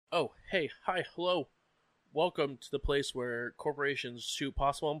Oh, hey, hi, hello. Welcome to the place where corporations shoot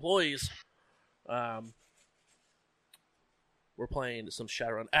possible employees. Um, we're playing some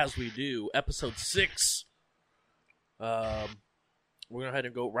Shadowrun as we do. Episode 6. Um, we're going to go ahead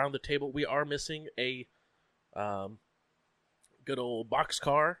and go around the table. We are missing a good old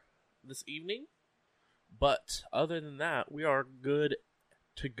boxcar this evening. But other than that, we are good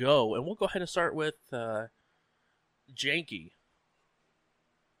to go. And we'll go ahead and start with Janky.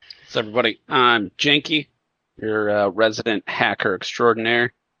 So everybody, I'm Janky, your resident hacker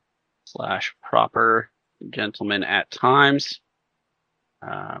extraordinaire / proper gentleman at times.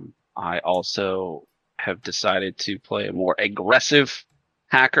 I also have decided to play a more aggressive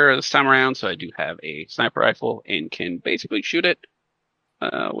hacker this time around, so I do have a sniper rifle and can basically shoot it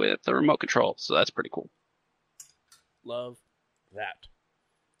with a remote control, so that's pretty cool. Love that.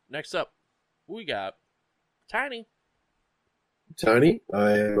 Next up, we got Tiny. Tiny.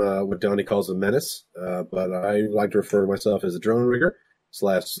 I am what Donnie calls a menace, but I like to refer to myself as a drone rigger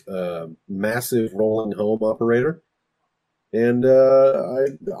 / massive rolling home operator. And I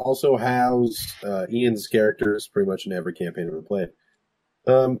also house Ian's characters pretty much in every campaign I've ever played.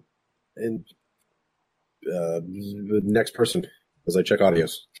 And the next person, as I check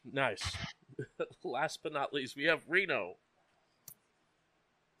audios. Nice. Last but not least, we have Reno.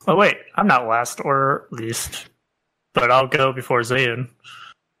 Oh, wait. I'm not last or least, but I'll go before Zayn.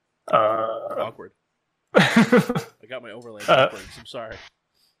 Awkward. I got my overlay backwards. I'm sorry.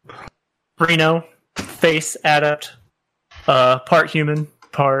 Reno, face adept, part human,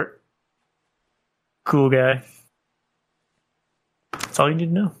 part cool guy. That's all you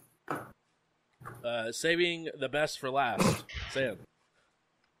need to know. Saving the best for last. Sam.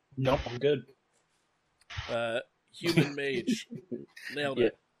 Nope, I'm good. Human mage. Nailed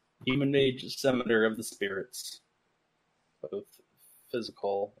it. Human mage, summoner of the spirits. Both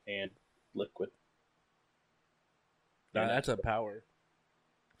physical and liquid. Nah, that's a power.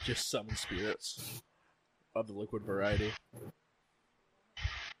 Just summon spirits of the liquid variety.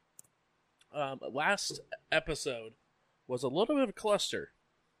 Last episode was a little bit of a cluster.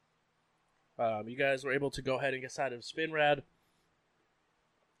 You guys were able to go ahead and get inside of Spinrad,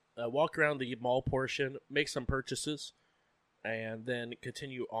 walk around the mall portion, make some purchases, and then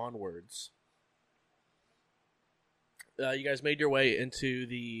continue onwards. You guys made your way into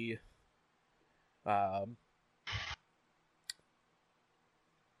the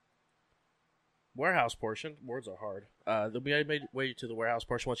warehouse portion. Words are hard. You made your way to the warehouse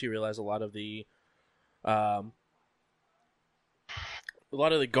portion once you realize a lot of the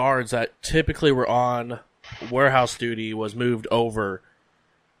guards that typically were on warehouse duty was moved over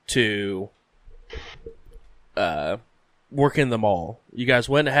to work in the mall. You guys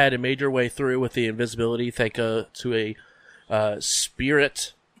went ahead and made your way through with the invisibility thanks to a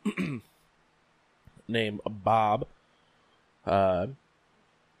spirit named Bob. And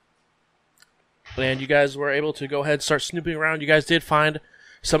you guys were able to go ahead and start snooping around. You guys did find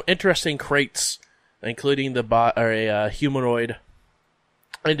some interesting crates, including a humanoid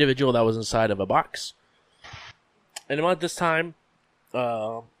individual that was inside of a box. And about this time,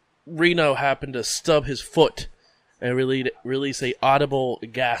 Reno happened to stub his foot and release a audible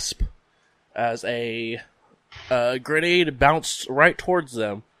gasp as a grenade bounced right towards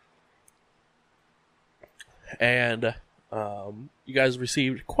them. And you guys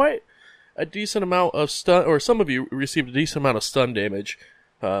received quite a decent amount of stun, or some of you received a decent amount of stun damage.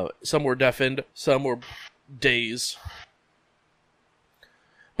 Some were deafened, some were dazed.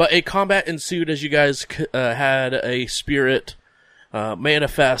 But a combat ensued as you guys had a spirit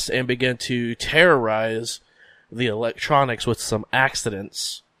manifest and begin to terrorize the electronics with some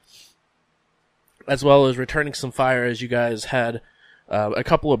accidents, as well as returning some fire as you guys had a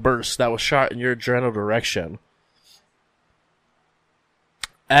couple of bursts that was shot in your general direction.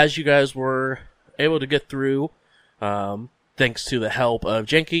 As you guys were able to get through, thanks to the help of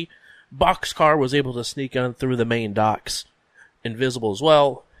Janky, Boxcar was able to sneak in through the main docks, invisible as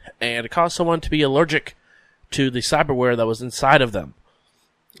well, and caused someone to be allergic to the cyberware that was inside of them,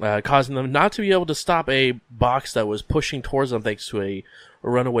 causing them not to be able to stop a box that was pushing towards them thanks to a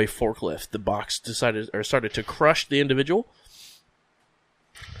runaway forklift. The box started to crush the individual.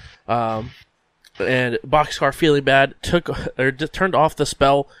 And Boxcar, feeling bad, turned off the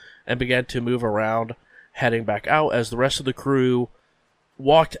spell and began to move around, heading back out as the rest of the crew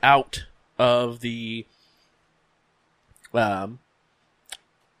walked out of the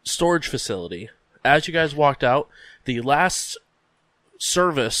storage facility. As you guys walked out, the last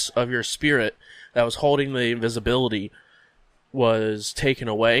service of your spirit that was holding the invisibility was taken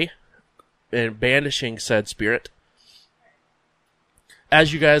away, and banishing said spirit.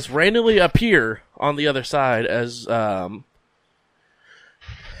 as you guys randomly appear on the other side, as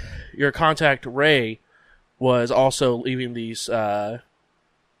your contact Ray was also leaving these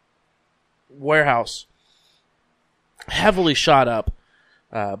warehouse, heavily shot up,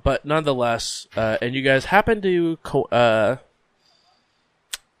 but nonetheless, and you guys happen to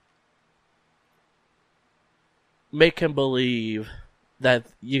make him believe that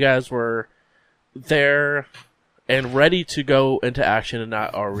you guys were there and ready to go into action and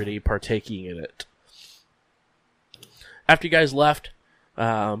not already partaking in it. After you guys left,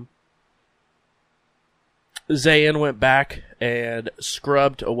 Zayn went back and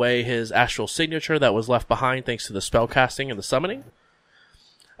scrubbed away his astral signature that was left behind thanks to the spell casting and the summoning,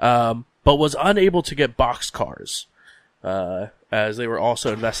 but was unable to get boxcars, as they were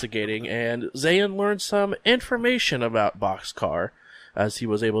also investigating, and Zayn learned some information about boxcar as he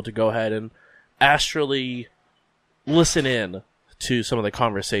was able to go ahead and astrally listen in to some of the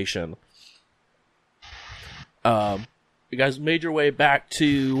conversation. You guys made your way back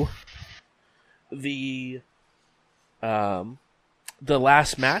to the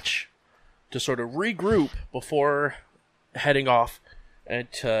last match to sort of regroup before heading off and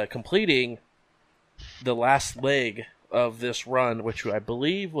completing the last leg of this run, which I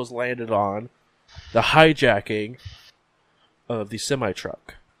believe was landed on the hijacking of the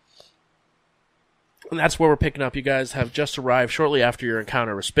semi-truck. And that's where we're picking up. You guys have just arrived shortly after your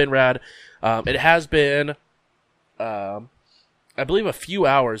encounter with Spinrad. It has been, I believe, a few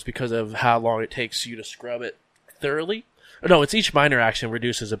hours because of how long it takes you to scrub it thoroughly. No, it's each minor action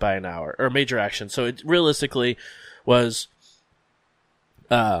reduces it by an hour, or major action. So it realistically was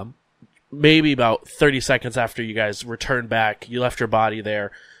maybe about 30 seconds after you guys returned back. You left your body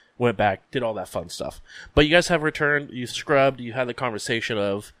there, went back, did all that fun stuff. But you guys have returned, you scrubbed, you had the conversation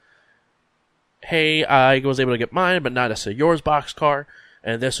of, hey, I was able to get mine, but not necessarily yours boxcar.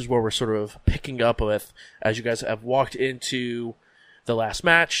 And this is where we're sort of picking up with, as you guys have walked into the last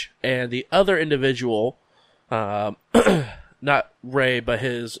match, and the other individual, not Ray, but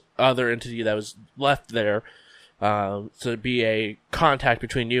his other entity that was left there, to be a contact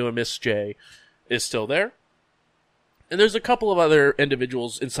between you and Miss J, is still there. And there's a couple of other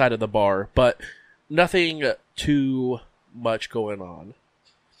individuals inside of the bar, but nothing too much going on.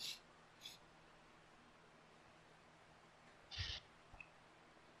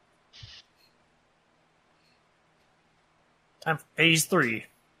 Time for phase 3.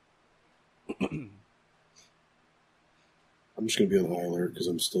 I'm just going to be on high alert because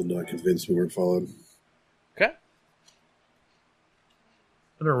I'm still not convinced we weren't followed. Okay. I'm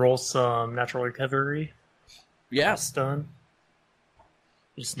going to roll some natural recovery. Yeah. Stun.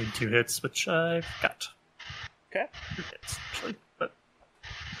 Just need 2 hits, which I've got. Okay. 3 hits, actually. But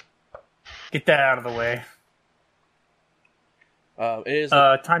get that out of the way. It is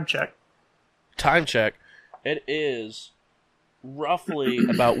time check. time check. It is roughly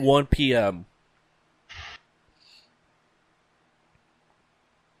about 1 p.m.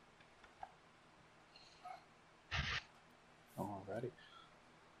 Alrighty.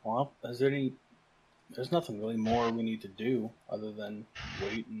 Well, there's nothing really more we need to do other than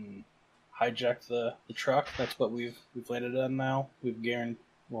wait and hijack the truck. That's what we've landed on now. We've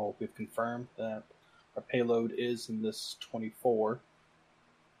confirmed that our payload is in this 24,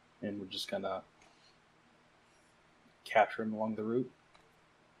 and we're just gonna capture him along the route.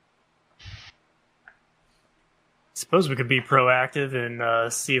 Suppose we could be proactive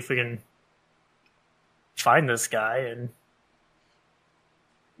and see if we can find this guy. And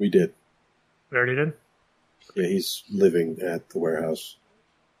We did. we already did. Yeah, he's living at the warehouse.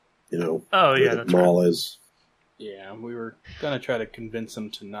 You know, Oh where yeah, the that's right. mall is. Yeah, we were gonna try to convince him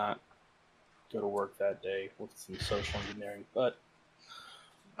to not go to work that day with some social engineering, but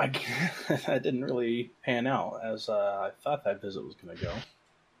I didn't really pan out as I thought that visit was going to go.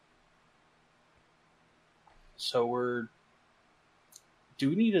 So do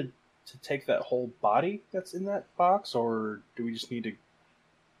we need to take that whole body that's in that box, or do we just need to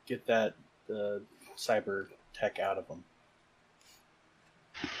get the cyber tech out of him?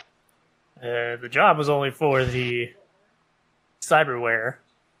 The job was only for the cyberware.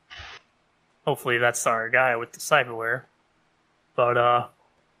 Hopefully that's our guy with the cyberware. But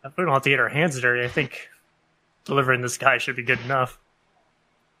if we don't have to get our hands dirty, I think delivering this guy should be good enough.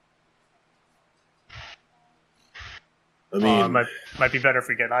 I mean, Might be better if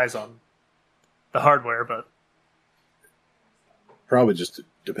we get eyes on the hardware, but probably just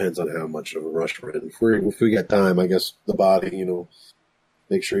depends on how much of a rush we're in. If we got time, I guess the body,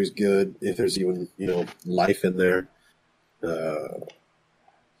 make sure he's good. If there's even, life in there.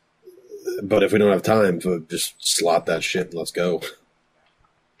 But if we don't have time, just slot that shit and let's go.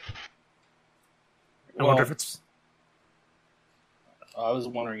 I wonder if it's... I was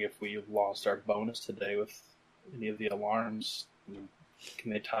wondering if we lost our bonus today with any of the alarms.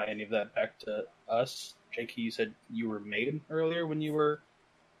 Can they tie any of that back to us? Jake, you said you were maiden earlier when you were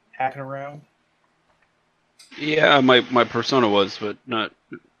hacking around. Yeah, my persona was, but not.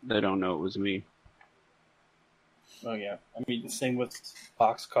 They don't know it was me. Oh yeah, I mean, same with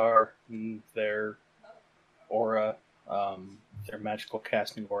Boxcar and their aura, their magical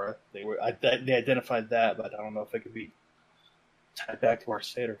casting aura. They identified that, but I don't know if it could be tied back to our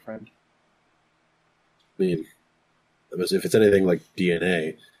satyr friend. I mean, if it's anything like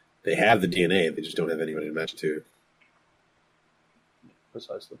DNA, they have the DNA, they just don't have anybody to match it to.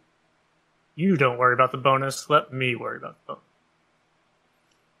 Precisely. You don't worry about the bonus. Let me worry about the bonus.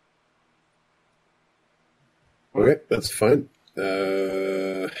 Okay, that's fine.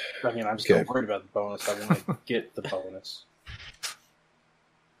 I mean, I'm still worried about the bonus. I want to get the bonus.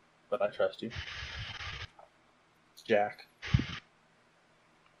 But I trust you. It's Jack.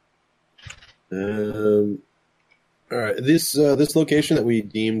 All right, this location that we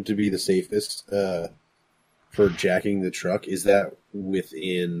deemed to be the safest for jacking the truck, is that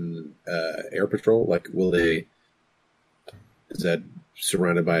within air patrol? Like, is that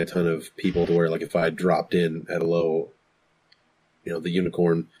surrounded by a ton of people to where, like, if I dropped in at a low, the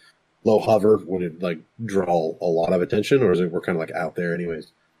unicorn low hover, would it like draw a lot of attention, or is it we're kind of like out there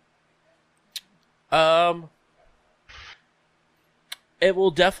anyways? It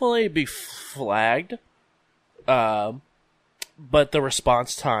will definitely be flagged, but the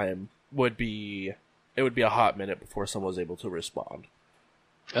response time would be a hot minute before someone was able to respond.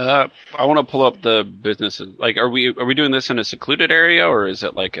 I want to pull up the businesses. Like, are we doing this in a secluded area, or is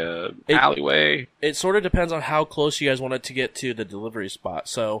it like a alleyway? It sort of depends on how close you guys wanted to get to the delivery spot.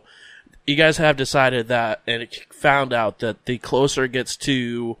 So, you guys have decided that, and it found out that the closer it gets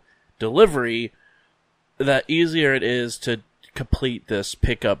to delivery, the easier it is to complete this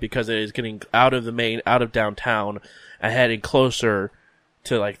pickup, because it is getting out of downtown, and heading closer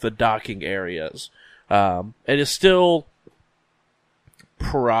to like the docking areas. It is still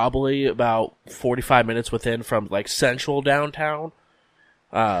probably about 45 minutes within from like central downtown.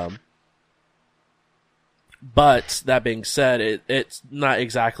 But that being said, it's not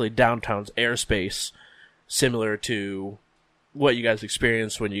exactly downtown's airspace, similar to what you guys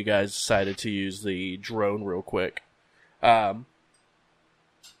experienced when you guys decided to use the drone real quick. But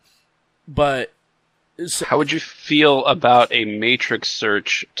how would you feel about a matrix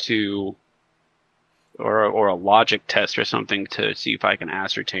search or a logic test or something to see if I can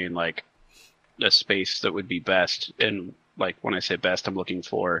ascertain like a space that would be best? And like, when I say best, I'm looking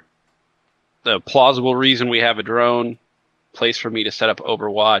for the plausible reason we have a drone, place for me to set up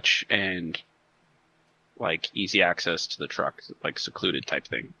Overwatch, and like easy access to the truck, like secluded type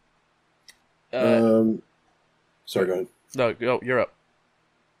thing. Sorry, go ahead. No, go, you're up.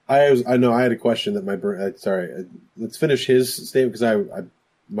 I know I had a question that my brain. Sorry, let's finish his statement because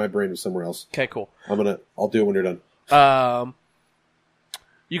my brain was somewhere else. Okay, cool. I'll do it when you're done.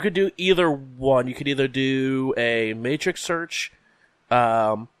 You could do either one. You could either do a matrix search,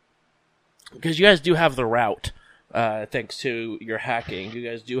 because you guys do have the route. Thanks to your hacking, you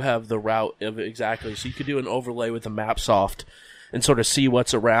guys do have the route of it exactly. So you could do an overlay with the MapSoft and sort of see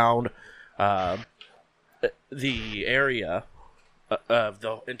what's around the area of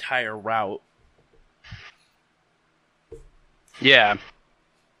the entire route. Yeah,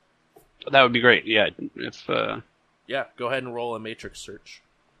 that would be great. Yeah, if yeah, go ahead and roll a matrix search.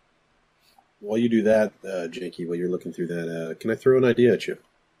 While you do that, Janky, while you're looking through that, can I throw an idea at you?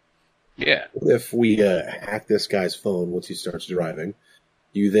 Yeah. What if we hack this guy's phone once he starts driving?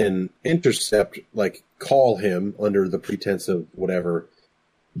 You then intercept, like, call him under the pretense of whatever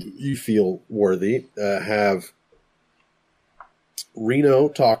you feel worthy. Have Reno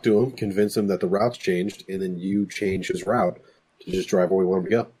talk to him, convince him that the route's changed, and then you change his route to just drive where we want him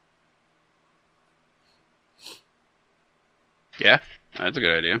to go. Yeah, that's a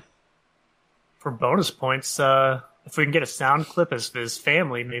good idea. For bonus points, if we can get a sound clip of his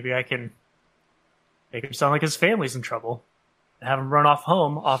family, maybe I can make him sound like his family's in trouble and have him run off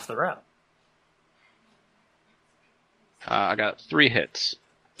home off the route. I got 3 hits.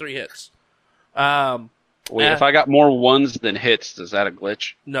 3 hits. Wait, if I got more ones than hits, is that a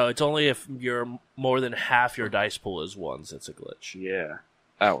glitch? No, it's only if you're more than half your dice pool is ones. It's a glitch. Yeah,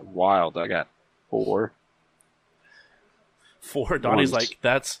 that was wild. I got 4. 4. Donnie's Ones. like,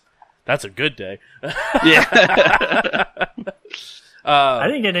 that's a good day. Yeah. I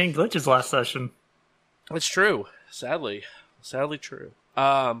didn't get any glitches last session. It's true. Sadly true.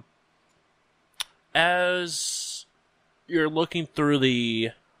 As you're looking through the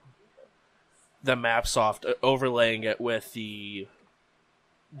the Mapsoft, overlaying it with the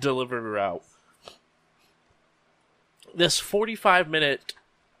delivery route. This 45-minute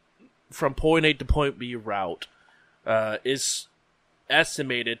from point A to point B route is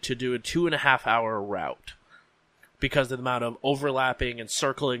estimated to do a 2.5-hour route because of the amount of overlapping and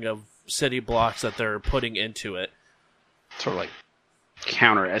circling of city blocks that they're putting into it. Sort of like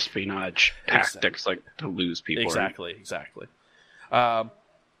counter-espionage tactics, like to lose people. Exactly.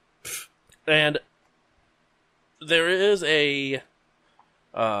 And there is the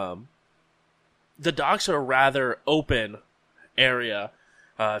docks are a rather open area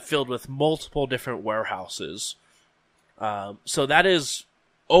filled with multiple different warehouses. So that is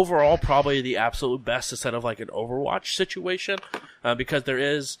overall probably the absolute best instead of like an Overwatch situation, because there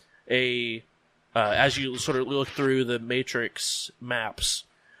is as you sort of look through the Matrix maps,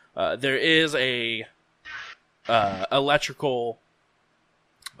 there is not electrical,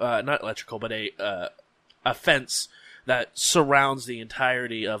 but a fence that surrounds the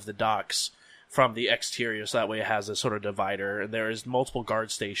entirety of the docks from the exterior, so that way it has a sort of divider, and there is multiple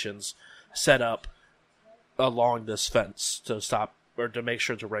guard stations set up along this fence to stop or to make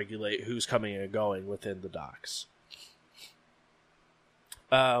sure to regulate who's coming and going within the docks.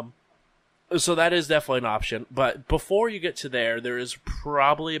 So that is definitely an option, but before you get to there is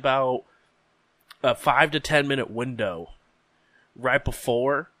probably about a 5 to 10 minute window right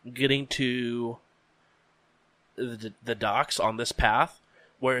before getting to the docks on this path,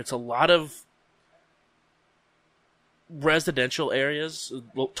 where it's a lot of residential areas,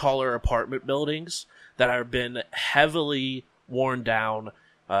 taller apartment buildings that have been heavily worn down,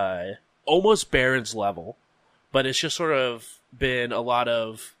 almost Barron's level, but it's just sort of been a lot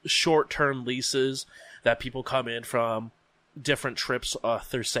of short-term leases that people come in from different trips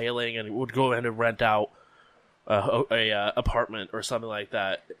through sailing and would go in and rent out a apartment or something like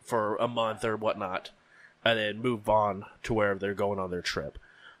that for a month or whatnot, and then move on to wherever they're going on their trip.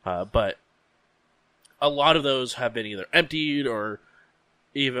 But a lot of those have been either emptied or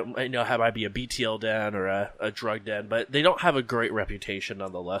even, might be a BTL den or a drug den, but they don't have a great reputation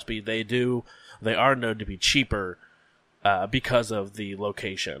nonetheless. But they are known to be cheaper because of the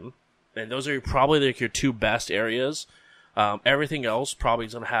location. And those are probably like your two best areas. Everything else probably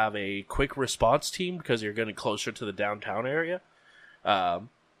is going to have a quick response team because you're getting closer to the downtown area. And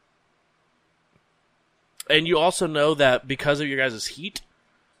you also know that because of your guys' heat,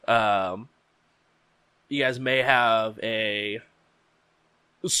 you guys may have a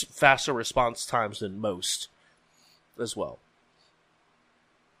faster response times than most as well.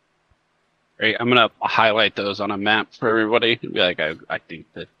 Great. I'm gonna highlight those on a map for everybody. Be like, I think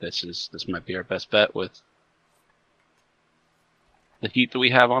that this might be our best bet with the heat that we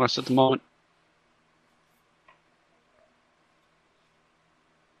have on us at the moment.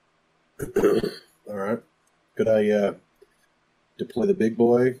 All right. Could I deploy the big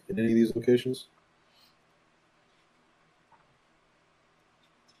boy in any of these locations?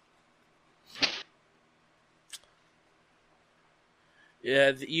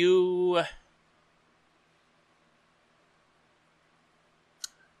 Yeah, the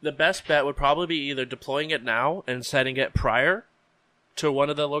best bet would probably be either deploying it now and setting it prior to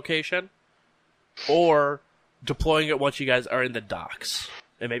one of the location, or deploying it once you guys are in the docks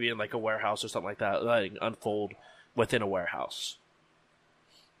and maybe in like a warehouse or something like that, letting unfold within a warehouse.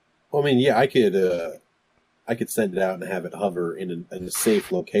 Well, I mean, yeah, I could send it out and have it hover in a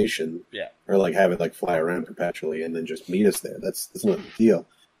safe location. Yeah. Or like have it like fly around perpetually and then just meet us there. That's not a big deal.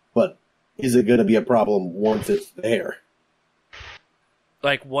 But is it going to be a problem once it's there?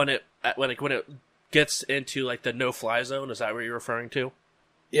 Like when it gets into like the no-fly zone, is that what you're referring to?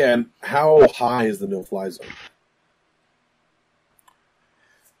 Yeah, and how high is the no-fly zone?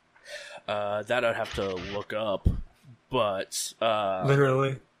 That I'd have to look up, but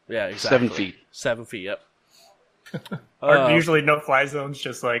Literally. yeah, exactly. 7 feet. 7 feet. Yep. Are usually no-fly zones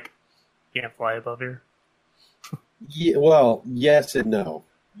just like, can't fly above here? Yeah, well, yes and no.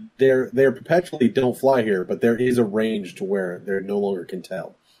 They're perpetually don't fly here, but there is a range to where they no longer can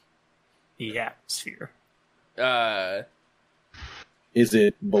tell. The atmosphere. Is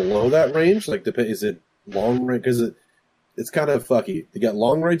it below that range? Like, is it long range? Because it's kind of fucky. They got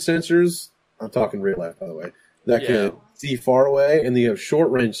long range sensors. I'm talking real life, by the way. That can see far away, and they have short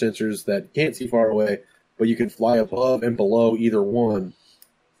range sensors that can't see far away, but you can fly above and below either one.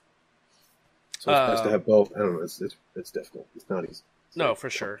 So it's best to have both. I don't know. It's difficult. It's not easy. No, for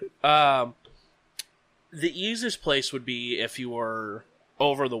sure. The easiest place would be if you were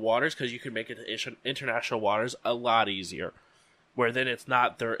over the waters, because you can make it to international waters a lot easier. Where then it's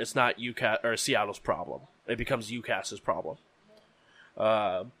not UCAS or Seattle's problem. It becomes UCAS's problem.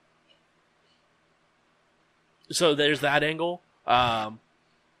 So there's that angle.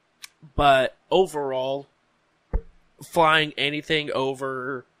 But overall, flying anything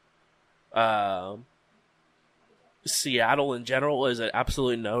over Seattle in general is an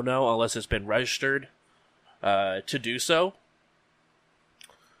absolute no-no unless it's been registered to do so.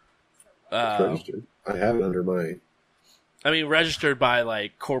 It's registered. I have it under my... I mean, registered by,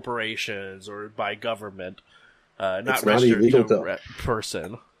 like, corporations or by government. Not It's not registered illegal to to- a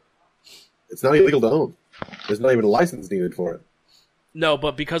person. It's not illegal to own. There's not even a license needed for it. No,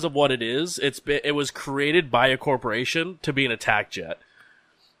 but because of what it is, it was created by a corporation to be an attack jet.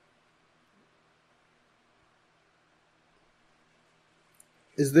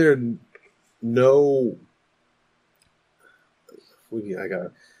 Is there no...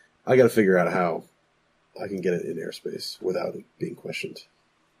 I gotta figure out how I can get it in airspace without it being questioned.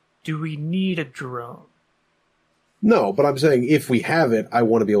 Do we need a drone? No, but I'm saying if we have it, I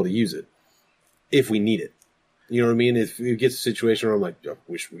want to be able to use it. If we need it. You know what I mean? If it gets a situation where I'm like, I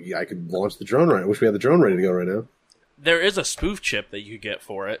wish I could launch the drone right. I wish we had the drone ready to go right now. There is a spoof chip that you get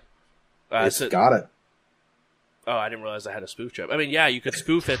for it. It's got it. Oh, I didn't realize I had a spoof chip. I mean, yeah, you could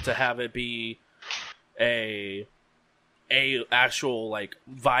spoof it to have it be a actual like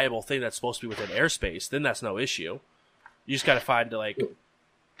viable thing that's supposed to be within airspace. Then that's no issue. You just got to find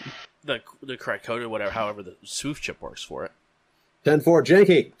the correct code or whatever, however the spoof chip works for it. 10-4,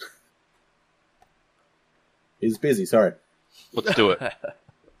 Janky. He's busy. Sorry. Let's do it.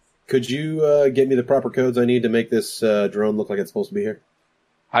 Could you get me the proper codes I need to make this drone look like it's supposed to be here?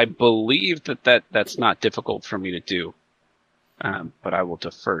 I believe that's not difficult for me to do, but I will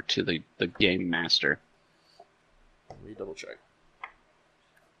defer to the game master. Let me double check.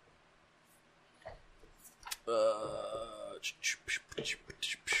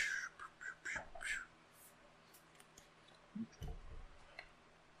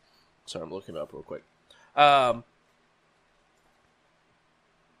 Sorry, I'm looking it up real quick.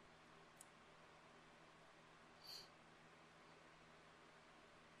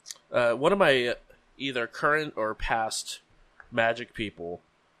 One of my either current or past Magic people,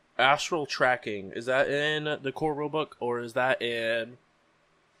 astral tracking, is that in the core rulebook or is that in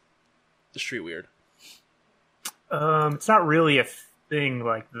the Street Weird? It's not really a thing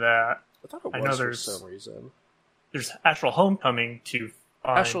like that. I thought it I was know for there's- some reason. There's actual homecoming to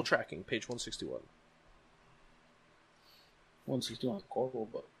find. Astral tracking, page 161. 161 core rule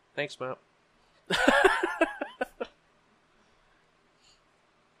book. Thanks, Matt.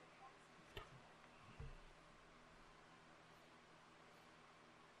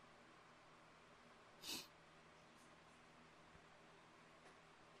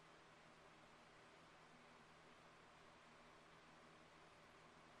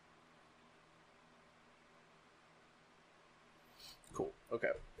 Cool.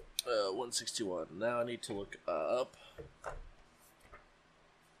 Okay. 161. Now I need to look up.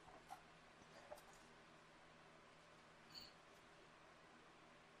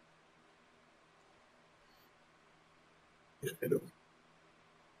 I know.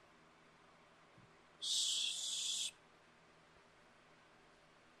 S-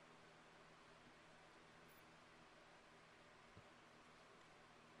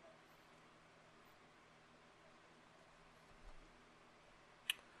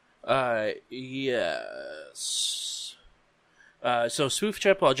 Yes. So spoof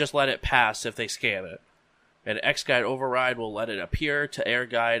chip, I'll just let it pass if they scan it. And X guide override will let it appear to air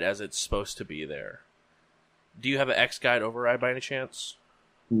guide as it's supposed to be there. Do you have an X guide override by any chance?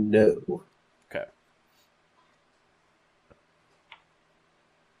 No. Okay.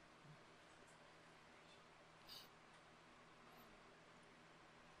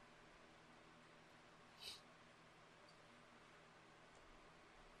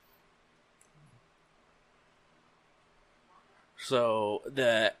 So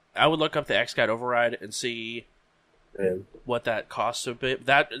I would look up the X guide override and see And what that costs a bit.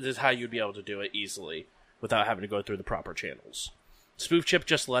 That is how you'd be able to do it easily without having to go through the proper channels. Spoof chip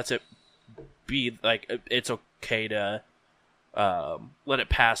just lets it be like it's okay to let it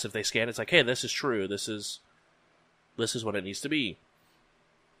pass if they scan. It's like, hey, this is true. This is what it needs to be.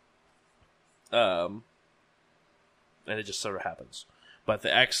 And it just sort of happens. But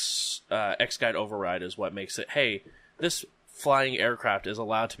the X guide override is what makes it. Hey, this flying aircraft is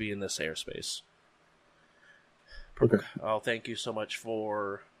allowed to be in this airspace. okay. Oh, thank you so much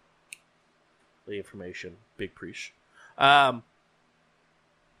for the information. Big preach. 161.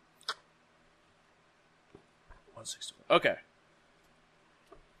 Okay.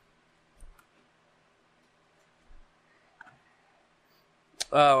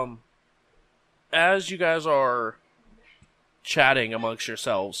 As you guys are chatting amongst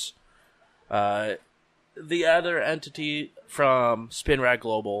yourselves, the other entity from Spinrad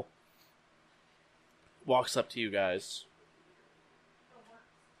Global walks up to you guys.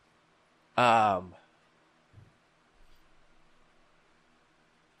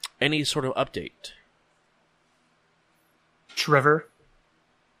 Any sort of update? Trevor.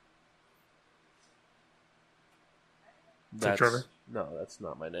 That's, Trevor? No, that's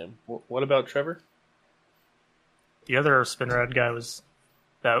not my name. What about Trevor? The other Spinrad guy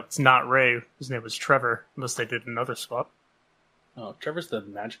that's not Ray. His name was Trevor, unless they did another swap. Oh, Trevor's the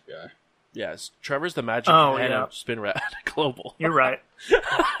magic guy. Yes, Trevor's the magic Oh, head yeah. of Spinrad Global. You're right.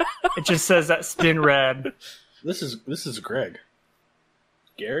 It just says that Spinrad. This is Greg.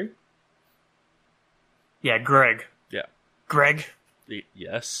 Gary? Yeah, Greg. Yeah. Greg.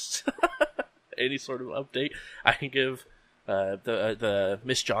 Yes. Any sort of update I can give the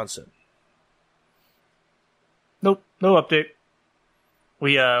Miss Johnson. Nope, no update.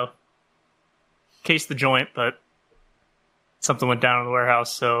 We cased the joint, but something went down in the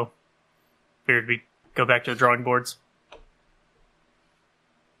warehouse, so figured we'd go back to the drawing boards.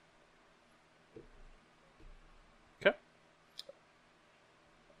 Okay.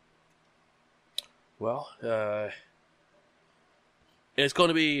 Well, it's going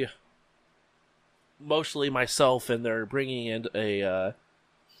to be mostly myself, and they're bringing in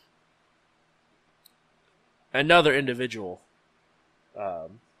another individual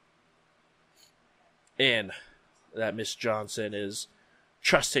in that Miss Johnson is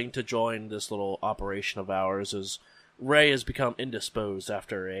trusting to join this little operation of ours, as Ray has become indisposed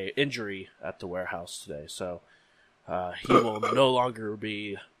after a injury at the warehouse today, so he will no longer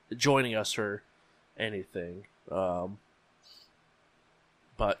be joining us or anything.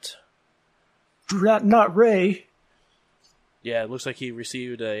 But Not Ray. yeah, it looks like he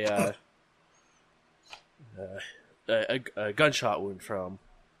received a gunshot wound from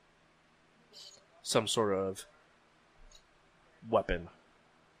some sort of weapon.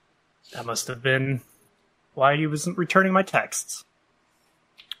 That must have been why he wasn't returning my texts.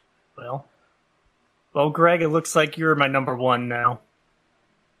 Well, Greg, it looks like you're my number one now.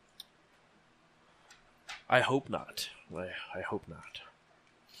 I hope not. I hope not.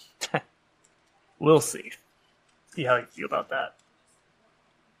 We'll see. See how you feel about that.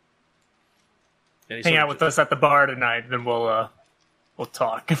 Any Hang sort out of- with us at the bar tonight, then we'll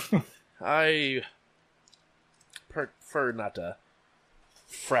talk. I prefer not to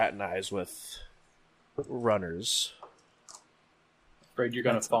fraternize with runners. Afraid you're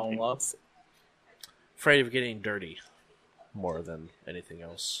gonna That's fall in okay. love? Afraid of getting dirty more than anything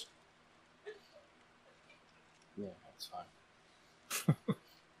else. Yeah, that's fine.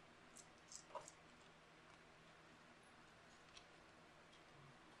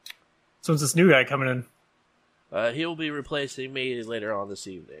 So when's this new guy coming in? He'll be replacing me later on this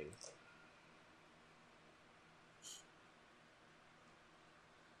evening.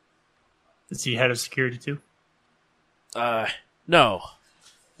 Is he head of security too? No.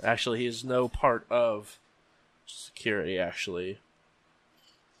 Actually, he's no part of security, actually.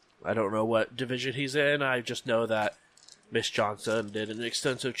 I don't know what division he's in. I just know that Miss Johnson did an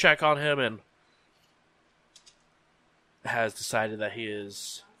extensive check on him and has decided that he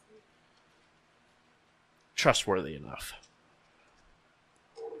is trustworthy enough.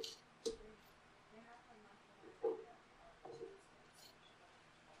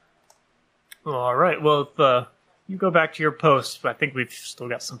 Well, all right. Well, if you go back to your post, I think we've still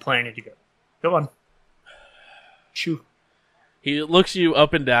got some planning to go. Go on. Shoo. He looks you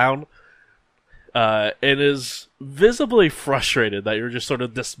up and down and is visibly frustrated that you're just sort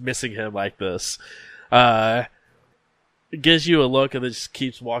of dismissing him like this. Gives you a look and then just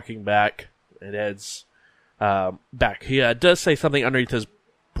keeps walking back and heads back. He does say something underneath his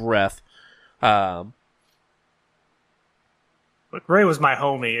breath. Look, Ray was my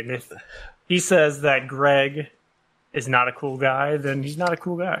homie, and if he says that Greg is not a cool guy, then he's not a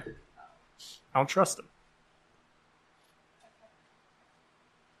cool guy. I don't trust him.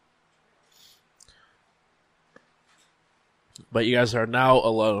 But you guys are now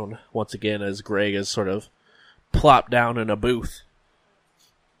alone once again as Greg is sort of plopped down in a booth.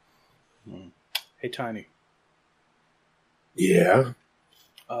 Hey, Tiny. Yeah.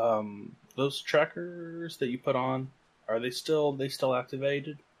 Those trackers that you put on, are they still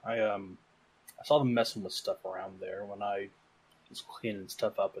activated? I saw them messing with stuff around there when I was cleaning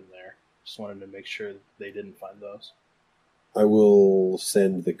stuff up in there. Just wanted to make sure that they didn't find those. I will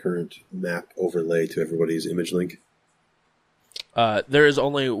send the current map overlay to everybody's image link. There is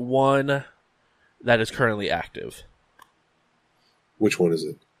only one that is currently active. Which one is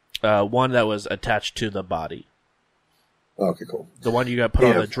it? One that was attached to the body. Okay, cool. The one you got put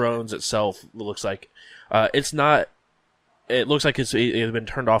on Yeah. the drones itself looks like it's not. It looks like it's either been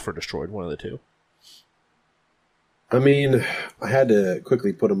turned off or destroyed. One of the two. I mean, I had to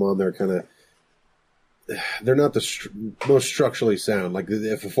quickly put them on there. Kind of, they're not the most structurally sound. Like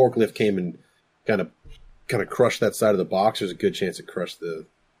if a forklift came and kind of crushed that side of the box, there's a good chance it crushed the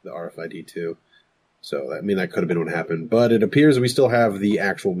RFID too. So I mean, that could have been what happened. But it appears we still have the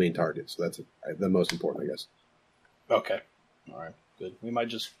actual main target. So that's the most important, I guess. Okay. All right. Good. We might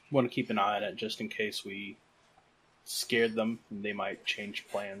just want to keep an eye on it just in case we scared them and they might change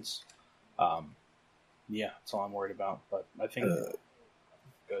plans. Yeah, that's all I'm worried about. But I think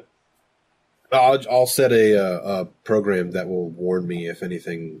good. I'll set a program that will warn me if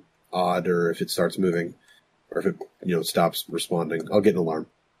anything odd or if it starts moving or if it stops responding. I'll get an alarm.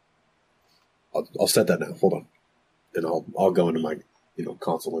 I'll set that now. Hold on, and I'll go into my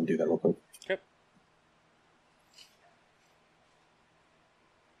console and do that real quick. Yep.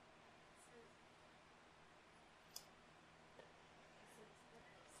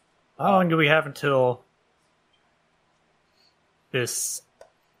 How long do we have until this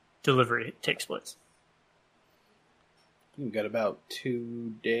delivery takes place? We've got about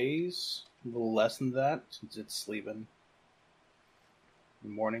 2 days, a little less than that, since it's leaving in the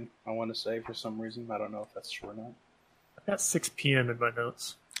morning, I want to say, for some reason. I don't know if that's true or not. I've got 6 p.m. in my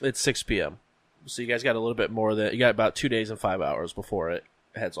notes. It's 6 p.m. So you guys got a little bit more than you got about 2 days and 5 hours before it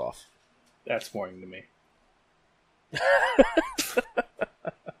heads off. That's morning to me.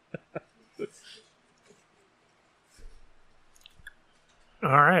 All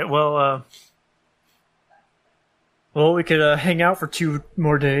right. Well, we could hang out for 2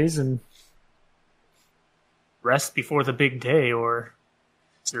 more days and rest before the big day, or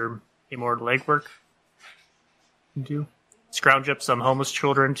is there any more legwork you can do? Scrounge up some homeless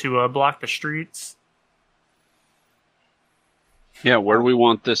children to block the streets. Yeah, where do we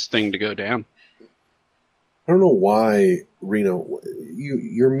want this thing to go down? I don't know why, Reno.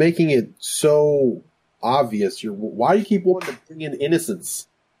 You're making it so obvious. Why do you keep wanting to bring in innocents?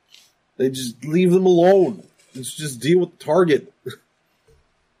 They just leave them alone. Let's just deal with the target.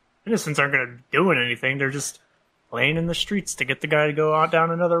 Innocents aren't going to be doing anything. They're just playing in the streets to get the guy to go out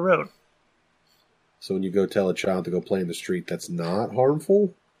down another road. So when you go tell a child to go play in the street, that's not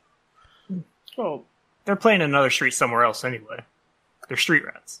harmful? Well, they're playing in another street somewhere else anyway. They're street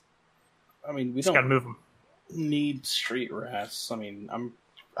rats. I mean, we Just got to don't move them. need street rats. I mean,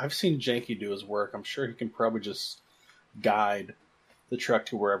 I've seen Janky do his work. I'm sure he can probably just guide the truck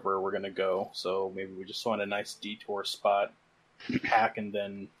to wherever we're going to go. So maybe we just find a nice detour spot, hack, and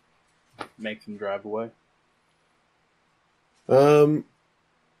then make them drive away.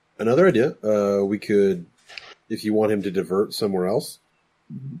 Another idea. We could, if you want him to divert somewhere else,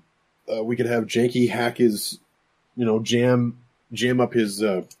 we could have Janky hack his, jam up his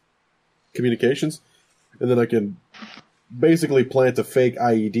communications, and then I can basically plant a fake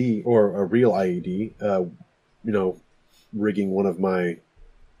IED or a real IED, rigging one of my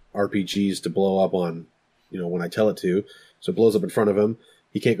RPGs to blow up on, when I tell it to. So it blows up in front of him.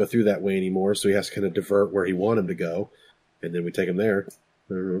 He can't go through that way anymore, so he has to kind of divert where he want him to go, and then we take him there.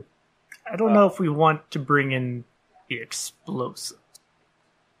 I don't know if we want to bring in the explosive.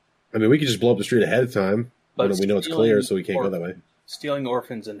 I mean, we could just blow up the street ahead of time But when we know it's clear, so we can't go that way. Stealing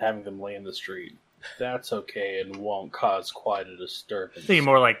orphans and having them lay in the street, that's okay and won't cause quite a disturbance. Thinking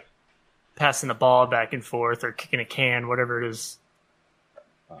more like passing the ball back and forth or kicking a can, whatever it is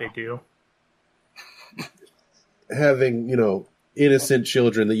they do. Having, innocent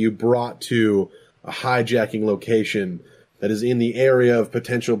children that you brought to a hijacking location that is in the area of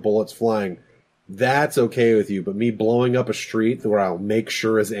potential bullets flying, that's okay with you. But me blowing up a street where I'll make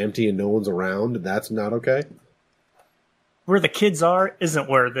sure it's empty and no one's around, that's not okay? Where the kids are isn't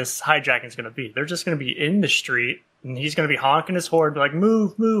where this hijacking is going to be. They're just going to be in the street, and he's going to be honking his horn, be like,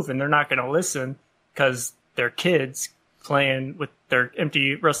 move, move, and they're not going to listen because they're kids playing with their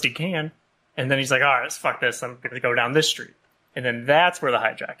empty, rusty can. And then he's like, all right, fuck this. I'm going to go down this street. And then that's where the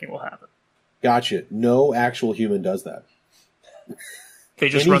hijacking will happen. Gotcha. No actual human does that. They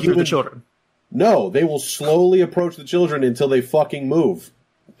just Any run through the human- children. No, they will slowly approach the children until they fucking move.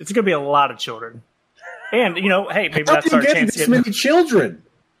 It's going to be a lot of children. And, hey, maybe How that's do our you get chance. this many children?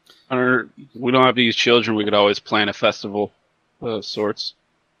 Or we don't have to use children. We could always plan a festival of sorts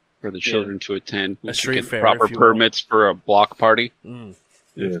for the children to attend. We A could street get fair, proper if you will. permits for a block party Mm.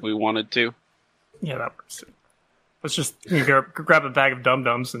 Yeah. if we wanted to. Yeah, that works too. Let's just grab a bag of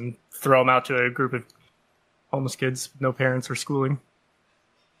dum-dums and throw them out to a group of homeless kids with no parents or schooling.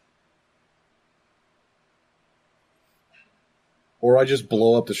 or I just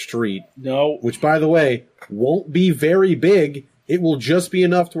blow up the street, No, which, by the way, won't be very big. It will just be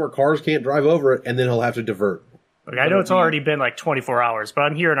enough to where cars can't drive over it, and then he'll have to divert. Look, I know it's already been like 24 hours, but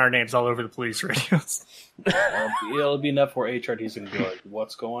I'm hearing our names all over the police radios. it'll be enough where HRT's going to be like,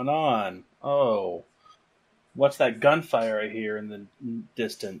 what's going on? Oh, what's that gunfire I hear in the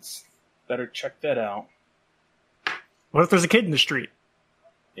distance? Better check that out. What if there's a kid in the street?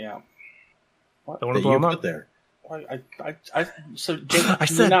 Yeah. Don't want That to blow you him put up. there. So, Jake, I can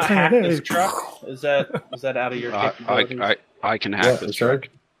said you not plan hack A. this truck? Is that out of your capabilities? I can hack What, this I'm sorry?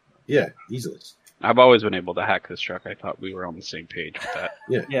 truck. Yeah, easily. I've always been able to hack this truck. I thought we were on the same page with that.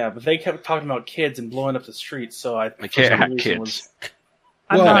 Yeah, but they kept talking about kids and blowing up the streets, so I can't for some hack reason kids.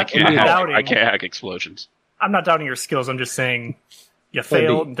 I'm Well, not I can't doubting. hack explosions. I'm not doubting your skills. I'm just saying you Plan B,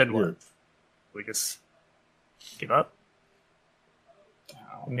 failed, and then what? yeah. We just give up.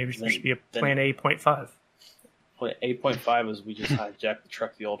 Maybe there should be a plan A.5. Plan 8.5 is we just hijack the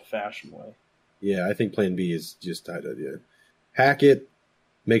truck the old-fashioned way. Yeah, I think Plan B is just tight idea. Hack it,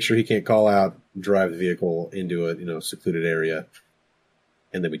 make sure he can't call out, drive the vehicle into a secluded area,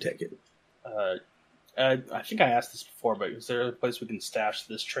 and then we take it. I think I asked this before, but is there a place we can stash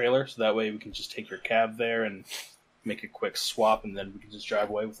this trailer so that way we can just take your cab there and make a quick swap, and then we can just drive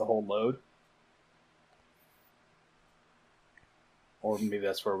away with the whole load? Or maybe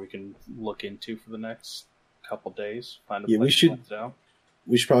that's where we can look into for the next couple days. Find a Yeah, we place should- to rent it out.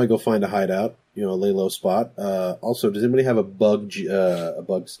 We should probably go find a hideout, a lay low spot. Also, does anybody have a bug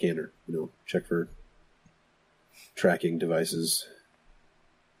scanner? Check for tracking devices.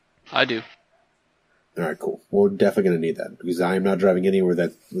 I do. All right, cool. We're definitely going to need that because I am not driving anywhere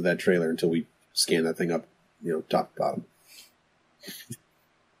with that trailer until we scan that thing up, top to bottom.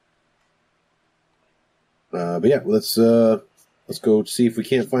 But yeah, let's go see if we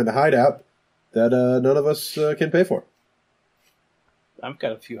can't find a hideout that none of us can pay for. I've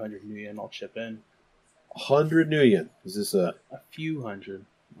got a few hundred million I'll chip in. 100 new yen. Is this A few hundred.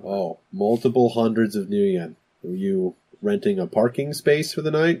 multiple hundreds of new yen? Are you renting a parking space for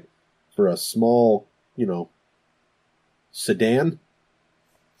the night for a small, sedan?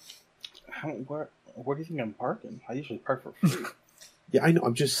 Where do you think I'm parking? I usually park for free. Yeah, I know.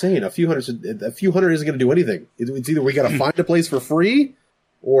 I'm just saying, a few hundred isn't going to do anything. It's either we got to find a place for free,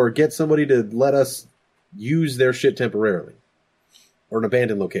 or get somebody to let us use their shit temporarily, or an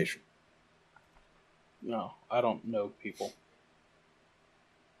abandoned location. No, I don't know people.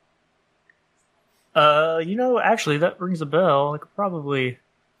 Actually, that rings a bell. I could probably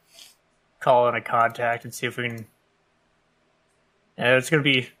call in a contact and see if we can. It's going to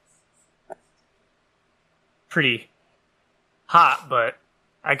be pretty hot, but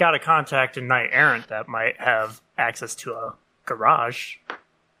I got a contact in Knight Errant that might have access to a garage.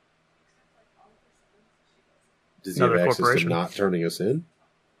 Does he have Another access to corporation. not turning us in?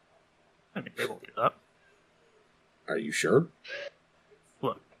 I mean, they won't do that. Are you sure?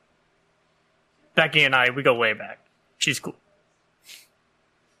 Look, Becky and I, we go way back. She's cool.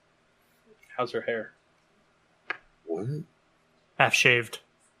 How's her hair? What? Half shaved.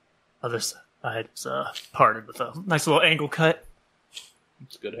 Other side's parted with a nice little angle cut.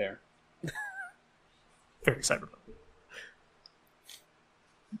 It's good hair. Very cyberpunk.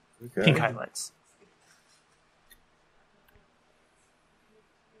 Okay. Pink highlights.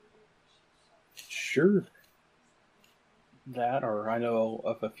 Sure. That, or I know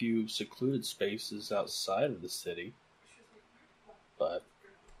of a few secluded spaces outside of the city, but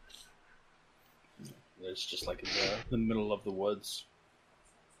it's just like in the middle of the woods.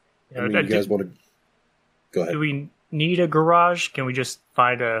 I mean, you guys want to go ahead? Do we need a garage? Can we just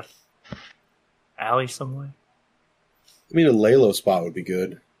find a alley somewhere? I mean, a lay low spot would be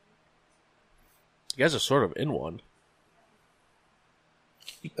good. You guys are sort of in one.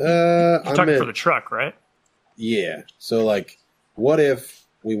 You're I'm talking in- for the truck, right? Yeah. So, what if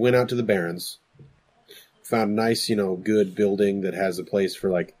we went out to the Barrens, found a nice, good building that has a place for,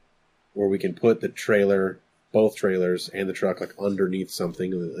 where we can put the trailer, both trailers, and the truck, underneath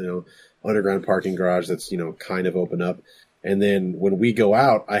something, underground parking garage that's, kind of open up. And then when we go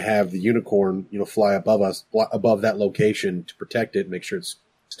out, I have the unicorn, fly above us, above that location to protect it, make sure it's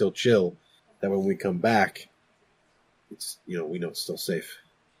still chill. That when we come back, it's, we know it's still safe.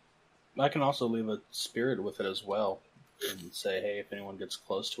 I can also leave a spirit with it as well, and say, hey, if anyone gets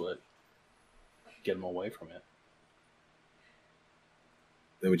close to it, get them away from it.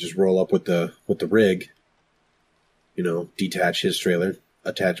 Then we just roll up with the rig, detach his trailer,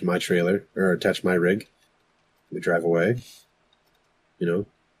 attach my trailer, or attach my rig. We drive away,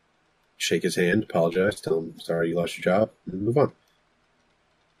 shake his hand, apologize, tell him sorry you lost your job, and move on.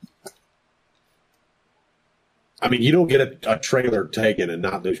 I mean, you don't get a trailer taken and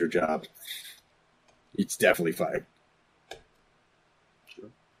not lose your job. It's definitely fine. Sure.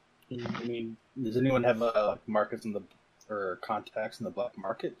 I mean, does anyone have markets or contacts in the black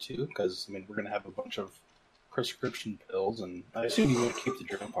market too? Because I mean, we're gonna have a bunch of prescription pills, and I assume you want to keep the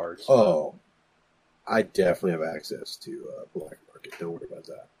drone parts. Oh, I definitely have access to black market. Don't worry about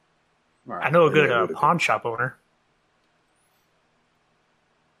that. All right. I know a good Yeah, pawn shop owner.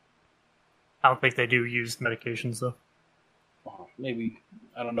 I don't think they do used medications though. Maybe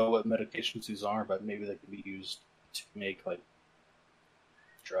I don't know what medications these are, but maybe they can be used to make like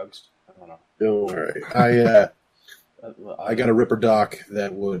drugs. I don't know. Don't worry. I got a Ripper Doc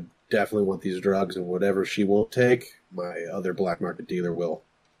that would definitely want these drugs, and whatever she won't take, my other black market dealer will.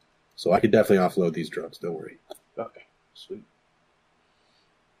 So I could definitely offload these drugs. Don't worry. Okay, sweet.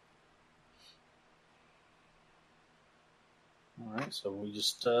 All right, so we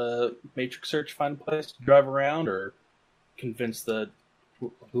just matrix search, find a place to drive around, or convince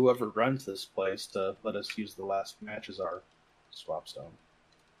whoever runs this place to let us use the last match as our swap zone.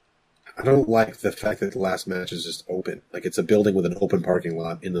 I don't like the fact that the last match is just open. Like, it's a building with an open parking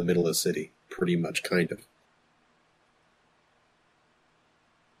lot in the middle of the city. Pretty much, kind of.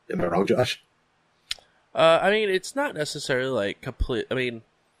 Am I wrong, Josh? I mean, it's not necessarily like complete. I mean,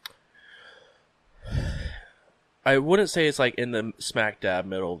 I wouldn't say it's like in the smack dab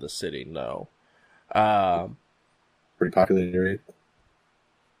middle of the city. No. Pretty populated area.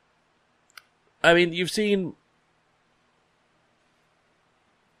 I mean, you've seen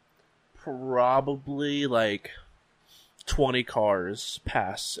probably like 20 cars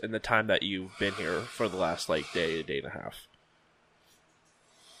pass in the time that you've been here for the last like day and a half.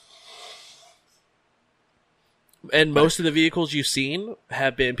 And most of the vehicles you've seen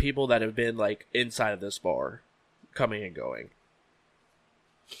have been people that have been like inside of this bar, coming and going.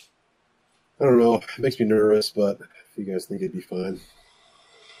 I don't know. It makes me nervous, but if you guys think it'd be fine.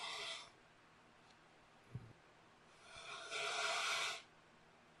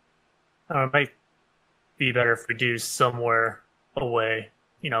 It might be better if we do somewhere away.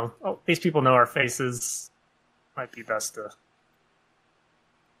 You know, these people know our faces. Might be best to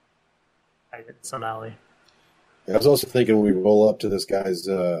hide it in some alley. I was also thinking when we roll up to this guy's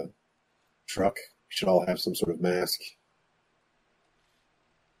truck, we should all have some sort of mask.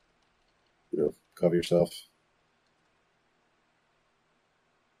 You know, cover yourself.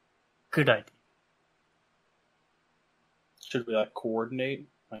 Good idea. Should we like coordinate?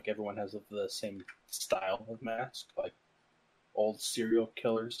 Like everyone has the same style of mask, like old serial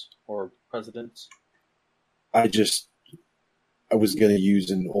killers or presidents. I was going to use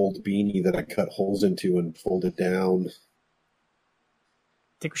an old beanie that I cut holes into and fold it down. I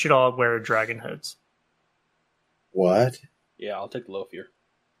think we should all wear dragon heads. What? Yeah, I'll take the low fear.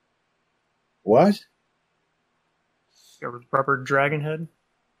 What? A rubber dragon head.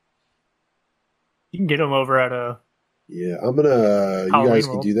 You can get them over at a. Yeah, I'm gonna. You Halloween guys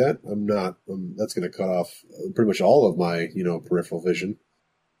can roll. do that. I'm not. That's gonna cut off pretty much all of my, peripheral vision.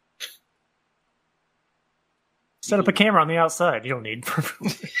 Set up a camera on the outside. You don't need.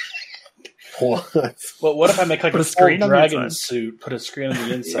 What? Well, what if I make like Put a a screen full on the dragon inside. suit, put a screen on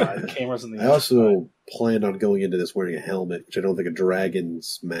the inside, cameras on the I inside? also planned on going into this wearing a helmet, which I don't think a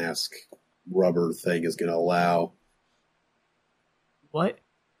dragon's mask rubber thing is gonna allow. What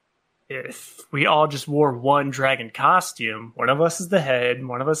if we all just wore one dragon costume? One of us is the head,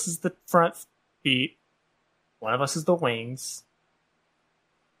 one of us is the front feet, one of us is the wings.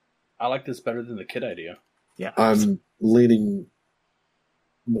 I like this better than the kid idea. Yeah. I'm leaning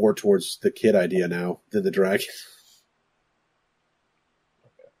more towards the kid idea now than the dragon.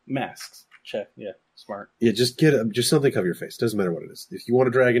 Masks. Check. Yeah, smart. Yeah, just something cover your face. Doesn't matter what it is. If you want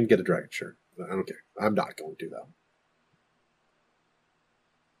a dragon, get a dragon shirt. I don't care. I'm not going to though.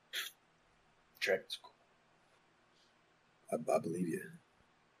 Dragon's cool. I believe you.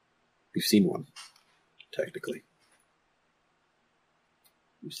 We've seen one, technically.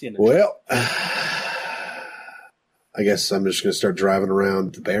 You've seen it. Well, I guess I'm just going to start driving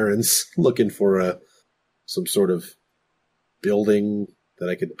around the Barrens looking for some sort of building that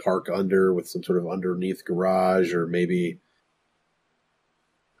I could park under with some sort of underneath garage, or maybe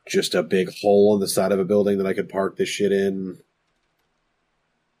just a big hole in the side of a building that I could park this shit in.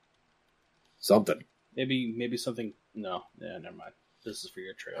 Something. Maybe something. No, yeah, never mind. This is for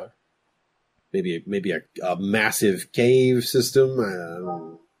your trailer. Maybe a massive cave system. I don't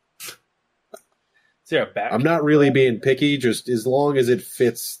know. Is there a back? I'm not really being picky, just as long as it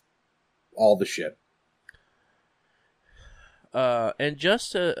fits all the shit. And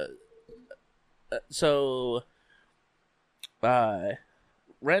just so,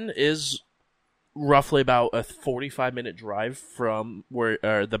 Ren is roughly about a 45-minute drive from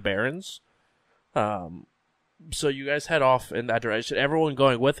where the Barrens. So you guys head off in that direction. Everyone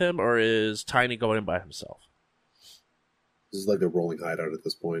going with him, or is Tiny going in by himself? This is like the rolling hideout at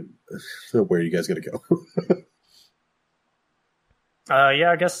this point. Where are you guys going to go?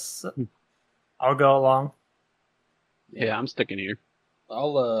 Yeah, I guess I'll go along. Yeah, I'm sticking here.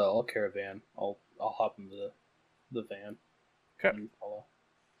 I'll caravan. I'll hop into the van. Okay. You follow.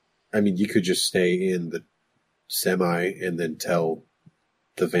 I mean, you could just stay in the semi and then tell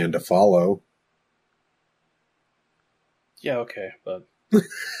the van to follow. Yeah, okay, but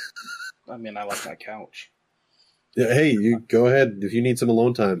I mean, I like my couch. Yeah, hey, you go ahead. If you need some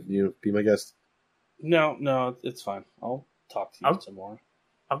alone time, be my guest. No, it's fine. I'll talk to you some more.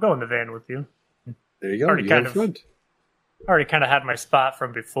 I'll go in the van with you. There you go. Already You kind have of- a friend. I already kind of had my spot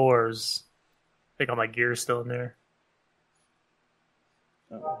from before. I think all my gear's still in there.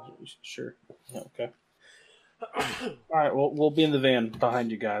 Sure. Yeah, okay. All right. Well, we'll be in the van behind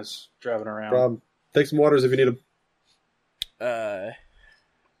you guys, driving around. Rob, take some waters if you need them.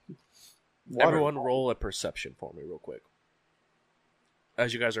 Everyone roll a perception for me real quick.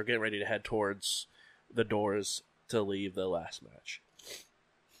 As you guys are getting ready to head towards the doors to leave the last match.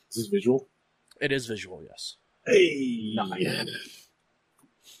 Is this visual? It is visual, yes. Hey!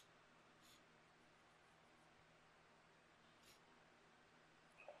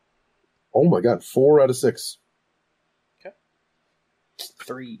 Oh my god, 4 out of 6.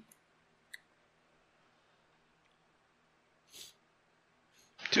 3.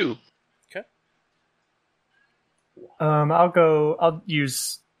 2. Okay. I'll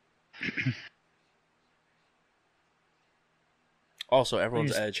use. Also,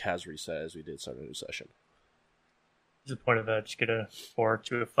 everyone's Please. edge has reset as we did start a new session. Use a point of edge. Get a 4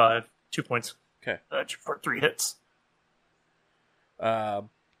 to a 5. 2 points. Okay. Edge for 3 hits.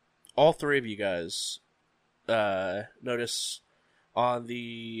 All three of you guys notice on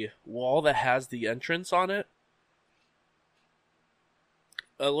the wall that has the entrance on it,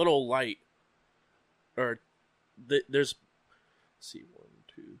 a little light, or there's, let's see, 1,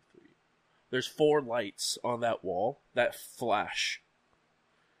 2, 3. There's 4 lights on that wall that flash.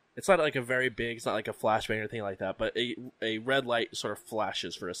 It's not like a very big, it's not like a flashbang or anything like that, but a red light sort of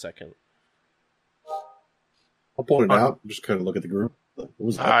flashes for a second. I'll point it out. Just kind of look at the group. What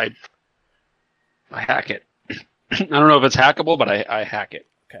was that? I hack it. I don't know if it's hackable, but I hack it.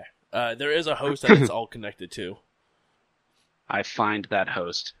 Okay. There is a host that it's all connected to. I find that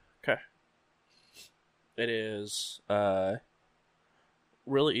host. Okay. It is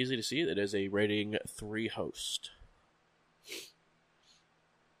really easy to see. It is a rating 3 host.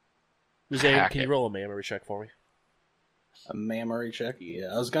 Zane, Hack can you it. roll a memory check for me? A memory check.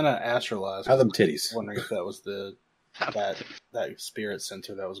 Yeah, I was gonna astralize. How them titties? Wondering if that was that spirit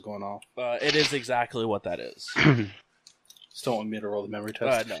sensor that was going off. It is exactly what that is. Still want me to roll the memory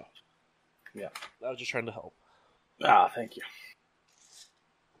test? No. Yeah. I was just trying to help. Thank you.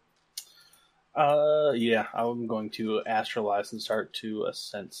 Yeah, I'm going to astralize and start to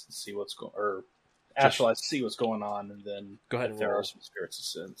sense and see what's going, or astralize, see what's going on, and then Go ahead if and there roll are some spirits to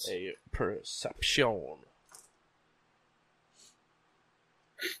sense. a perception. Oh,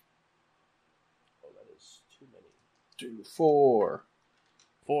 that is too many. 2, 4.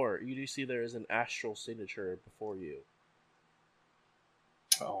 4. You do see there is an astral signature before you.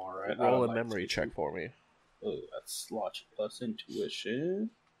 Oh, all right. Roll a memory check for me. Oh, that's logic plus intuition.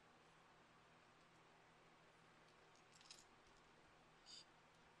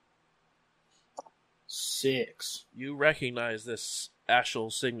 6. You recognize this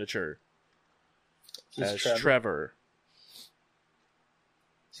astral signature Is as this Trevor.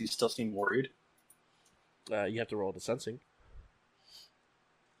 Does he still seem worried? You have to roll the sensing.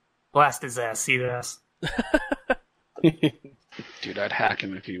 Blast his ass. See that ass. Dude, I'd hack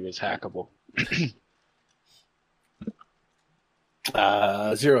him if he was hackable.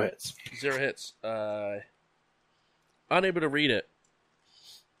 0 hits. 0 hits. Unable to read it.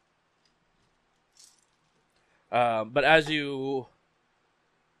 But as you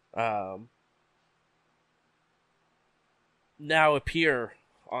now appear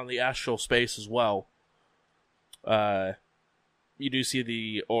on the astral space as well, you do see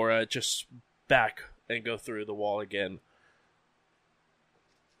the aura just back and go through the wall again.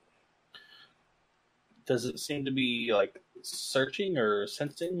 Does it seem to be like searching or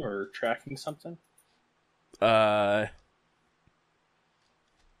sensing or tracking something? It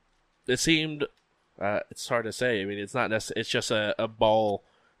seemed. It's hard to say. I mean, it's not necessarily. It's just a ball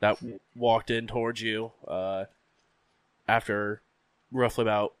that walked in towards you. After roughly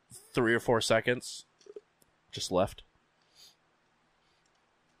about 3 or 4 seconds, just left.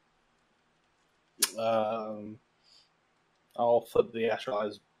 I'll flip the astral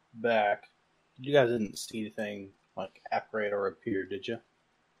eyes back. You guys didn't see anything like apparate or appear, did you?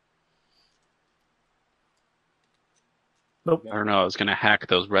 Nope. I don't know. I was gonna hack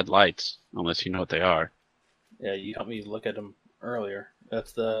those red lights, unless you know what they are. Yeah, you helped me look at them earlier.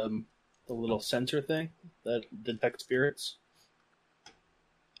 That's the little sensor thing that detects spirits.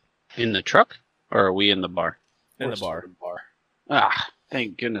 In the truck, or are we in the bar? In Or the bar. sort of bar. Ah,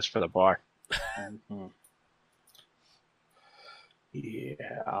 thank goodness for the bar. Mhm.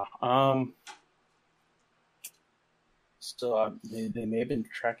 Yeah. So they may have been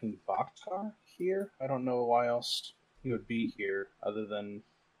tracking Boxcar here. I don't know why else he would be here other than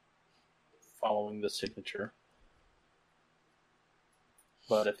following the signature.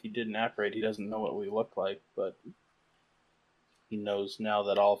 But if he didn't apparate, he doesn't know what we look like. But he knows now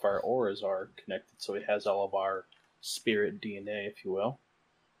that all of our auras are connected, so he has all of our spirit DNA, if you will.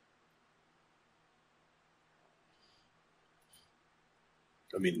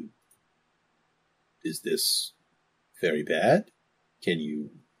 I mean, is this very bad? Can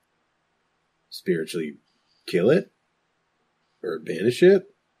you spiritually kill it? Or banish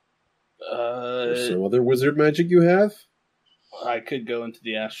it? Or some other wizard magic you have? I could go into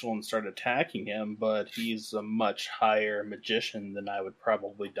the astral and start attacking him, but he's a much higher magician than I would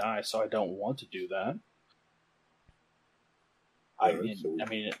probably die, so I don't want to do that.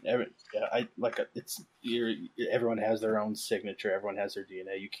 Everyone has their own signature. Everyone has their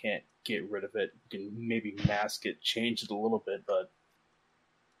DNA. You can't get rid of it. You can maybe mask it, change it a little bit, but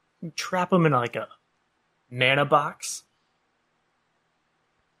You trap him in like a mana box.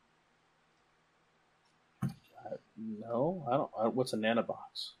 no, I don't. What's a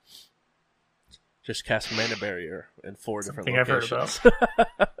nanobox? Just cast Mana Barrier in 4 different Something I've heard locations.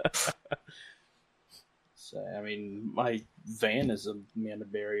 So, I mean, my van is a mana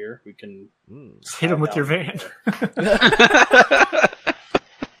barrier. We can Just hit him with your van.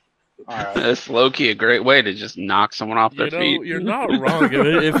 All right. That's low-key a great way to just knock someone off their feet. You're not wrong.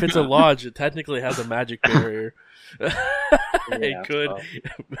 If it's a lodge, it technically has a magic barrier. It could well.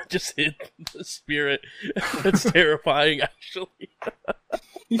 just hit the spirit. It's terrifying, actually.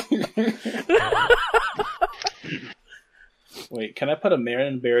 Wait, can I put a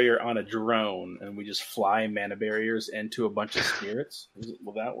mana barrier on a drone and we just fly mana barriers into a bunch of spirits?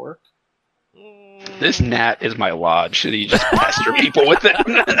 Will that work? This gnat is my lodge, and you just pester people with it.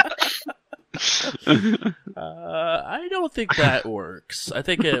 I don't think that works. I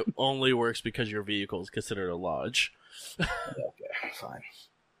think it only works because your vehicle is considered a lodge. Okay, fine.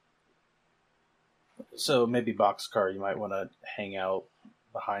 So maybe Boxcar, you might want to hang out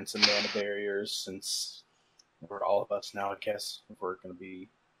behind some mana barriers since we're all of us now, I guess. We're going to be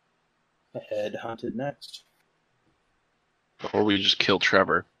head hunted next. Or we just kill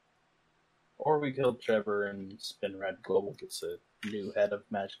Trevor. Or we kill Trevor and Spinrad Global gets a new head of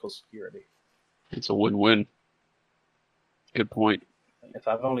magical security. It's a win-win. Good point. If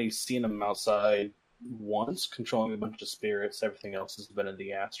I've only seen him outside once, controlling a bunch of spirits, everything else has been in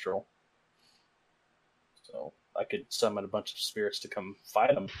the astral. So I could summon a bunch of spirits to come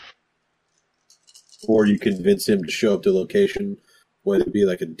fight him. Or you convince him to show up to a location, whether it be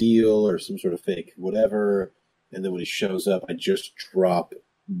like a deal or some sort of fake whatever, and then when he shows up, I just drop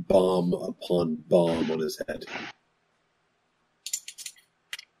bomb upon bomb on his head.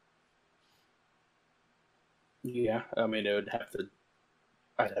 Yeah, I mean, I'd have to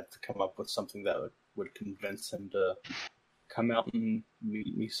come up with something that would convince him to come out and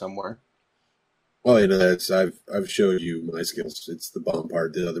meet me somewhere. Oh, you know, that's I've showed you my skills. It's the bomb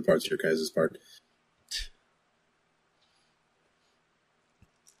part. The other part's your guys' part.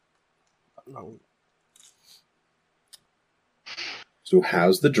 So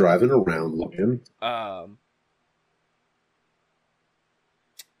how's the driving around looking?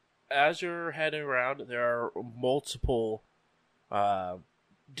 As you're heading around, there are multiple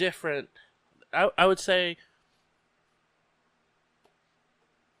different. I would say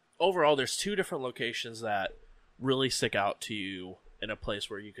overall, there's 2 different locations that really stick out to you in a place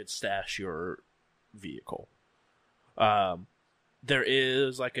where you could stash your vehicle. There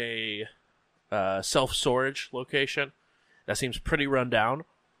is like a self-storage location that seems pretty run down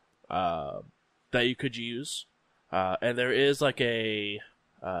that you could use. And there is like a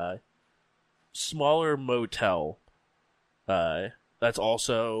smaller motel that's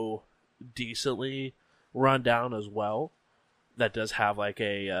also decently run down as well. That does have like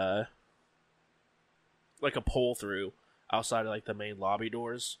a pull through outside of like the main lobby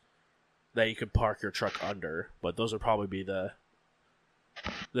doors that you could park your truck under. But those would probably be the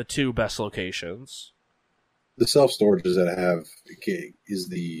 2 best locations. The self-storages that I have is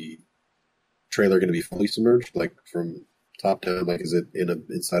the trailer going to be fully submerged, like from top down? Like, is it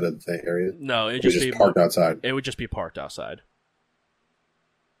inside of the area? No, Or just parked outside. It would just be parked outside.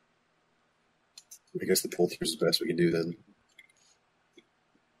 I guess the pull through is the best we can do then.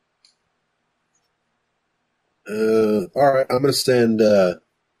 All right, I'm going to send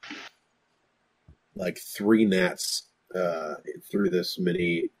like 3 gnats through this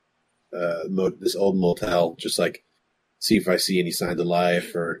this old motel, just like see if I see any signs of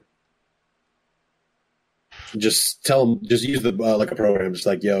life, or just tell them, just use the like a program, just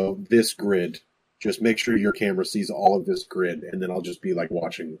like, yo, this grid, just make sure your camera sees all of this grid, and then I'll just be like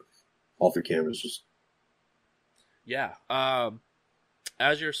watching all 3 cameras. Just Yeah.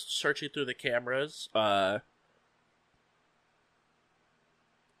 As you're searching through the cameras,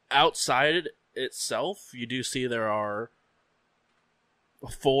 outside itself, you do see there are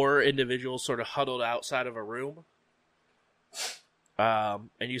 4 individuals sort of huddled outside of a room. And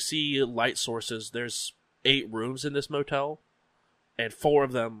you see light sources. There's 8 rooms in this motel, and 4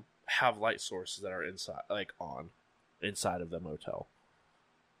 of them have light sources that are inside, like inside of the motel.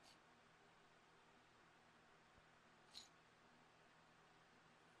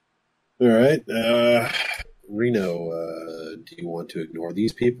 all right, Reno, do you want to ignore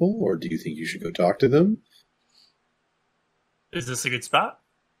these people, or do you think you should go talk to them? Is this a good spot?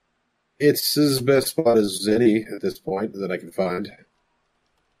 It's as best spot as any at this point that I can find.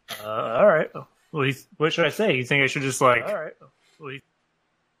 All right. Well, what should I say? You think I should just like? All right. Well,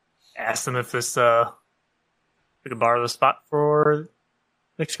 ask them if this we could borrow the spot for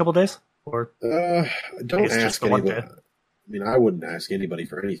next couple days, or Don't it's just ask the one anybody. day. I mean, I wouldn't ask anybody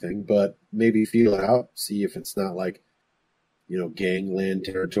for anything, but maybe feel it out, see if it's not like, gangland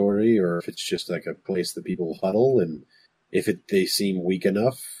territory, or if it's just like a place that people huddle, and if they seem weak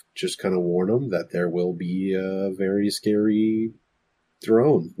enough, just kind of warn them that there will be a very scary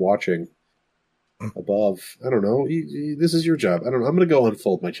drone watching above. I don't know. This is your job. I don't know. I'm going to go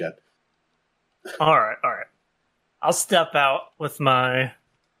unfold my jet. All right. I'll step out with my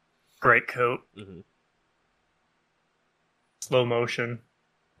greatcoat, Mm-hmm. slow motion,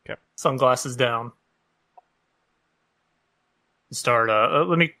 Okay. sunglasses down. Start.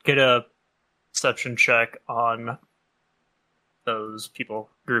 Let me get a perception check on those people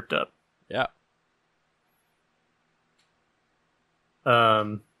grouped up. Yeah.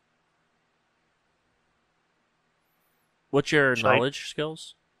 What's your Should I- knowledge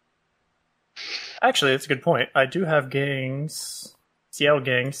skills? Actually, that's a good point. I do have gangs, CL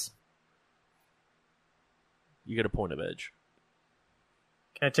gangs. You get a point of edge.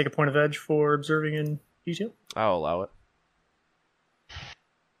 Can I take a point of edge for observing in detail? I'll allow it.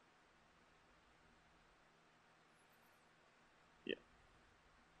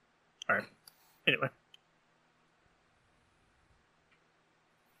 All right. Anyway.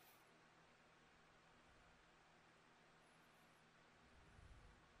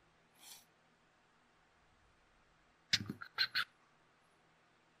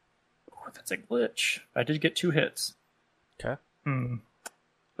 Oh, that's a glitch. I did get 2 hits. Okay.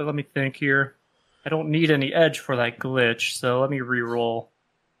 But let me think here. I don't need any edge for that glitch, so let me re-roll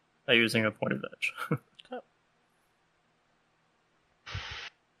by using a point of edge.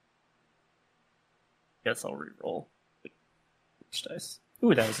 Guess I'll re-roll. Glitch dice.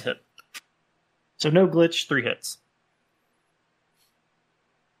 Ooh, that was a hit. So no glitch, 3 hits.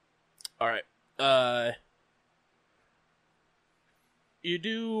 All right. You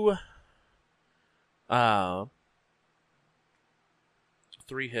do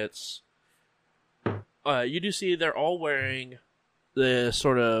 3 hits. You do see they're all wearing the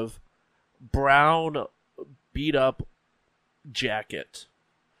sort of brown beat up jacket,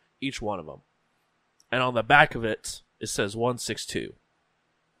 each one of them. And on the back of it, it says 162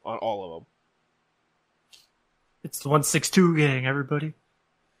 on all of them. It's the 162 gang, everybody.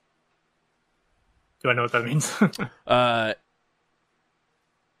 Do I know what that means?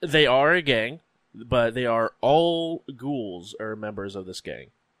 They are a gang, but they are all ghouls are members of this gang.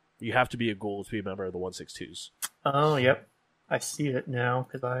 You have to be a ghoul to be a member of the 162s. Oh, yep. I see it now,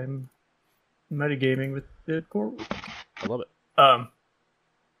 because I'm metagaming with the core. I love it.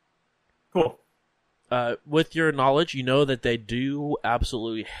 Cool. With your knowledge, you know that they do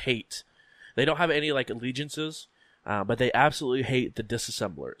absolutely hate. They don't have any like allegiances, but they absolutely hate the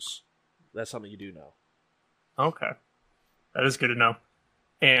disassemblers. That's something you do know. Okay. That is good to know.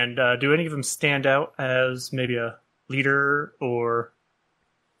 And do any of them stand out as maybe a leader or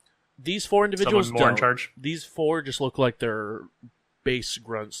These 4 individuals someone more in don't. charge? These 4 just look like they're base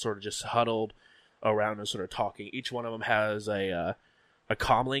grunts, sort of just huddled around and sort of talking. Each one of them has a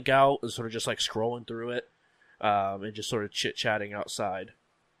comlink out and sort of just like scrolling through it, and just sort of chit-chatting outside.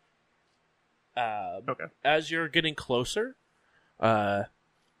 Okay. As you're getting closer,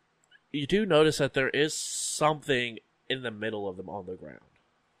 you do notice that there is something in the middle of them on the ground.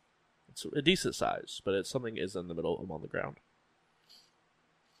 It's a decent size, but something is in the middle of them on the ground.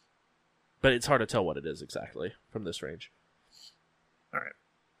 But it's hard to tell what it is exactly from this range. All right.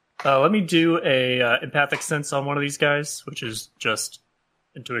 Let me do a empathic sense on one of these guys, which is just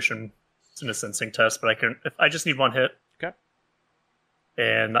intuition. It's in a sensing test, but I just need one hit. Okay.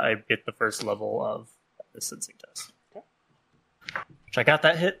 And I get the first level of the sensing test. Okay. Which I got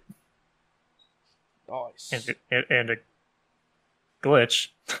that hit. Nice. And a glitch.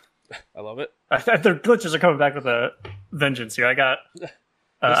 I love it. Their glitches are coming back with a vengeance here. I got.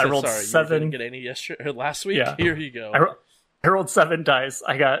 I rolled sorry, 7. You didn't get any last week. Yeah. Here you go. I rolled 7 dice.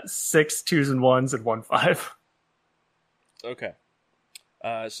 I got 6 2s and 1s and 1 5. Okay.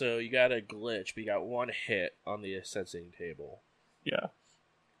 So you got a glitch, but you got 1 hit on the sensing table. Yeah.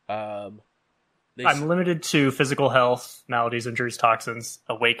 I'm limited to physical health, maladies, injuries, toxins,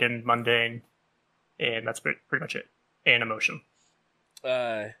 awakened, mundane, and that's pretty much it. And emotion.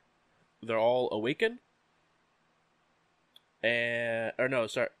 They're all awakened. They're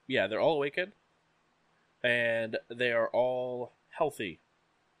all awakened. And they are all healthy.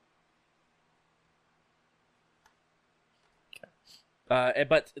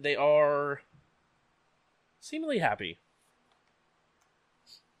 But they are seemingly happy.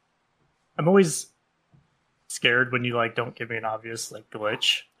 I'm always scared when you don't give me an obvious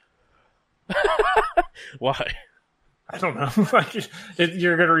glitch. Why? I don't know.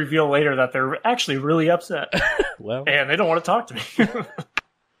 You're going to reveal later that they're actually really upset. Well, and they don't want to talk to me.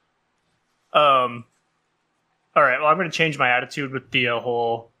 All right. Well, I'm going to change my attitude with the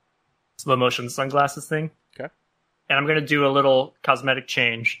whole slow motion sunglasses thing. Okay. And I'm going to do a little cosmetic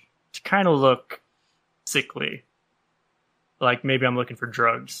change to kind of look sickly. Like maybe I'm looking for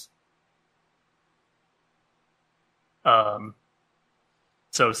drugs.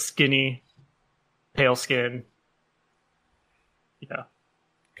 So skinny, pale skin. Yeah.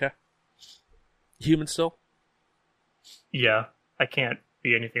 Okay. Human still? Yeah. I can't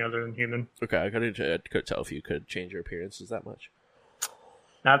be anything other than human. Okay, I couldn't tell if you could change your appearances that much.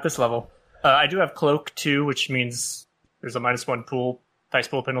 Not at this level. I do have cloak too, which means there's a -1 dice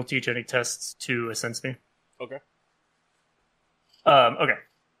pool penalty to any tests to sense me. Okay. Okay.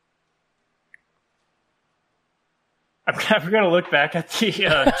 I'm gonna look back at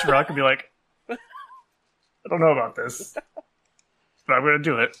the truck and be like, I don't know about this, but I'm gonna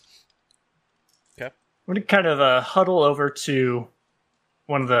do it. Okay. I'm gonna kind of huddle over to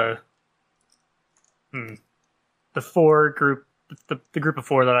one of the group of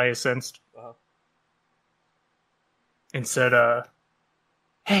 4 that I sensed, and said,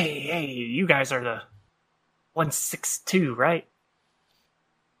 "Hey, you guys are the 162, right?"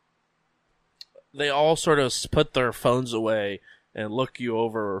 They all sort of put their phones away and look you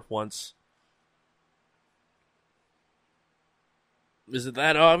over once. Is it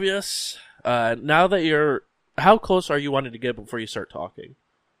that obvious? Now that how close are you wanting to get before you start talking?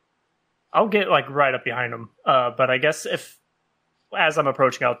 I'll get right up behind them. But I guess as I'm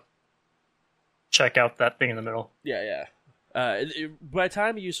approaching, I'll check out that thing in the middle. Yeah. By the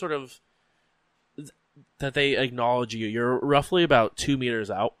time you sort of that they acknowledge you, you're roughly about 2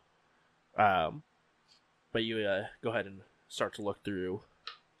 meters out. But you go ahead and start to look through.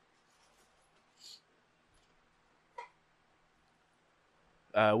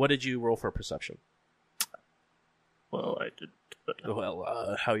 What did you roll for perception? Well, I did.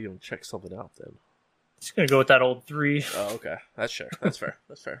 Well, how you gonna check something out then? Just gonna go with that old 3. Oh, okay. That's fair. That's fair.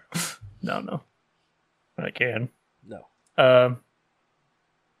 That's fair. No. But I can. No. That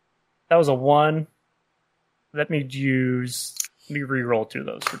was a 1. Let me re-roll 2 of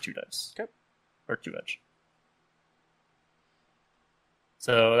those for 2 dice. Okay. Or 2 edge.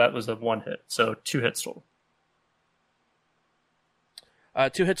 So that was a 1 hit. So 2 hits total.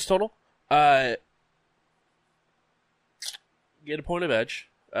 2 hits total. Get a point of edge,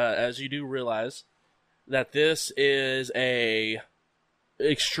 as you do realize that this is a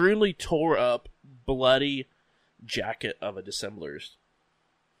extremely tore up, bloody jacket of a dissembler's.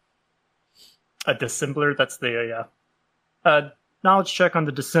 A dissembler? That's the, knowledge check on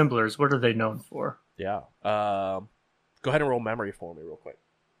the dissemblers. What are they known for? Yeah. Go ahead and roll memory for me real quick.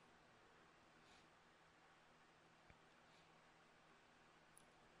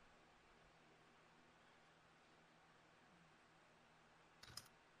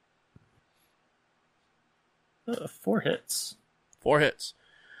 Four hits. 4 hits.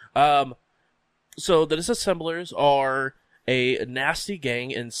 So the disassemblers are a nasty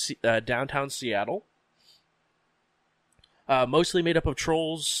gang in downtown Seattle. Mostly made up of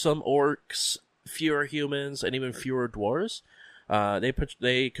trolls, some orcs, fewer humans, and even fewer dwarves.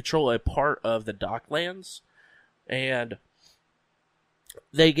 They control a part of the Docklands, and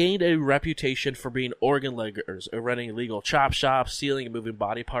they gained a reputation for being organ leggers, running illegal chop shops, stealing and moving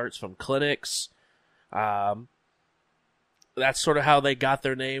body parts from clinics. That's sort of how they got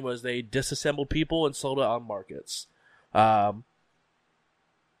their name, was they disassembled people and sold it on markets.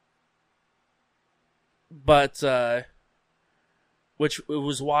 Which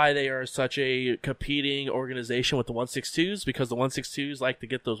was why they are such a competing organization with the 162s, because the 162s like to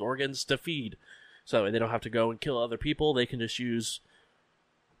get those organs to feed. So they don't have to go and kill other people, they can just use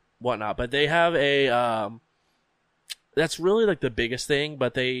whatnot. But they have a, that's really like the biggest thing,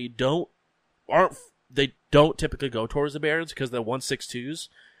 but they don't typically go towards the Barrens, because the 162s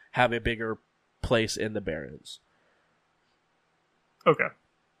have a bigger place in the Barrens. Okay.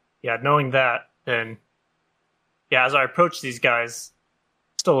 Yeah, knowing that, then, yeah, as I approach these guys,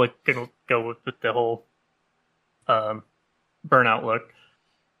 still like gonna go with the whole burnout look.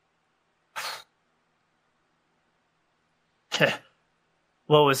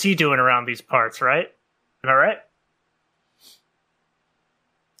 What was he doing around these parts, right? Am I right?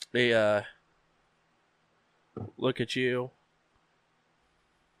 They look at you.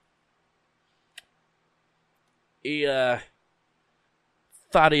 He thought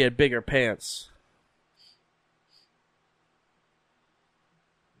he had bigger pants.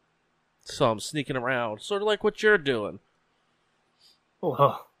 So I'm sneaking around, sort of like what you're doing.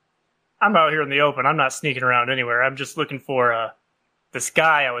 Well, I'm out here in the open. I'm not sneaking around anywhere. I'm just looking for this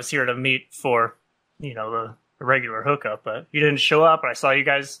guy I was here to meet for, the regular hookup. But he didn't show up, and I saw you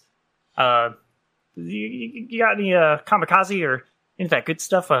guys. You got any kamikaze or any of that good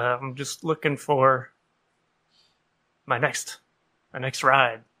stuff? I'm just looking for my next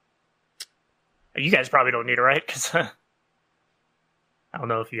ride. You guys probably don't need it, right? Because I don't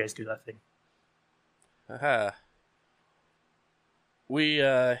know if you guys do that thing. We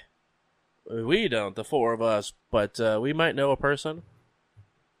don't, the four of us, but we might know a person.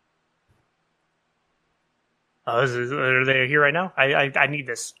 Are they here right now? I need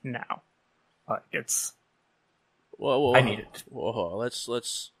this now. It's. Whoa, I need it. Whoa,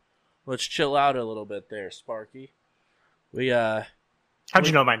 let's chill out a little bit there, Sparky. How'd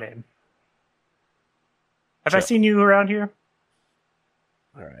you know my name? Have I Chill. seen you around here?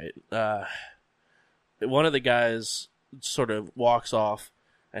 All right. One of the guys sort of walks off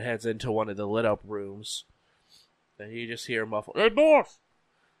and heads into one of the lit up rooms. And you just hear muffled, "Hey, boss!"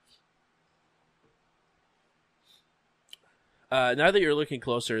 Now that you're looking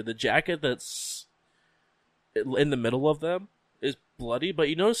closer, the jacket that's in the middle of them is bloody, but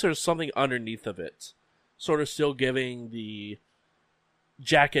you notice there's something underneath of it, sort of still giving the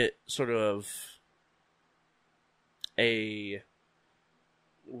jacket sort of a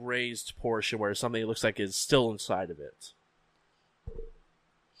raised portion where something looks like is still inside of it.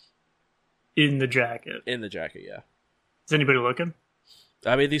 In the jacket. In the jacket, yeah. Is anybody looking?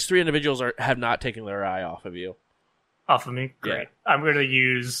 I mean, these three individuals have not taken their eye off of you. Off of me? Great. Yeah. I'm going to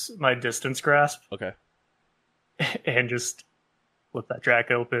use my distance grasp Okay. and just flip that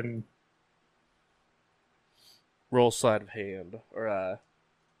jacket open. Roll sleight of hand, or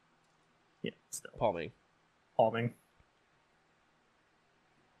Yeah, still. palming. Palming.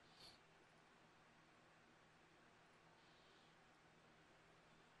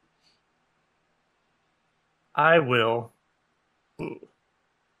 I will. Ooh.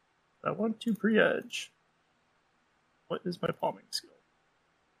 I want to pre-edge. What is my palming skill?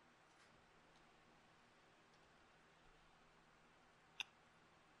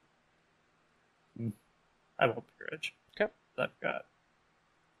 I won't pre-edge. Okay. I've got.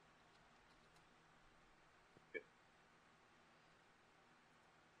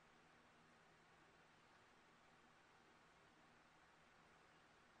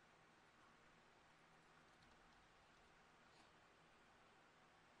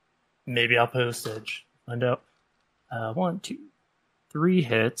 Maybe I'll post edge. Find out. 1, 2, 3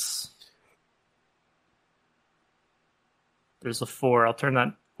 hits. There's a 4. I'll turn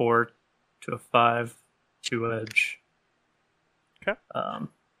that 4 to a 5. 2 edge. Okay. 4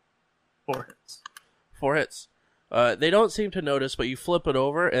 hits. 4 hits. They don't seem to notice, but you flip it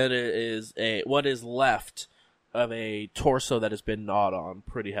over, and it is what is left of a torso that has been gnawed on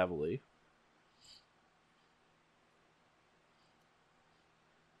pretty heavily.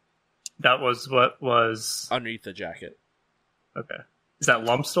 That was what was Underneath the jacket. okay. Is that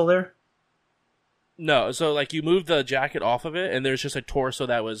lump still there? No, so like you move the jacket off of it, and there's just a torso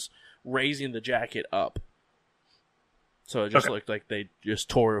that was raising the jacket up. So it just Okay. looked like they just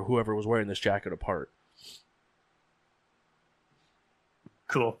tore whoever was wearing this jacket apart.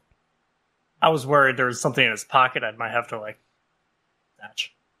 Cool. I was worried there was something in his pocket I might have to, like,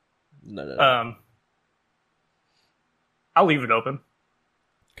 snatch. No. I'll leave it open.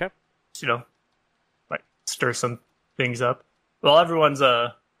 Okay. You know, like, stir some things up. While everyone's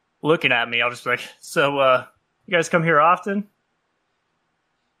looking at me, I'll just be like, so, you guys come here often?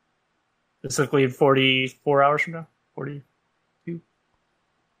 Specifically 44 hours from now? 42?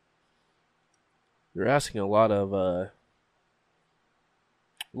 You're asking a lot of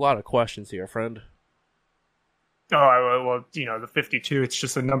questions here, friend. Oh, well, you know, the 52, it's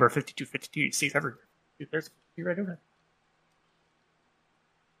just a number 52, 52. You see it everywhere. There's you right over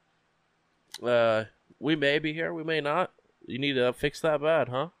there. We may be here, we may not. You need to fix that bad,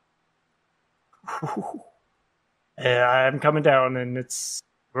 huh? Yeah, I'm coming down, and it's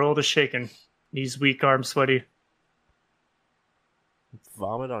world is shaking. Knees weak, arms sweaty.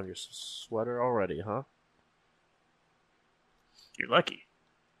 Vomit on your sweater already, huh? You're lucky.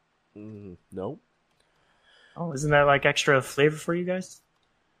 Nope. Oh, isn't that like extra flavor for you guys?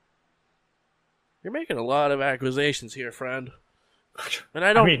 You're making a lot of accusations here, friend. And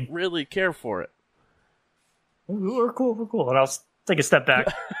I don't really care for it. We're cool. And I'll take a step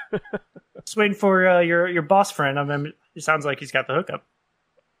back. Just waiting for your boss friend. I mean, it sounds like he's got the hookup.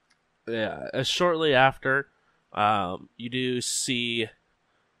 Yeah, shortly after, you do see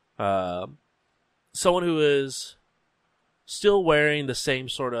someone who is still wearing the same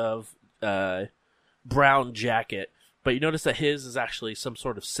sort of brown jacket, but you notice that his is actually some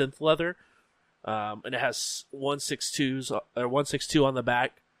sort of synth leather, and it has 162s or 162 on the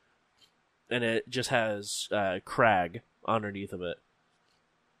back, and it just has crag underneath of it.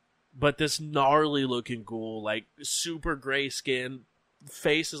 But this gnarly looking ghoul, like super gray skin,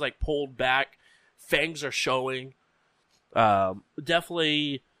 face is like pulled back, fangs are showing.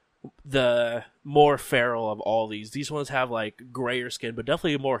 Definitely the more feral of all these. These ones have like grayer skin, but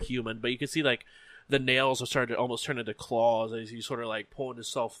definitely more human. But you can see like the nails are starting to almost turn into claws as he's sort of like pulling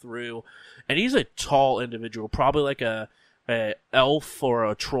himself through. And he's a tall individual, probably like a elf or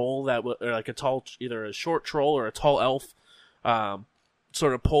a troll or like a tall, either a short troll or a tall elf,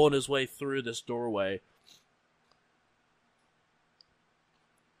 sort of pulling his way through this doorway.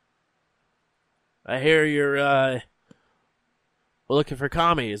 I hear you're looking for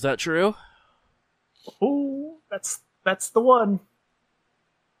Kami. Is that true? Oh, that's the one.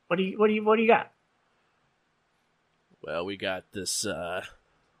 What do you got? Well, we got this. I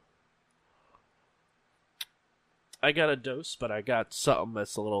got a dose, but I got something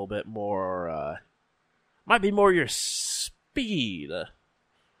that's a little bit more. Might be more your speed.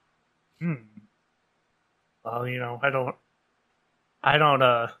 Well, you know, I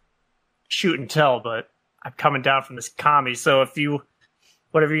don't shoot and tell, but I'm coming down from this Kami, so if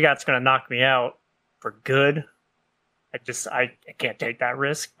whatever you got's gonna knock me out for good, I can't take that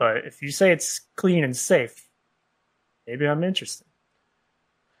risk. But if you say it's clean and safe, maybe I'm interested.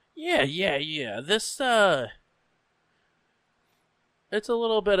 Yeah. This it's a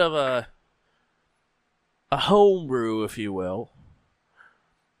little bit of a homebrew, if you will.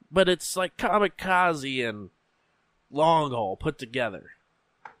 But it's like Kamikaze and Long Haul put together.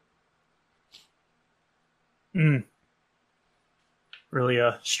 Really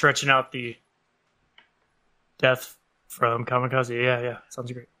stretching out the death from Kamikaze. Yeah. Sounds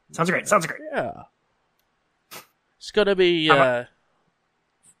great. Yeah. It's gonna be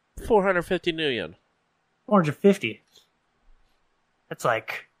 450 million. 450. It's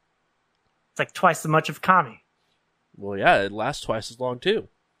like twice as much of Kami. Well, yeah, it lasts twice as long too.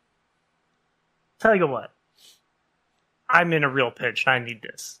 Tell you what, I'm in a real pinch and I need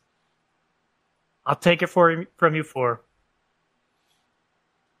this. I'll take it from you for.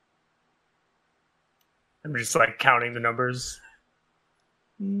 I'm just like counting the numbers.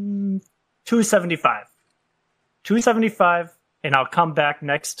 275. 275, and I'll come back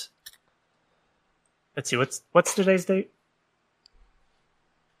next. Let's see, what's today's date?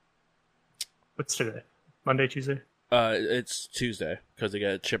 What's today? Monday, Tuesday? It's Tuesday because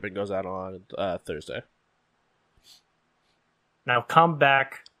the shipping goes out on Thursday. Now come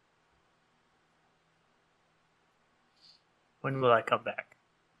back. When will I come back?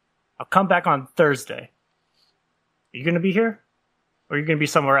 I'll come back on Thursday. Are you going to be here? Or are you going to be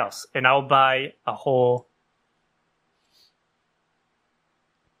somewhere else? And I'll buy a whole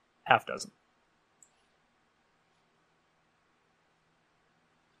half dozen.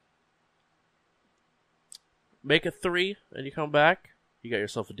 Make it 3 and you come back, you got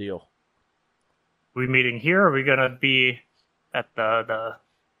yourself a deal. Are we meeting here or are we going to be at the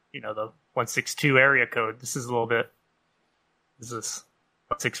 162 area code? This is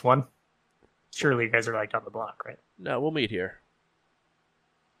 161? Surely you guys are like down the block, right? No, we'll meet here.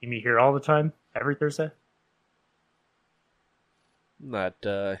 You meet here all the time, every Thursday. Not,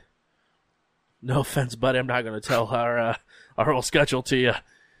 no offense, buddy. I'm not going to tell our whole schedule to you.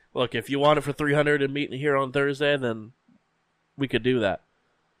 Look, if you want it for 300 and meeting here on Thursday, then we could do that.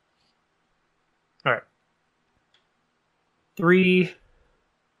 All right.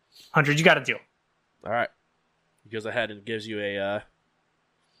 300. You got a deal. All right. He goes ahead and gives you a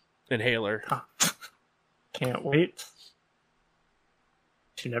inhaler. Can't wait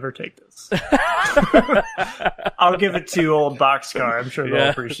to never take this. I'll give it to old Boxcar. I'm sure they'll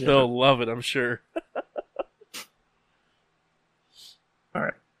appreciate they'll it. love it, I'm sure. All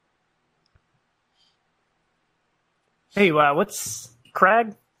right. Hey, what's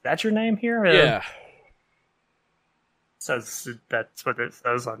Craig? That's your name here? Yeah. Says that's what it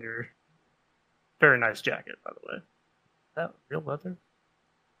says on your very nice jacket, by the way. Is that real leather?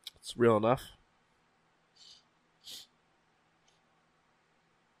 It's real enough.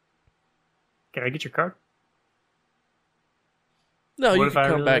 Can I get your card? No, What you if can I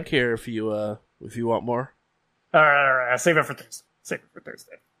come really back like- here if you want more. All right. I'll save it for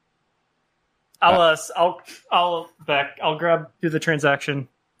Thursday. I'll do the transaction.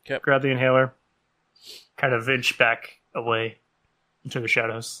 Okay. Grab the inhaler. Kind of inch back away into the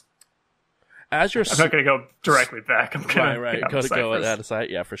shadows. As you're I'm not going to go directly back. I'm going right. to Go out of sight.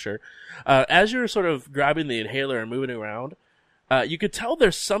 Yeah, for sure. As you're sort of grabbing the inhaler and moving around, you could tell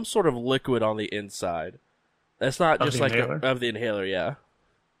there's some sort of liquid on the inside. That's not Of just the like inhaler? of the inhaler. Yeah.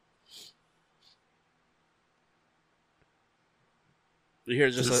 You hear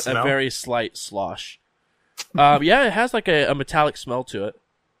Does it just a smell? very slight slosh. Yeah, it has like a metallic smell to it.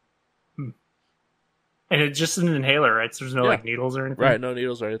 And it's just an inhaler, right? So there's no Yeah. like needles or anything? Right, no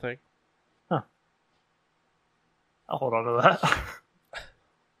needles or anything. I'll hold on to that.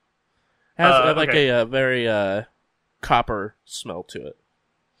 Has like okay. a very copper smell to it.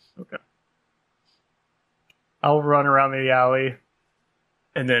 Okay. I'll run around the alley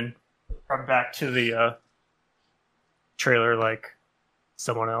and then run back to the trailer like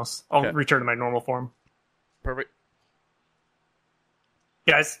someone else. I'll Okay. return to my normal form. Perfect.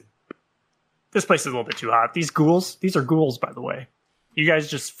 Guys, this place is a little bit too hot. These are ghouls, by the way. You guys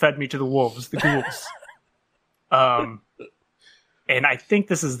just fed me to the wolves, the ghouls. And I think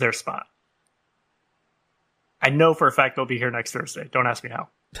this is their spot. I know for a fact they'll be here next Thursday. Don't ask me how.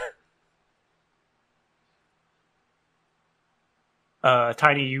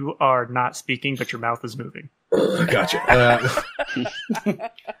 Tiny, you are not speaking, but your mouth is moving. Gotcha.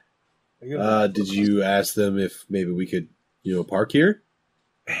 Did you ask them if maybe we could, park here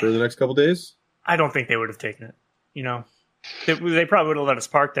for the next couple days? I don't think they would have taken it. They probably would have let us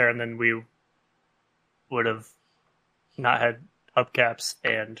park there, and then we would have not had hubcaps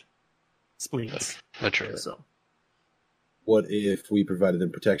and spleens. The trailer. So What if we provided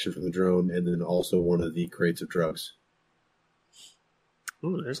them protection from the drone and then also one of the crates of drugs?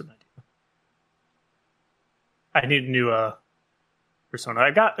 ooh, there's an idea. I need a new persona.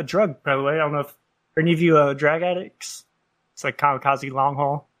 I got a drug, by the way. I don't know if any of you drag addicts. It's like kamikaze long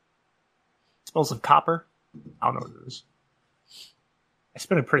haul. It smells of copper. I don't know what it is. I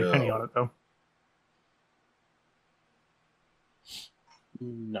spent a pretty penny No. on it though.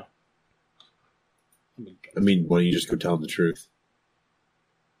 No. I mean, why don't you just go tell them the truth?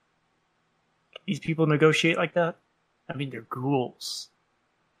 These people negotiate like that. I mean, they're ghouls.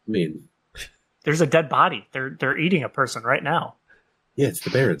 I mean, There's a dead body. They're eating a person right now. yeah, it's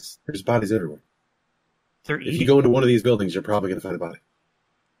the Barrens. There's bodies everywhere. They're If you eating. go into one of these buildings, you're probably going to find a body.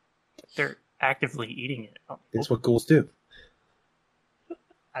 They're actively eating it. That's what ghouls do.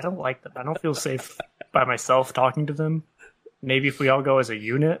 I don't like them. I don't feel safe by myself talking to them. Maybe if we all go as a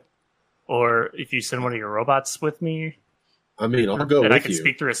unit, or if you send one of your robots with me, I mean, I'll go and with I can you.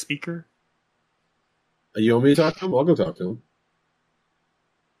 speak through a speaker. You want me to talk to him? I'll go talk to him.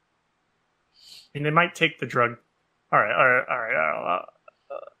 And they might take the drug. All right.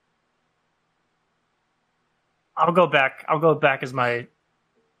 I'll go back. I'll go back as my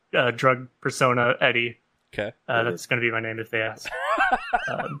drug persona, Eddie. Okay. That's going to be my name if they ask.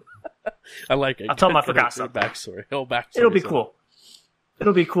 I like it. I'll tell them I Great forgot something. backstory. Whole backstory. It'll be so- cool.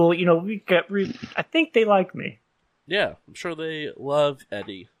 It'll be cool. I think they like me. Yeah, I'm sure they love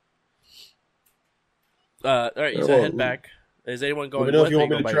Eddie. All right, you Well, head back. Is anyone going me know if with you or want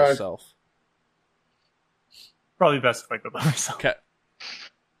me go to by try. yourself? Probably best if I go by myself. Okay.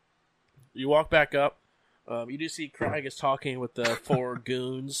 You walk back up. You do see Craig is talking with the four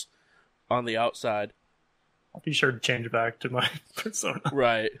goons on the outside. I'll be sure to change back to my persona.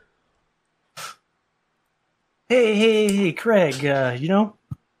 Right. Hey, Craig, I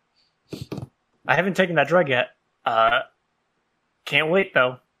haven't taken that drug yet. Can't wait,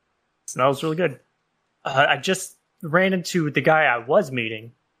 though. smells really good. I just ran into the guy I was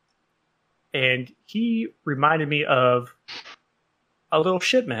meeting, and he reminded me of a little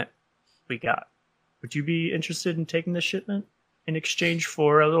shipment we got. Would you be interested in taking this shipment in exchange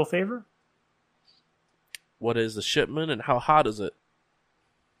for a little favor? What is the shipment and how hot is it?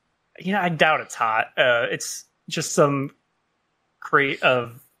 I doubt it's hot. It's just some crate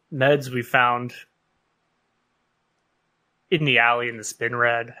of meds we found in the alley in the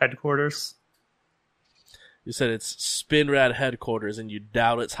Spinrad headquarters. You said it's Spinrad headquarters and you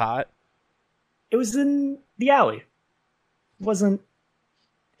doubt it's hot? It was in the alley. It wasn't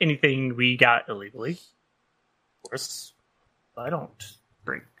anything we got illegally. Of course, I don't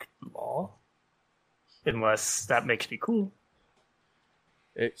break the law. Unless that makes me cool.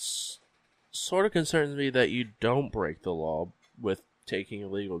 It's sort of concerns me that you don't break the law with taking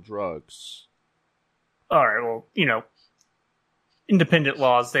illegal drugs. Alright, well, independent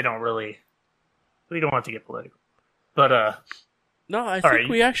laws, we don't have to get political. But, No, I think right.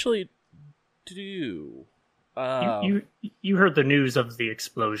 we actually do. you heard the news of the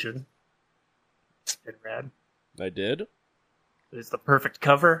explosion. It's been rad. I did? It was the perfect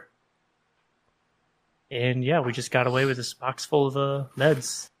cover. And yeah, we just got away with this box full of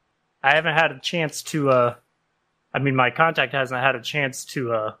meds. I haven't had a chance to, my contact hasn't had a chance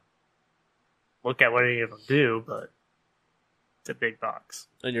to look at what any of them do, but it's a big box.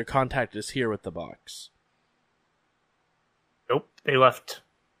 And your contact is here with the box. Nope, they left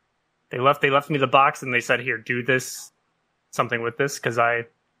me the box and they said, here, do something with this, because I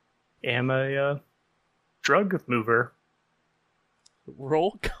am a drug mover.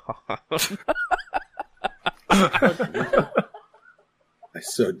 Roll con. I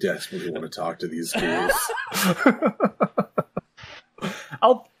so desperately want to talk to these schools.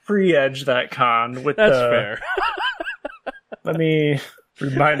 I'll pre-edge that con with That's fair. Let me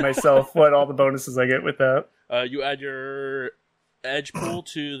remind myself what all the bonuses I get with that. You add your edge pool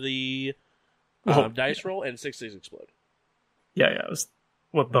to the dice roll, and 6 things explode. Yeah. It was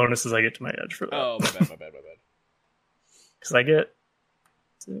what bonuses I get to my edge for that. Oh, my bad. Because I get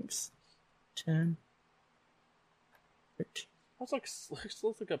 6, 10, 13. Let's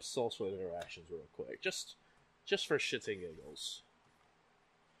look up social interactions real quick, just for shits and giggles.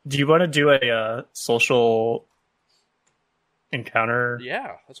 Do you want to do a social encounter?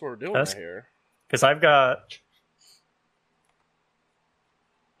 Yeah, that's what we're doing Test? right here. Because I've got,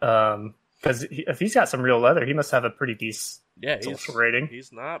 because if he's got some real leather, he must have a pretty decent social rating.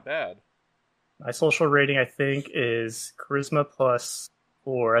 He's not bad. My social rating, I think, is charisma plus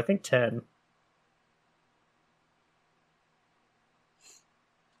 4. I think 10.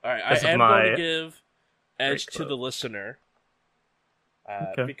 All right, I am going to give edge to the listener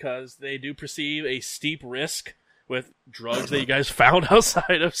because they do perceive a steep risk with drugs that you guys found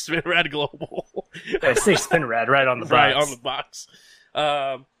outside of Spinrad Global. I say Spinrad right on the box. Right on the box.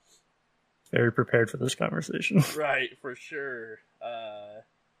 Very prepared for this conversation. Right, for sure. I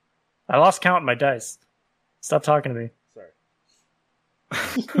lost count in my dice. Stop talking to me. Sorry.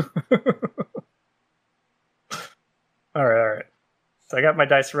 All right. So I got my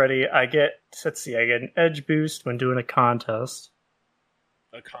dice ready. I get an edge boost when doing a contest.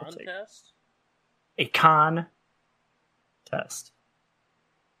 A contest? A con test.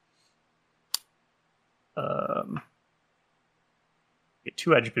 Get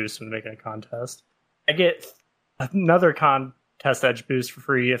 2 edge boosts when making a contest. I get another contest edge boost for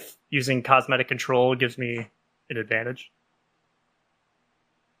free if using cosmetic control gives me an advantage.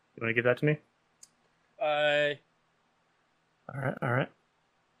 You want to give that to me? All right.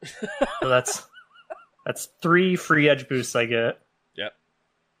 So that's 3 free edge boosts I get. Yep.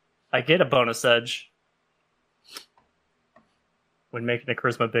 I get a bonus edge when making a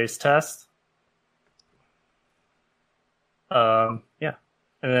charisma-based test. Yeah,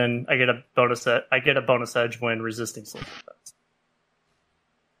 and then I get a bonus edge when resisting social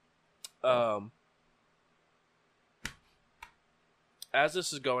tests. As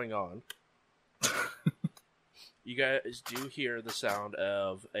this is going on, you guys do hear the sound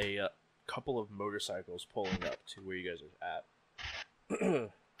of a couple of motorcycles pulling up to where you guys are at.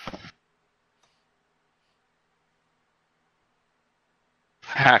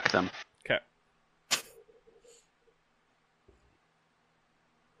 Hack them. Okay.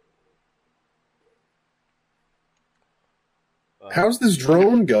 How's this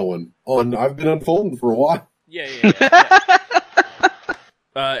drone going? I've been unfolding for a while. Yeah.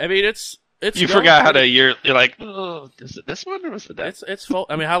 I mean, it's You forgot how to. You're like, oh, is it this one or was it that? It's full.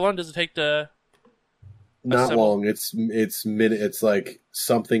 I mean, how long does it take to? Not Assemble. long. It's minute. It's like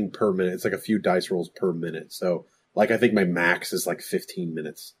something per minute. It's like a few dice rolls per minute. So, like, I think my max is like 15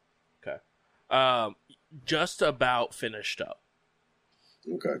 minutes. Okay. Just about finished up.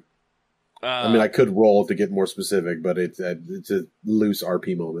 Okay. I mean, I could roll to get more specific, but it's a loose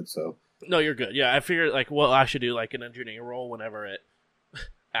RP moment, so. No, you're good. Yeah, I figured, like, well, I should do, like, an engineering roll whenever it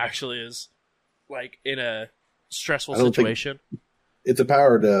actually is, like, in a stressful situation. It's a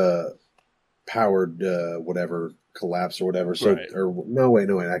powered whatever, collapse or whatever. So, Right. No, wait,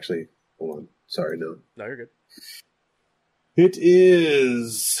 actually, hold on. Sorry, no. No, you're good. It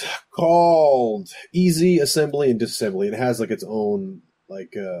is called Easy Assembly and Disassembly. It has, like, its own,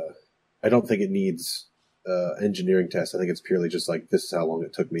 like, I don't think it needs engineering test. I think it's purely just like, this is how long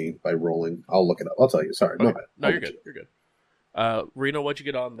it took me by rolling. I'll look it up. I'll tell you. Sorry. Okay. No, you're good. You're good. Reno, what'd you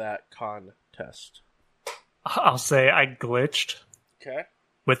get on that con test? I'll say I glitched Okay.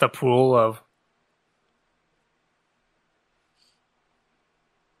 with a pool of.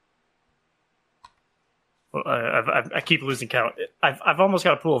 Well, I keep losing count. I've almost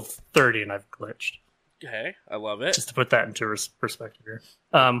got a pool of 30, and I've glitched. Okay, I love it. Just to put that into perspective here.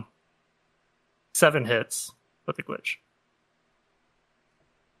 7 hits with the glitch.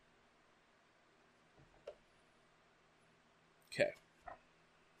 Okay.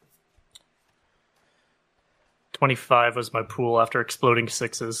 25 was my pool after exploding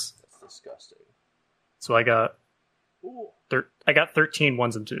 6s. That's disgusting. So I got Ooh, I got 13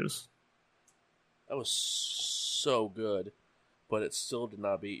 1s and 2s. that was so good, but it still did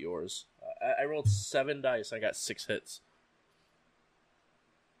not beat yours. I rolled 7 dice. I got 6 hits.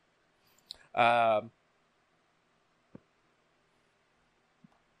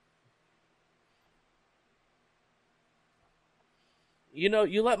 You know,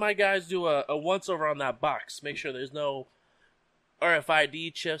 you let my guys do a once over on that box. Make sure there's no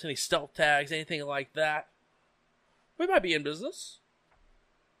RFID chips, any stealth tags, anything like that. We might be in business.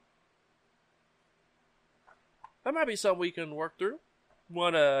 That might be something we can work through.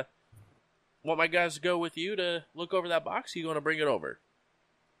 Want my guys to go with you to look over that box? You want to bring it over?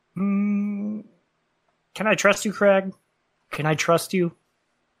 Can I trust you, Craig? Can I trust you?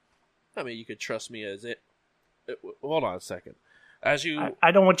 I mean, you could trust me as it. Hold on a second. As you,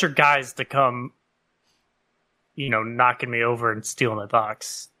 I don't want your guys to come, knocking me over and stealing my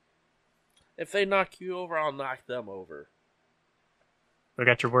box. if they knock you over, I'll knock them over. I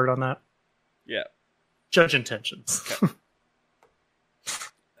got your word on that? Yeah. Judge intentions.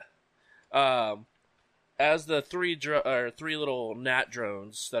 As the three little gnat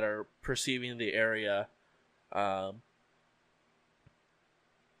drones that are perceiving the area, Zayn,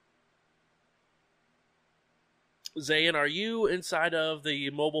 are you inside of the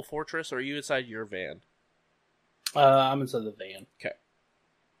mobile fortress, or are you inside your van? I'm inside the van. Okay.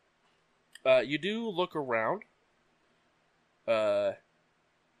 You do look around. What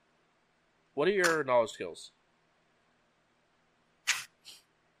are your knowledge skills?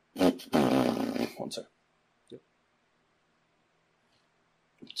 1 sec. Yep.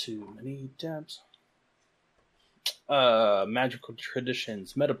 Too many tabs. Magical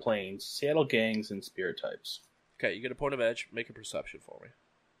traditions, metaplanes, Seattle gangs, and spirit types. Okay, you get a point of edge. Make a perception for me.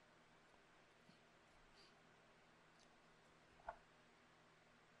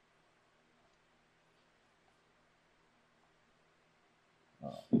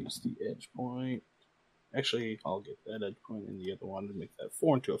 Use the edge point. Actually, I'll get that edge point and the other one to make that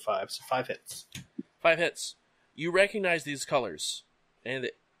 4 into a 5. So 5 hits. 5 hits. You recognize these colors, and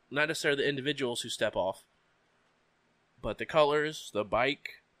not necessarily the individuals who step off, but the colors, the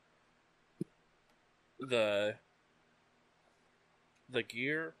bike, the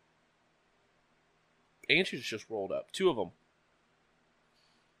gear. Ancients just rolled up. 2 of them.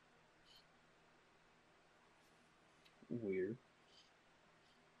 Weird.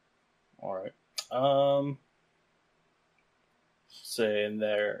 Alright. Saying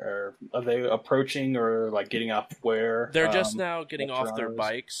are they approaching or like getting up where? They're just now getting off their Toronto's?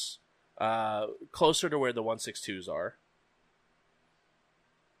 bikes, closer to where the 162s are.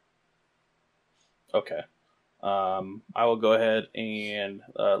 Okay. I will go ahead and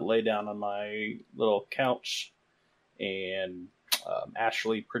lay down on my little couch and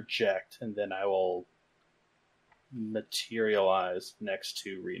astrally project, and then I will materialize next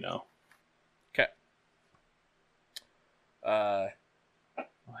to Reno. Okay. Oh,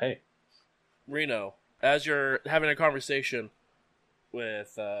 hey. Reno, as you're having a conversation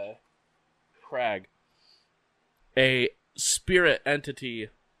with Crag, a spirit entity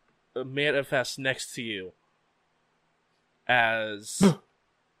manifests next to you as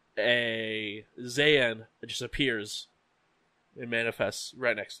a Zayn just appears and manifests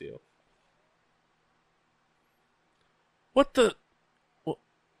right next to you. What the?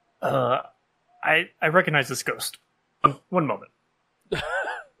 I recognize this ghost. One moment.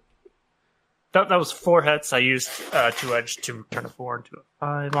 that was 4 hits. I used 2 edge to turn a 4 into a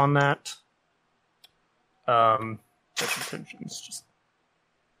 5 on that. Judge intentions, just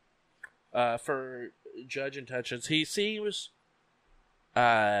for judge intentions, he seems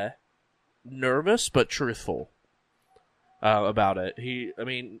nervous but truthful about it.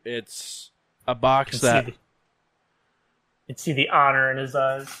 It's a box that you can see the honor in his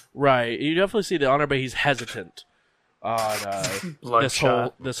eyes. right. You definitely see the honor, but he's hesitant on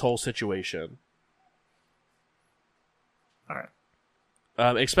this whole situation. All right.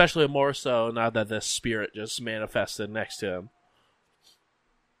 Especially more so now that this spirit just manifested next to him.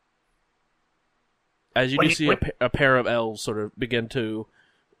 As you do see a pair of elves sort of begin to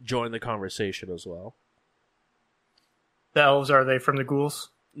join the conversation as well. The elves, are they from the ghouls?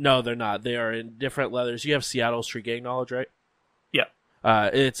 No, they're not. They are in different leathers. You have Seattle Street Gang knowledge, right? Yeah.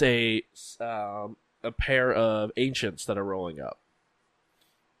 It's a pair of ancients that are rolling up.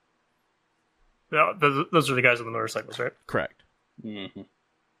 Yeah, those are the guys on the motorcycles, right? Correct. Mm-hmm.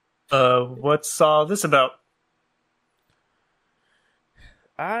 What's all this about?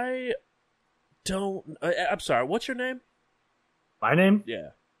 I'm sorry, what's your name? My name? Yeah.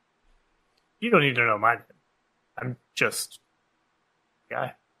 You don't need to know my name. I'm just a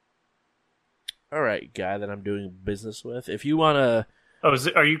guy. Alright, guy that I'm doing business with. If you want to... Oh,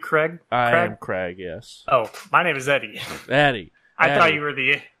 are you Craig? I am Craig, yes. Oh, my name is Eddie. Eddie. I thought you were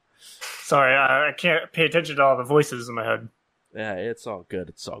the... Sorry, I can't pay attention to all the voices in my head. Yeah, it's all good.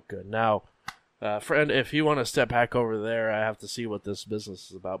 It's all good. Now, friend, if you want to step back over there, I have to see what this business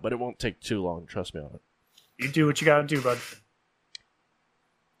is about, but it won't take too long. Trust me on it. You do what you gotta do, bud.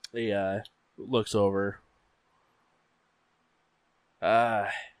 He looks over. Then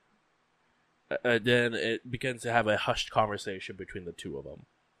it begins to have a hushed conversation between the two of them.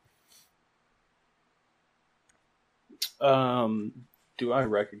 Do I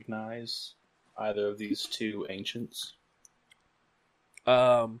recognize either of these two ancients?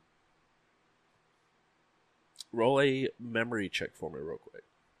 Roll a memory check for me real quick.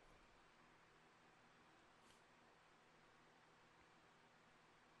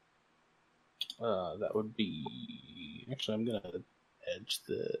 That would be... Actually, I'm going to edge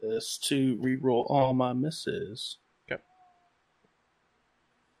this to reroll all my misses. Okay.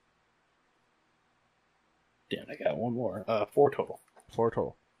 Damn, I got one more. 4 total. 4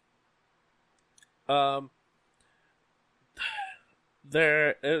 total.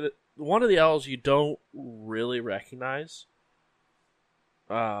 One of the elves you don't really recognize.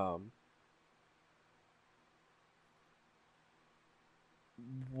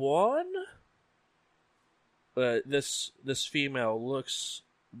 This female looks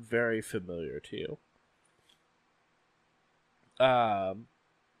very familiar to you.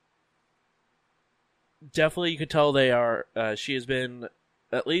 Definitely, you could tell they are. She has been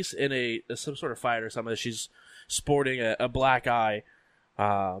at least in some sort of fight or something. She's sporting a black eye,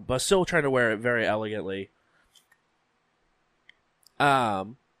 but still trying to wear it very elegantly.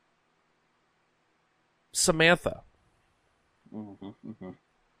 Samantha.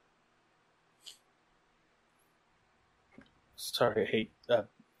 Sorry, hey,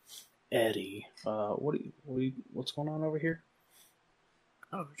 Eddie. What's going on over here?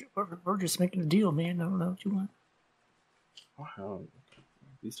 Oh, we're just making a deal, man. I don't know what you want. Wow,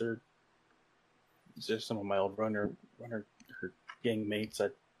 these are some of my old runner her gang mates. I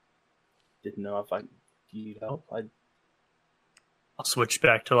didn't know if I need help. I'll switch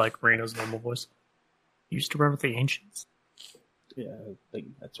back to like Marino's normal voice. You used to run with the ancients. Yeah,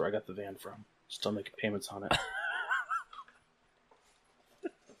 that's where I got the van from. Still making payments on it.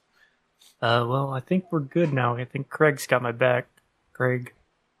 Well, I think we're good now. I think Craig's got my back. Crag.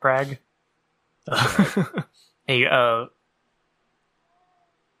 Hey,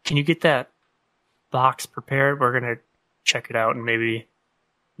 can you get that box prepared? We're gonna check it out and maybe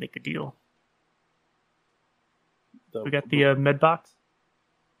make a deal. We got the med box? Is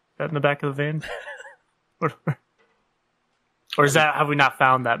that in the back of the van? Or is that, have we not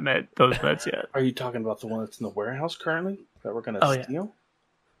found those meds yet? Are you talking about the one that's in the warehouse currently that we're gonna steal? Yeah.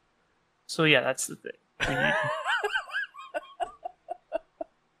 So yeah, that's the thing.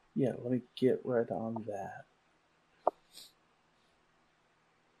 Yeah, let me get right on that.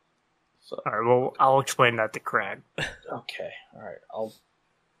 So, all right, well, I'll explain that to Craig. Okay, all right.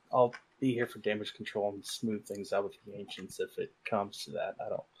 I'll be here for damage control and smooth things out with the ancients if it comes to that.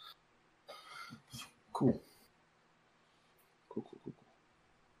 Cool.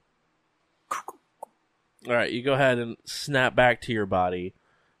 All right, you go ahead and snap back to your body,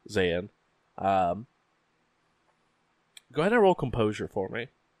 Zayn. Go ahead and roll composure for me.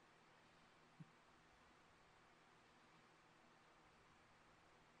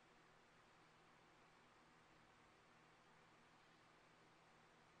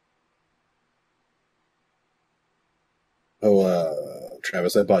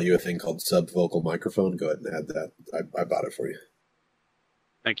 Travis, I bought you a thing called subvocal microphone. Go ahead and add that. I bought it for you.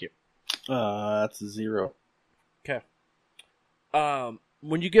 Thank you. That's a 0. Okay.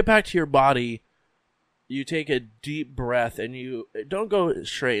 When you get back to your body, you take a deep breath, and you don't go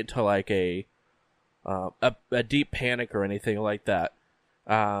straight into like a deep panic or anything like that.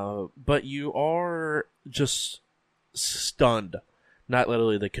 But you are just stunned. Not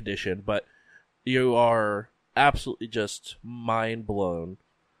literally the condition, but you are absolutely just mind blown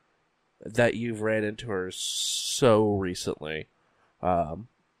that you've ran into her so recently,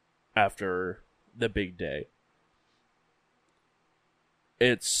 after the big day.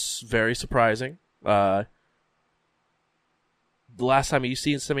 It's very surprising. The last time you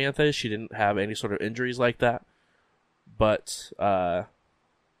seen Samantha, she didn't have any sort of injuries like that. But,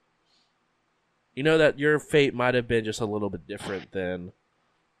 you know that your fate might have been just a little bit different than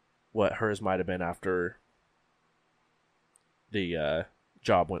what hers might have been after the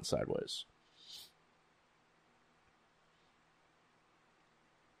job went sideways.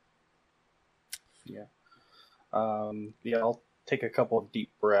 Yeah. I'll take a couple of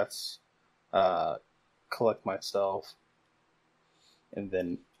deep breaths, collect myself, and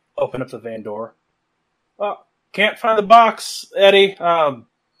then open up the van door. Oh, can't find the box, Eddie.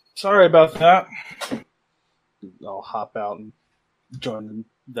 Sorry about that. I'll hop out and join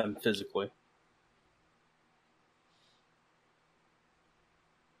them physically.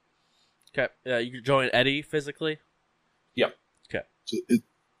 Okay, you join Eddie physically? Yep. Okay. So is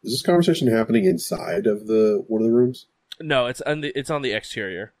this conversation happening inside of one of the rooms? No, it's on the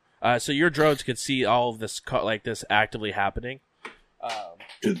exterior. So your drones can see all of this this actively happening.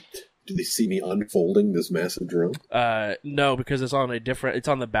 Do they see me unfolding this massive drone? No, because it's on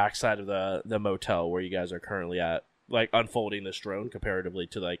the backside of the motel where you guys are currently at, like unfolding this drone comparatively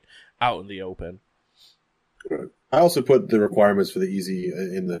to like out in the open. Right. I also put the requirements for the easy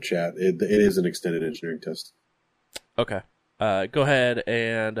in the chat. It is an extended engineering test. Okay. Go ahead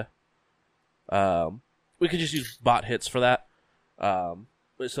and we could just use bot hits for that. So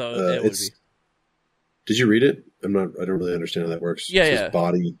it would be. Did you read it? I don't really understand how that works. Yeah, it says yeah.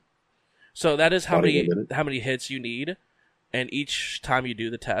 Body. So that is how Body many hits you need, and each time you do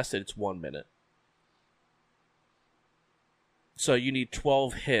the test, it's 1 minute. So you need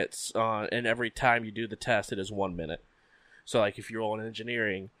 12 hits and every time you do the test, it is 1 minute. So like if you're rolling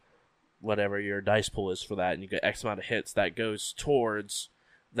engineering, whatever your dice pool is for that, and you get X amount of hits, that goes towards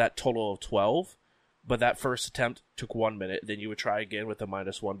that total of 12. But that first attempt took 1 minute. Then you would try again with a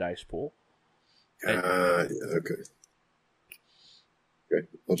 -1 dice pool. Okay. Okay. I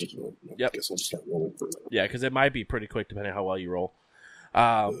guess I'll just start rolling for that. Yeah, because it might be pretty quick depending on how well you roll.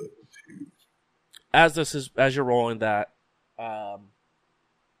 As you're rolling that,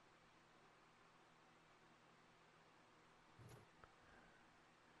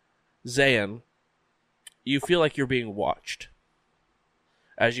 Zayn, you feel like you're being watched.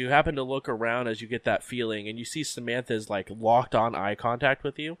 As you happen to look around, as you get that feeling, and you see Samantha's like locked on eye contact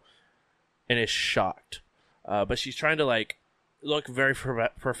with you, and is shocked. But she's trying to like look very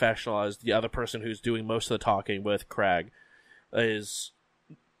professional, as the other person who's doing most of the talking with Craig is.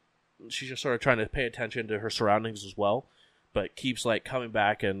 She's just sort of trying to pay attention to her surroundings as well, but keeps like coming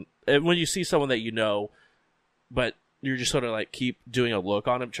back, and when you see someone that you know, but you're just sort of like keep doing a look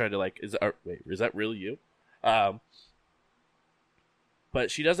on him, trying to like, is that really you? But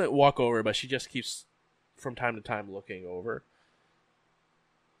she doesn't walk over, but she just keeps from time to time looking over.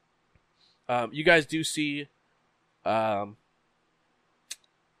 You guys do see I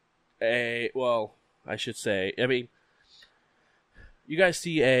mean, you guys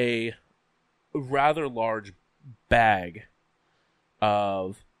see a rather large bag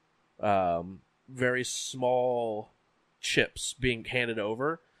of very small chips being handed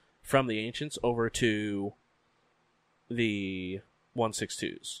over from the Ancients over to the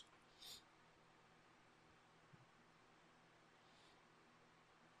 162s.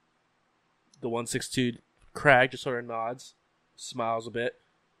 The 162 Crag just sort of nods, smiles a bit,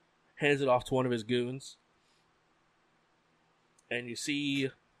 hands it off to one of his goons, and you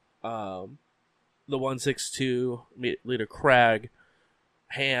see the 162 leader Crag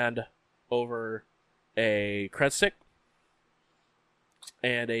hand over a cred stick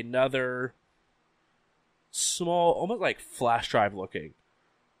and another small, almost like flash drive looking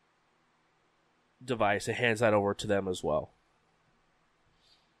device, and hands that over to them as well.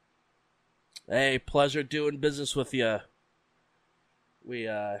 Hey, pleasure doing business with you. We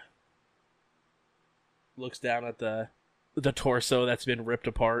looks down at the torso that's been ripped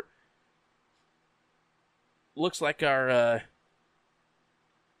apart. Looks like our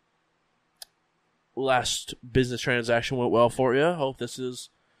last business transaction went well for you. Hope this is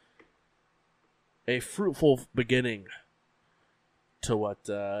a fruitful beginning to what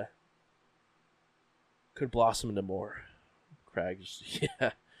could blossom into more. Craig,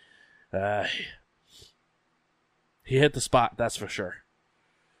 yeah. He hit the spot, that's for sure.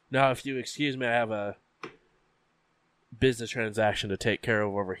 Now, if you excuse me, I have a business transaction to take care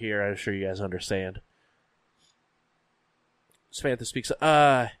of over here. I'm sure you guys understand. Samantha speaks.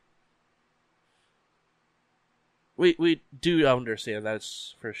 We do understand,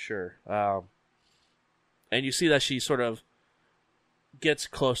 that's for sure. And you see that she sort of gets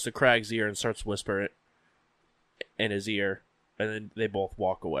close to Craig's ear and starts whispering in his ear, and then they both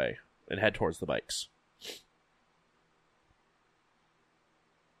walk away and head towards the bikes.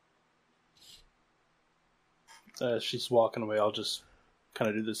 As she's walking away, I'll just kind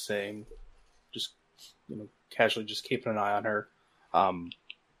of do the same. Just, casually just keeping an eye on her.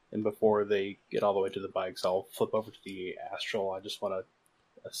 And before they get all the way to the bikes, I'll flip over to the Astral. I just want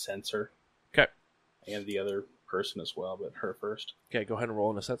a sensor. Okay. And the other person as well, but her first. Okay, go ahead and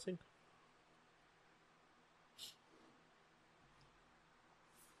roll in a sensing.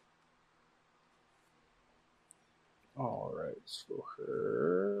 Alright, so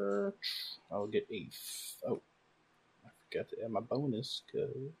her... I'll get a... Oh, I forgot to add my bonus,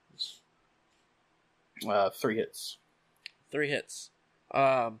 because... 3 hits. 3 hits.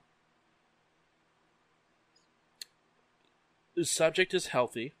 The subject is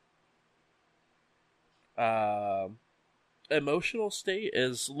healthy. Emotional state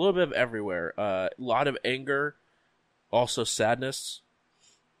is a little bit of everywhere. A lot of anger, also sadness.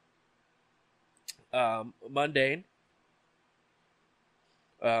 Mundane.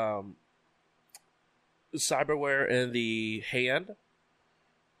 Cyberware in the hand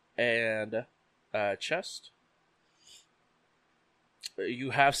and chest.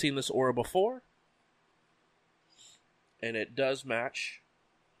 You have seen this aura before, and it does match.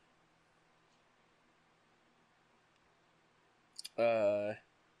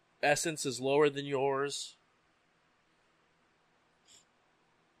 Essence is lower than yours,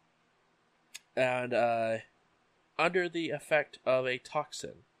 and under the effect of a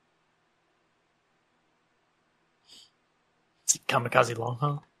toxin. Kamikaze long,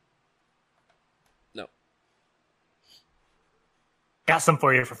 huh? No. Got some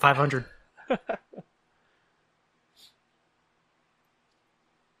for you for 500.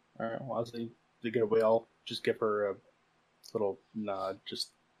 Alright, well, as they get away, I'll just give her a little nod just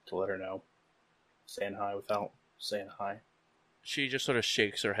to let her know. Saying hi without saying hi. She just sort of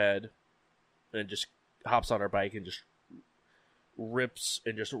shakes her head and just hops on her bike and just rips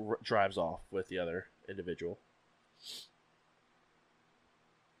and just drives off with the other individual.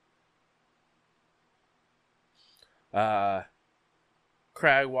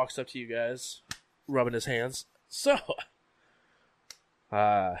 Crag walks up to you guys, rubbing his hands. So,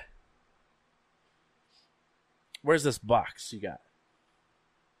 where's this box you got?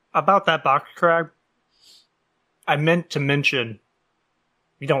 About that box, Crag, I meant to mention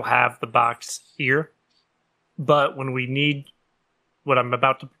we don't have the box here, but when we need what I'm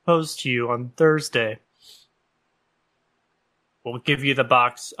about to propose to you on Thursday, we'll give you the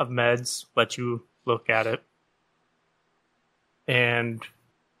box of meds, let you look at it, and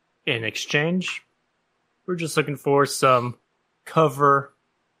in exchange, we're just looking for some cover,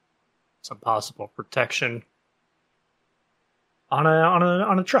 some possible protection on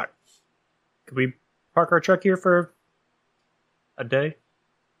a truck. Could we park our truck here for a day?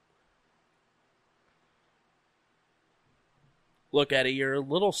 Look, Eddie, you're a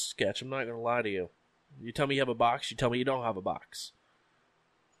little sketch. I'm not going to lie to you. You tell me you have a box, you tell me you don't have a box.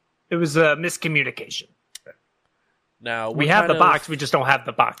 It was a miscommunication. Now, We have the box, we just don't have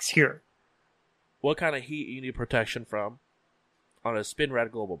the box here. What kind of heat you need protection from on a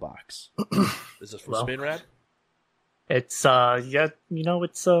Spinrad Global box? Is this from Well, Spinrad? It's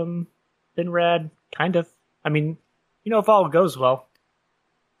it's been rad, kind of. I mean, if all goes well,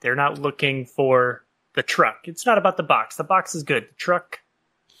 they're not looking for the truck. It's not about the box. The box is good. The truck,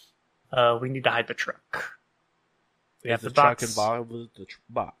 we need to hide the truck. We have Is the the truck box. involved with the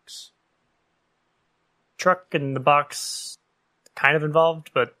box? Truck and the box kind of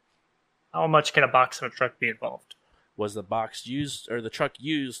involved, but how much can a box and a truck be involved? Was the box used, or the truck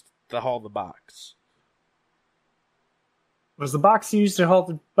used to haul the box? Was the box used to haul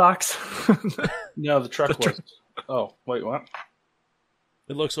the box? No, the truck The was. Oh, wait, what?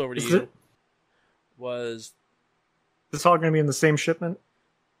 It looks over to Is you. it- Was This all going to be in the same shipment?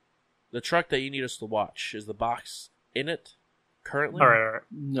 the truck that you need us to watch, is the box in it currently? All right.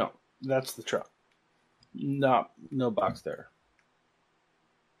 No, that's the truck. No box there.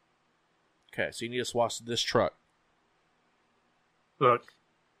 Okay, so you need to swap this truck. Look,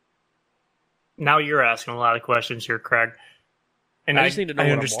 now you're asking a lot of questions here, Craig. And I just need to know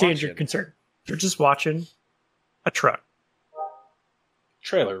what I'm understand your watching. concern. You're just watching a truck,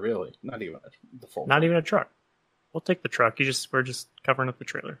 Trailer, really. Not even the full. not even a truck. We'll take the truck. We're just covering up the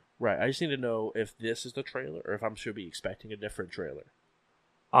trailer. Right, I just need to know if this is the trailer or if I should be expecting a different trailer.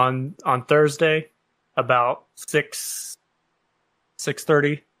 On Thursday, about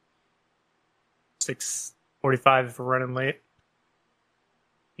 6:30, 6:45 if we're running late.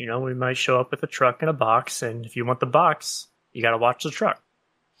 You know, we might show up with a truck and a box, and if you want the box, you got to watch the truck.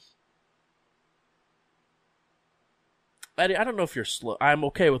 Eddie, I don't know if you're slow. I'm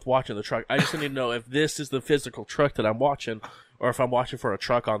okay with watching the truck. I just need to know if this is the physical truck that I'm watching, or if I'm watching for a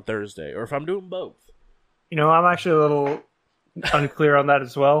truck on Thursday, or if I'm doing both. You know, I'm actually a little unclear on that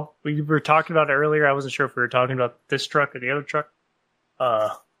as well. We were talking about it earlier. I wasn't sure if we were talking about this truck or the other truck.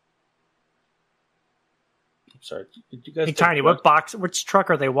 I'm sorry. Did you guys? Hey, Tiny, which truck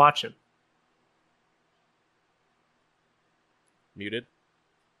are they watching? Muted.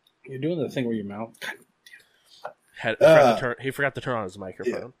 You're doing the thing where your mouth. He forgot to turn on his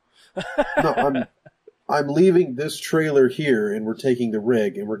microphone. No, I'm leaving this trailer here, and we're taking the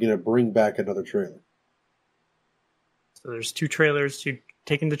rig, and we're going to bring back another trailer. So there's two trailers.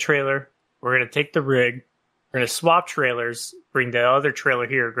 Taking the trailer. We're going to take the rig. We're going to swap trailers, bring the other trailer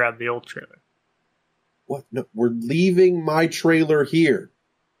here, grab the old trailer. What? No, we're leaving my trailer here.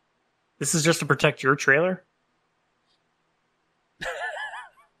 This is just to protect your trailer?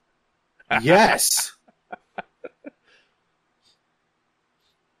 Yes.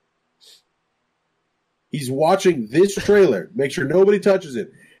 He's watching this trailer. Make sure nobody touches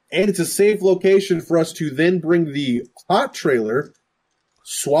it. And it's a safe location for us to then bring the hot trailer,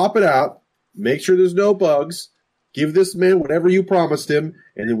 swap it out, make sure there's no bugs, give this man whatever you promised him,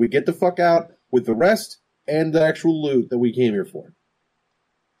 and then we get the fuck out with the rest and the actual loot that we came here for.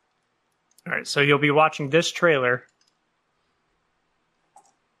 All right, so you'll be watching this trailer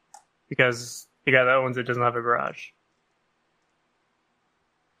because the guy that owns it doesn't have a garage.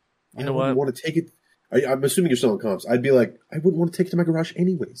 You know I wouldn't what? want to take it. I'm assuming you're selling comps. I'd be like, I wouldn't want to take it to my garage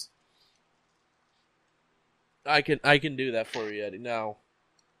anyways. I can do that for you, Eddie. Now,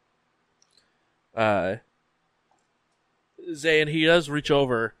 Zayn, he does reach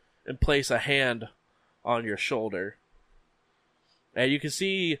over and place a hand on your shoulder, and you can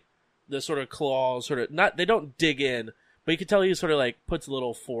see the sort of claws, they don't dig in, but you can tell he sort of like puts a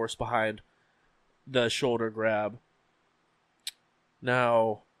little force behind the shoulder grab.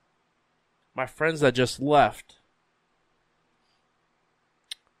 Now, my friends that just left,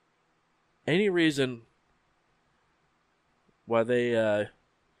 any reason why they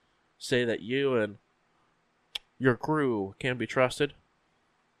say that you and your crew can't be trusted?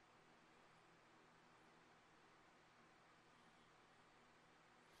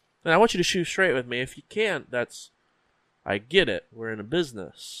 And I want you to shoot straight with me. If you can't, I get it. We're in a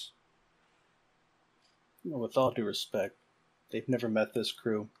business. You know, with all due respect, they've never met this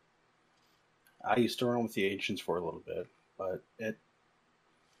crew. I used to run with the agents for a little bit, but it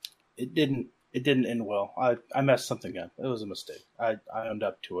didn't end well. I messed something up. It was a mistake. I owned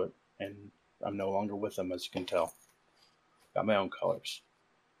up to it, and I'm no longer with them, as you can tell. Got my own colors.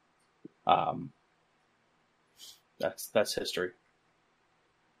 That's history.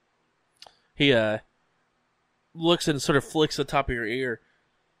 He looks and sort of flicks the top of your ear.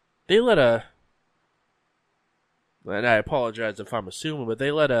 They let and I apologize if I'm assuming, but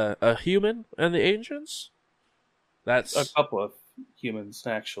they let a human and the agents? That's A couple of humans,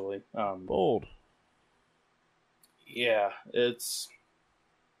 actually. bold. Yeah, it's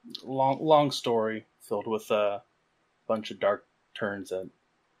long story filled with a bunch of dark turns that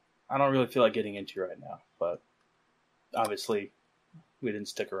I don't really feel like getting into right now, but obviously we didn't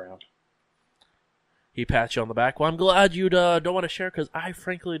stick around. He pats you on the back. Well, I'm glad you don't want to share, because I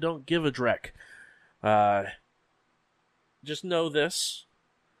frankly don't give a dreck. Just know this.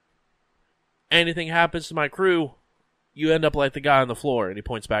 Anything happens to my crew, you end up like the guy on the floor. And he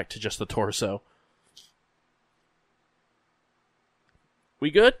points back to just the torso. We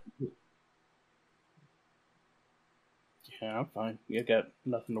good? Yeah, I'm fine. You got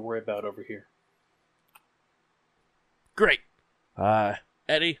nothing to worry about over here. Great.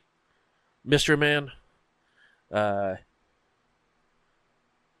 Eddie, Mr. Man,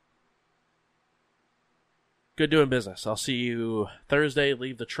 good doing business. I'll see you Thursday.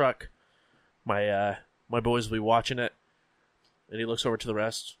 Leave the truck. My boys will be watching it. And he looks over to the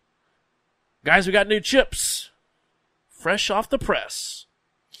rest. Guys, we got new chips. Fresh off the press.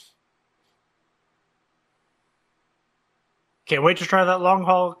 Can't wait to try that long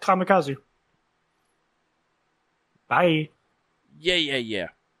haul kamikaze. Bye. Yeah.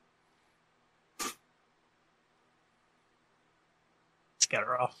 Let's get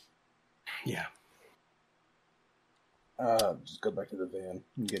her off. Yeah. Just go back to the van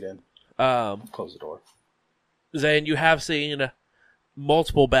and get in. Close the door. Zane, you have seen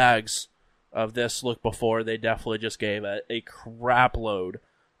multiple bags of this look before. They definitely just gave a crap load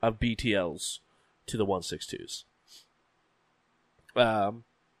of BTLs to the 162s.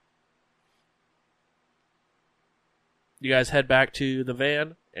 You guys head back to the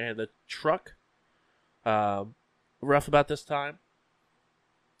van and the truck. Rough about this time.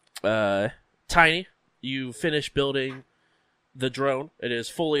 Tiny, you finish building the drone. It is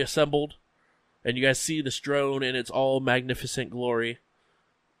fully assembled. And you guys see this drone in its all magnificent glory.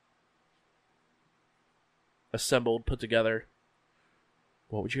 Assembled, put together.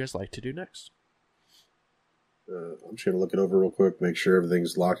 What would you guys like to do next? I'm just going to look it over real quick, make sure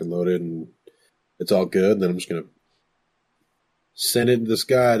everything's locked and loaded and it's all good. And then I'm just going to send it into the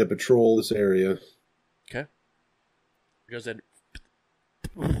sky to patrol this area. Okay. It goes in.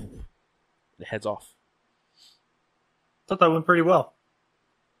 It heads off. Thought that went pretty well.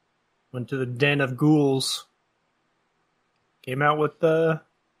 Went to the den of ghouls. Came out with a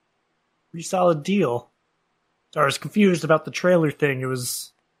pretty solid deal. I was confused about the trailer thing. It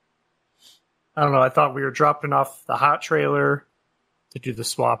was, I don't know, I thought we were dropping off the hot trailer to do the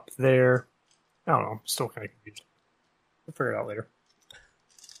swap there. I don't know, I'm still kind of confused. We'll figure it out later.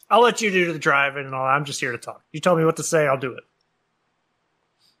 I'll let you do the driving and all. I'm just here to talk. You tell me what to say, I'll do it.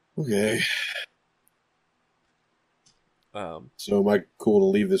 Okay. So am I cool to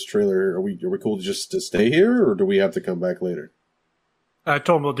leave this trailer? Are we cool just to stay here, or do we have to come back later? I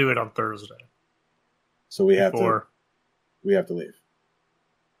told him we'll do it on Thursday. So we have Before. to leave.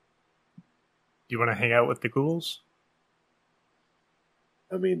 Do you want to hang out with the ghouls?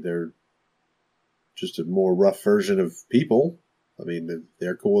 I mean, they're just a more rough version of people. I mean,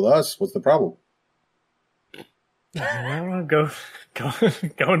 they're cool with us. What's the problem? I don't know,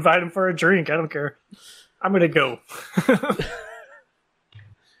 go invite them for a drink. I don't care. I'm gonna go.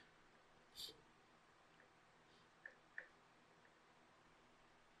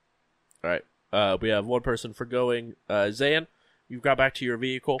 All right. We have one person for going. Zayn, you've got back to your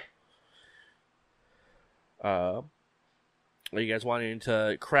vehicle. Are you guys wanting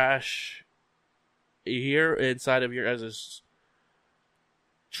to crash here inside of your guys'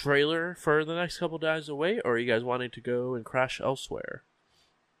 trailer for the next couple days away, or are you guys wanting to go and crash elsewhere?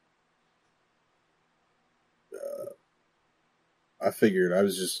 I figured I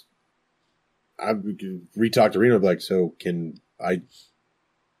re-talked to Reno, like, so can I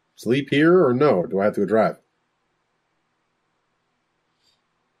sleep here or no? Or do I have to go drive?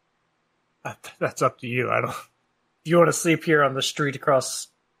 That's up to you. I don't. If you want to sleep here on the street across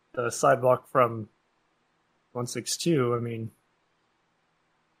the sidewalk from 162, I mean,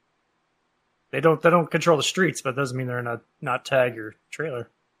 they don't control the streets, but it doesn't mean they're not tag your trailer.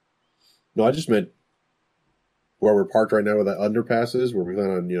 No, I just meant where we're parked right now, where the underpass is, where we plan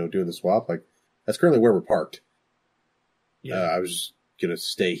on doing the swap. Like, that's currently where we're parked. Yeah. I was just gonna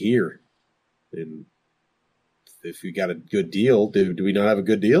stay here, and if we got a good deal, do we not have a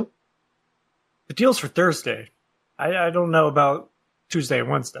good deal? The deal's for Thursday. I don't know about Tuesday and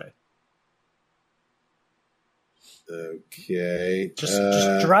Wednesday. Okay. Just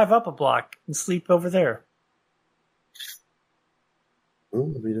drive up a block and sleep over there.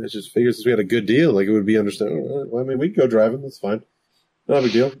 Well, I mean, I just figured since we had a good deal, like, it would be understandable. Well, I mean, we can go driving. That's fine. Not a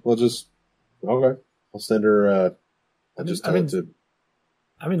big deal. Okay. I'll send her. I'm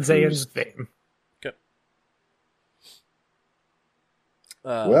in Zayn's fame. Okay.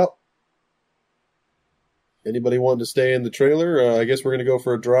 Well, anybody wanting to stay in the trailer? I guess we're going to go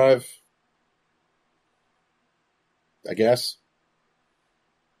for a drive. I guess.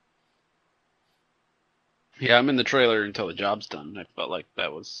 Yeah, I'm in the trailer until the job's done. I felt like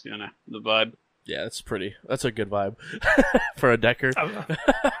that was, the vibe. Yeah, that's a good vibe for a Decker. I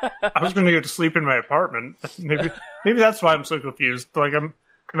was going to go to sleep in my apartment. Maybe that's why I'm so confused. Like, am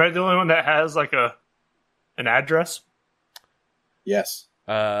I the only one that has like an address? Yes.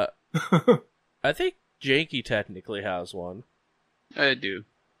 I think Janky technically has one. I do.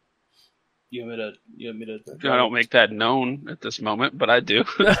 You want me to? I don't make that known at this moment, but I do.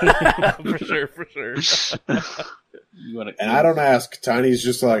 For sure. You want to? And I don't ask. Tiny's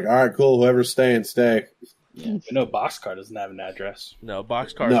just like, all right, cool. Whoever's staying, stay. Yeah, but no, Boxcar doesn't have an address. No,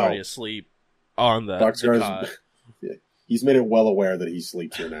 Boxcar's already asleep on the cot. Yeah, he's made it well aware that he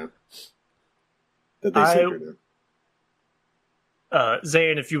sleeps here now. That they sleep here now.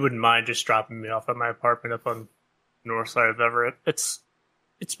 Zayn, if you wouldn't mind just dropping me off at my apartment up on the north side of Everett. It's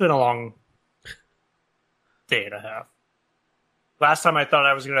been a long day and a half. Last time I thought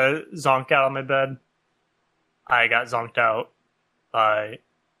I was going to zonk out on my bed, I got zonked out by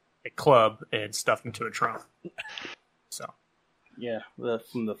a club and stuffed into a trunk. So, Yeah,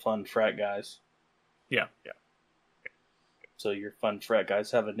 from the fun frat guys. yeah. So your fun frat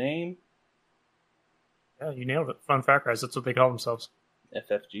guys have a name? Yeah, you nailed it. Fun fact, guys. That's what they call themselves.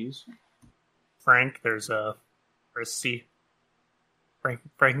 FFGs? Frank, there's Chrissy. Frank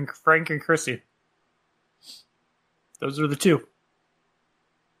and Chrissy. Those are the two.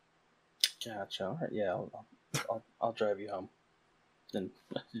 Gotcha. All right, yeah, I'll drive you home. Then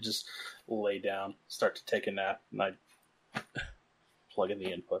you just lay down, start to take a nap, and I plug in the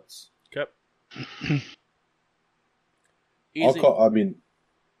inputs. Okay. I'll Easy. call. I mean,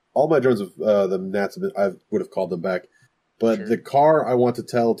 all my drones of the Nats have been, I would have called them back, but Sure. the car I want to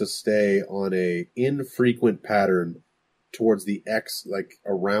tell to stay on a infrequent pattern towards the X, like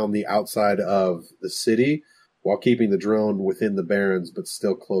around the outside of the city, while keeping the drone within the barrens, but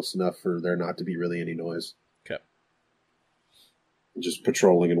still close enough for there not to be really any noise. Okay. Just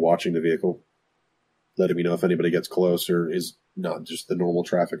patrolling and watching the vehicle, letting me know if anybody gets close or is not just the normal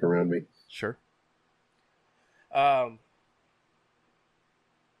traffic around me. Sure.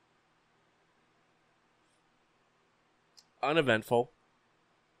 Uneventful.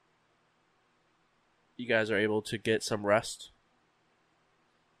 You guys are able to get some rest.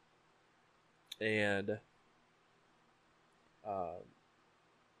 And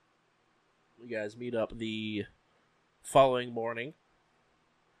you guys meet up the following morning.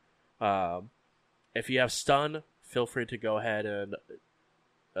 If you have stun, feel free to go ahead and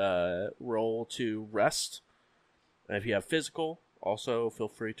roll to rest. And if you have physical, also feel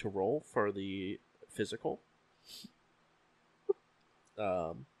free to roll for the physical.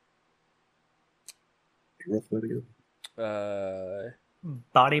 Roll for that again.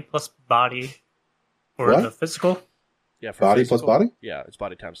 Body plus body for What? the physical. Yeah, for Body physical. plus body? Yeah, it's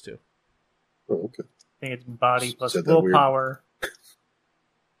body times 2. Oh, okay. I think it's body plus Said that weird. willpower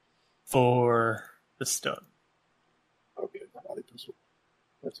for the stun. Okay, body plus one.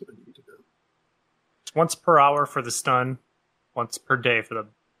 That's what I need to know. It's once per hour for the stun, once per day for the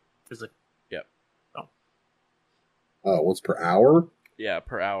physical. Oh, once per hour? Yeah,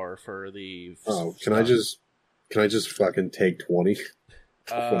 per hour for the. Oh, can stun. I just fucking take 20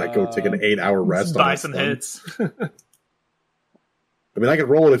 when I go take an 8-hour rest? Buy on some stun? hits. I mean, I can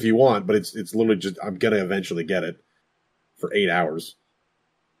roll it if you want, but it's literally just I'm gonna eventually get it for 8 hours.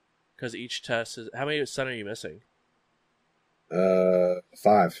 Because each test is. How many stun are you missing? 5.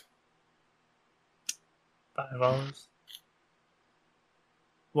 5 hours.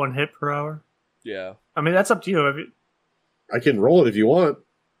 1 hit per hour. Yeah. I mean, that's up to you. If you- I can roll it if you want.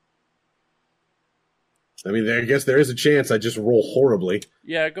 I mean, I guess there is a chance I just roll horribly.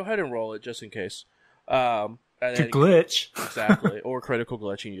 Yeah, go ahead and roll it just in case. And to then, glitch. exactly. Or critical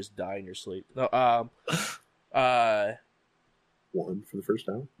glitch and you just die in your sleep. No, 1 for the first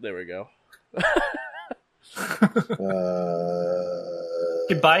hour. there we go. You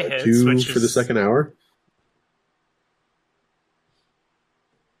can buy hits, 2 which for the is- second hour.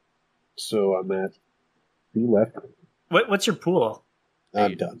 So I'm at 2 left. What's your pool?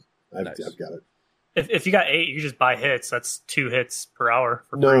 I'm 8. done. I've Nice. got it. If you got 8, you just buy hits. That's 2 hits per hour.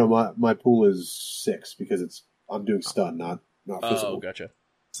 For free. No, my pool is 6 because I'm doing stun, not physical. Oh, gotcha.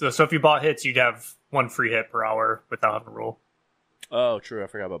 So if you bought hits, you'd have 1 free hit per hour without having to roll. Oh, true. I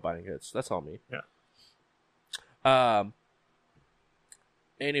forgot about buying hits. That's all me. Yeah.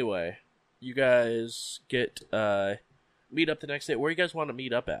 Anyway, you guys get meet up the next day. Where you guys want to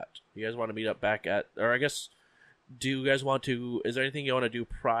meet up at? You guys want to meet up back at, or I guess, do you guys want to? Is there anything you want to do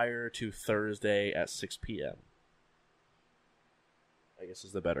prior to Thursday at 6 p.m.? I guess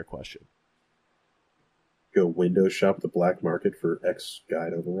is the better question. Go window shop at the black market for X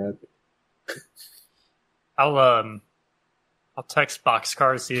guide override. I'll text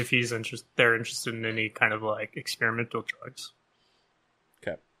Boxcar to see if they're interested in any kind of like experimental drugs.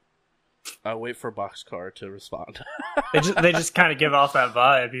 Okay. I'll wait for Boxcar to respond. They just kind of give off that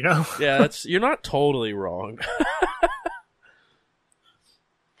vibe, you know. Yeah, you're not totally wrong.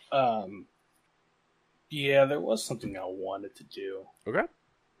 Yeah, there was something I wanted to do. Okay.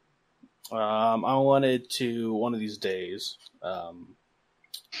 I wanted to, one of these days,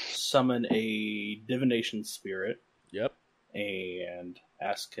 summon a divination spirit Yep. and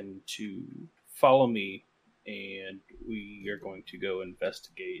ask him to follow me, and we are going to go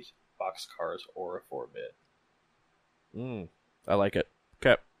investigate Boxcar's aura for a bit. I like it.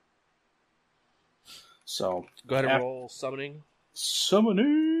 Okay. So, Go ahead and Af- roll summoning.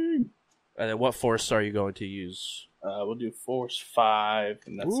 summoning! And then what force are you going to use? We'll do Force 5,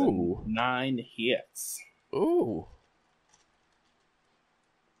 and that's Ooh. 9 hits. Ooh.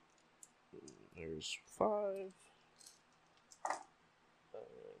 There's 5.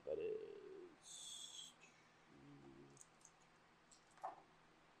 That is...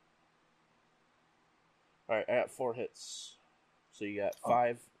 Alright, I got 4 hits. So you got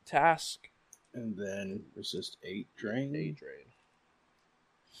 5 task. And then resist 8 drain. 8 drain.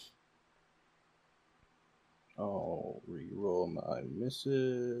 I'll re-roll my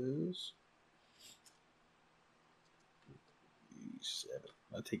misses. 7.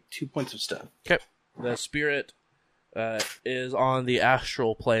 I'll take 2 points of stun. Okay. The spirit is on the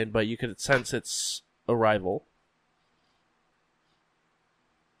astral plane, but you can sense its arrival.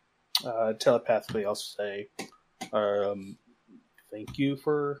 Telepathically, I'll say, thank you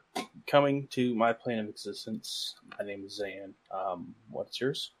for coming to my plane of existence. My name is Zan. What's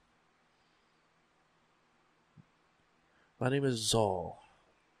yours? My name is Zol,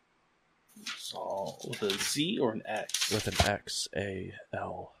 Zal with a Z or an X? with an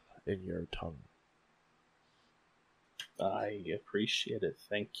X-A-L in your tongue. I appreciate it.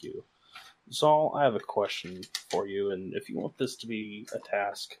 Thank you. Zal, I have a question for you, and if you want this to be a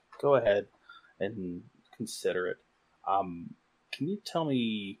task, go ahead and consider it. Can you tell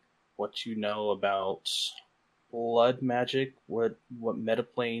me what you know about blood magic? What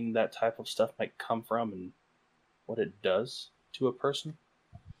metaplane that type of stuff might come from, and what it does to a person?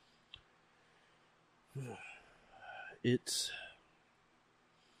 It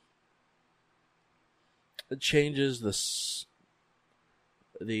changes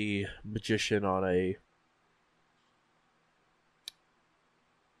the magician on a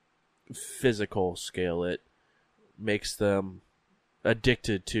physical scale. It makes them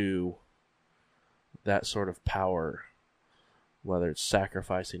addicted to that sort of power, whether it's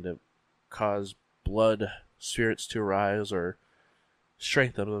sacrificing to cause blood spirits to rise or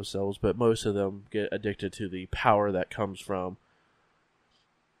strengthen themselves, but most of them get addicted to the power that comes from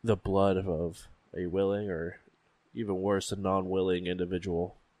the blood of a willing, or even worse, a non-willing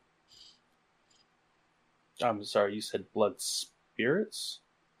individual. I'm sorry, you said blood spirits?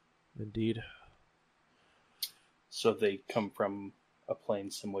 Indeed. So they come from a plane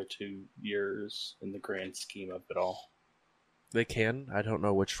similar to yours in the grand scheme of it all. They can. I don't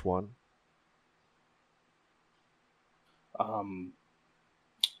know which one.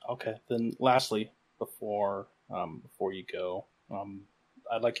 Okay, then lastly, before you go,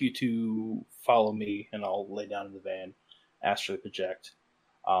 I'd like you to follow me, and I'll lay down in the van, astrally project.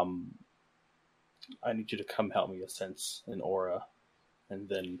 I need you to come help me sense an aura, and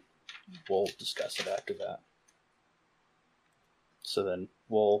then we'll discuss it after that. So then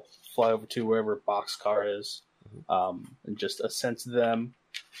we'll fly over to wherever Boxcar is, and just sense them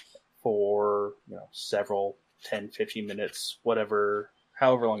for several 10, 15 minutes,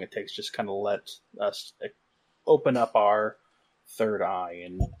 however long it takes. Just kind of let us open up our third eye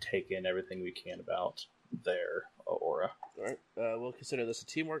and take in everything we can about their aura. All right. We'll consider this a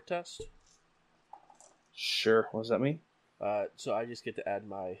teamwork test. Sure. What does that mean? So I just get to add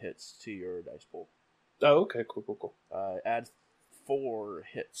my hits to your dice pool. Oh, okay. Cool. Add 4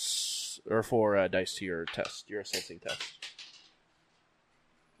 hits, or 4 dice to your test, your sensing test.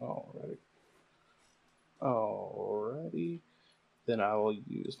 Alrighty. Then I will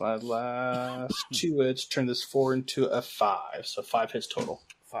use my last 2 hits, turn this 4 into a 5. So 5 hits total.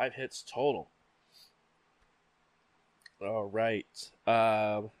 5 hits total. All right.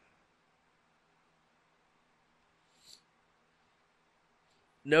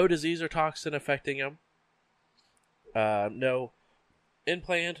 No disease or toxin affecting him. No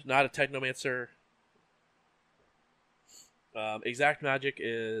implant, not a technomancer. Exact magic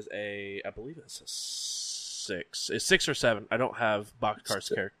is I believe it's a 6. It's 6 or 7. I don't have Boxcar's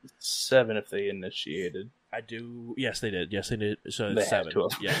character. 7 if they initiated. I do. Yes, they did. So They it's had 7. to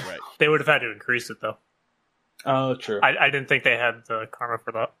have. Yeah, right. They would have had to increase it, though. Oh, true. I didn't think they had the karma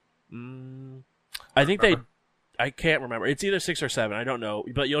for that. I think they. I can't remember. It's either 6 or 7. I don't know,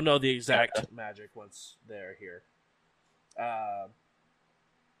 but you'll know the exact magic once they're here.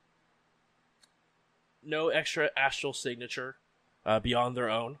 No extra astral signature beyond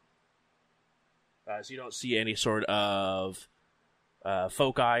their own. So you don't see any sort of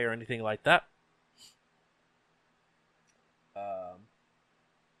foci or anything like that.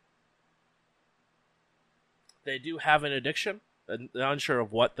 They do have an addiction. Unsure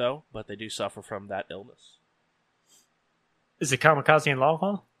of what, though, but they do suffer from that illness. Is it Kamikaze and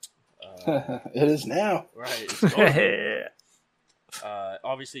Longhorn? It is now. Right. It's going.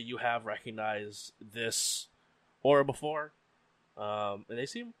 Obviously, you have recognized this aura before, and they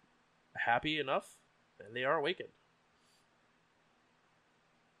seem happy enough, and they are awakened.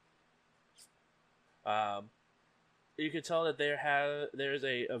 You can tell that there's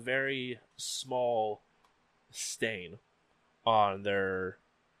a very small stain on their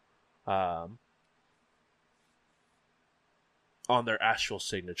astral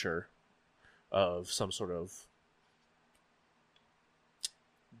signature of some sort of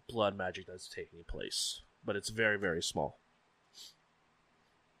blood magic that's taking place, but it's very, very small.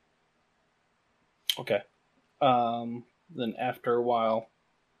 Okay. Then after a while,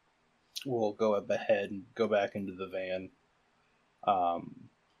 we'll go up ahead and go back into the van.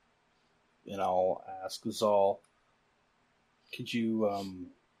 And I'll ask Zal, could you,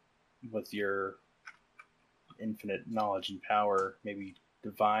 with your infinite knowledge and power, maybe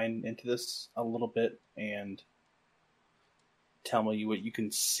divine into this a little bit and tell me what you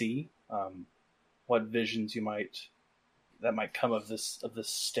can see? What visions that might come of this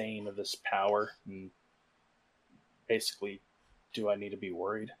stain, of this power, and basically, do I need to be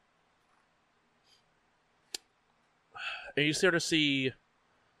worried? And you start to see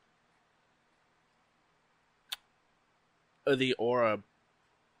the aura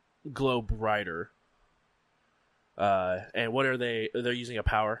glow brighter. And what are they? They're using a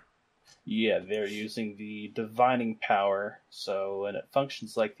power? Yeah, they're using the divining power, and it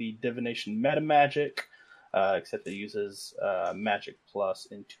functions like the divination meta magic, except it uses magic plus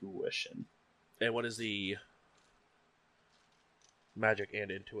intuition. And what is the magic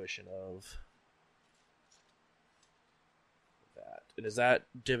and intuition of that? And is that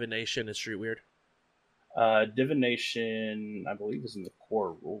divination and street weird? Divination, I believe, is in the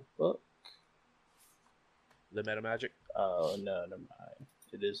core rule book. The meta magic? Oh, no, never mind.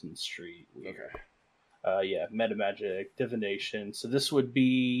 It is in street weird. Okay. Yeah, meta magic, divination. So this would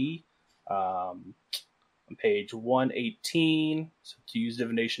be on page 118. So to use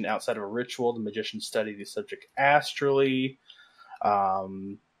divination outside of a ritual, the magician study the subject astrally.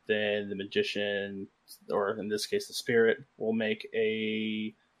 Then the magician, or in this case the spirit, will make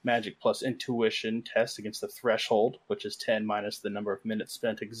a magic plus intuition test against the threshold, which is 10 minus the number of minutes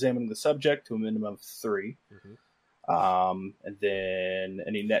spent examining the subject to a minimum of 3. Mm-hmm. And then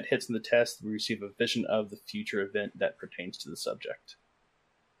any net hits in the test, we receive a vision of the future event that pertains to the subject.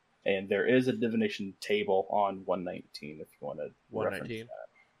 And there is a divination table on 119 if you want to 119? that.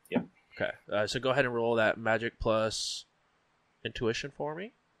 Yep. Okay. So go ahead and roll that magic plus intuition for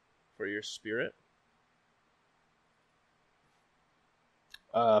me, for your spirit.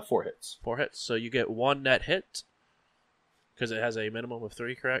 4 hits. 4 hits. So you get 1 net hit, because it has a minimum of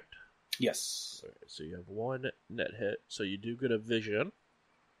 3, correct? Yes. Okay, so you have 1 net hit. So you do get a vision.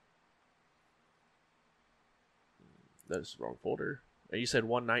 That's the wrong folder. And you said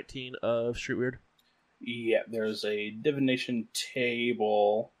 119 of Street Weird? Yeah, there's a divination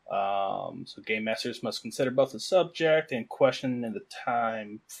table. So game masters must consider both the subject and question and the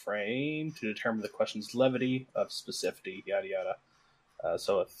time frame to determine the question's levity of specificity, yada yada.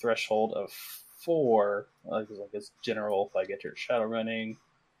 So a threshold of 4, like it's general, if I get your shadow running.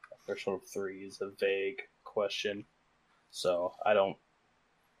 A threshold of 3 is a vague question. So I don't.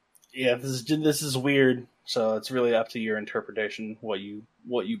 Yeah, this is weird. So it's really up to your interpretation, what you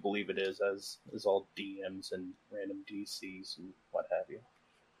believe it is, as all DMs and random DCs and what have you.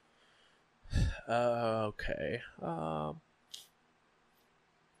 Okay.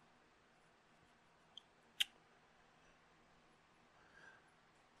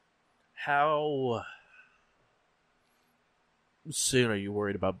 How soon are you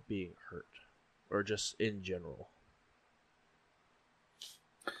worried about being hurt? Or just in general?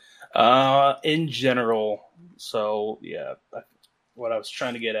 In general, so yeah, what I was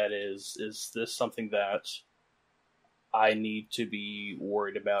trying to get at is this something that I need to be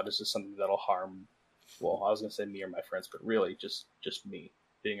worried about? Is this something that'll harm, well, I was going to say me or my friends, but really just me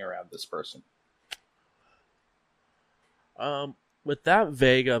being around this person? With that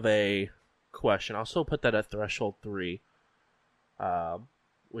vague of a question, I'll still put that at threshold 3,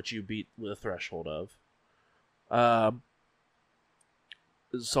 which you beat with a threshold of.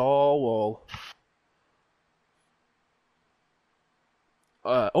 Zal will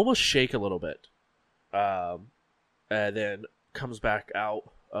almost shake a little bit, and then comes back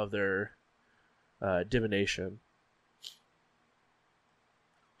out of their divination.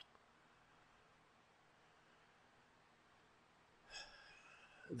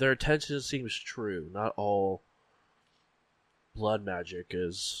 Their intention seems true. Not all blood magic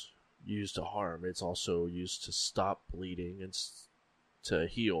is used to harm. It's also used to stop bleeding and to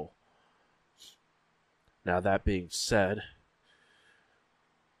heal. Now, that being said,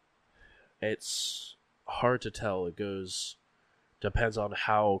 it's hard to tell. Depends on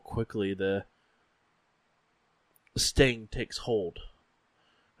how quickly the sting takes hold.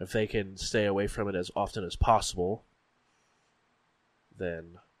 if they can stay away from it as often as possible,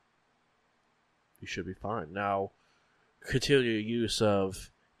 then you should be fine. Now, continued use of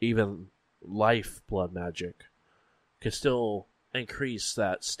even life blood magic can still increase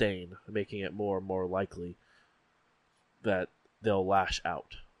that stain, making it more and more likely that they'll lash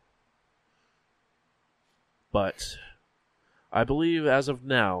out. But I believe as of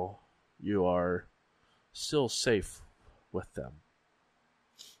now, you are still safe with them.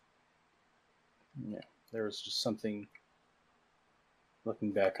 Yeah, there was just something,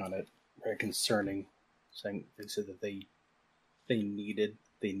 looking back on it, very concerning. Saying they said that they needed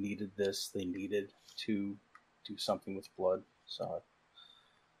this, they needed to do something with blood. So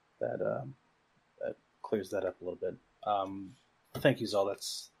that clears that up a little bit. Thank you, Zal.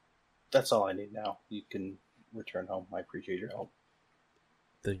 That's all I need now. You can return home. I appreciate your help.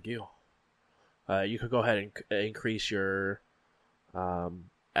 Thank you. You could go ahead and increase your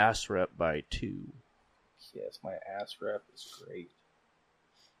ass rep by 2. Yes, my ass rep is great.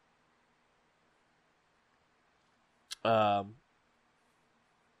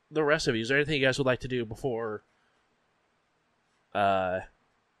 The rest of you, is there anything you guys would like to do before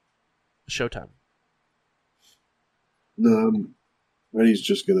showtime? No, Eddie's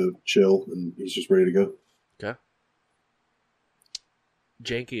just gonna chill, and he's just ready to go. Okay.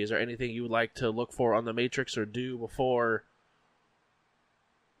 Janky, is there anything you would like to look for on the Matrix or do before?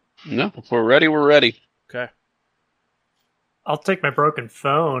 No, if we're ready, we're ready. Okay. I'll take my broken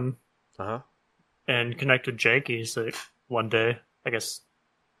phone Uh-huh. and connect with Janky so one day, I guess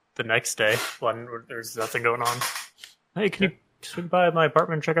the next day, when there's nothing going on. Hey, can you swing by my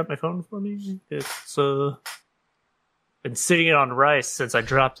apartment and check out my phone for me? It's been sitting it on rice since I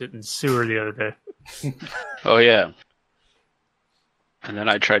dropped it in sewer the other day. Oh, yeah. And then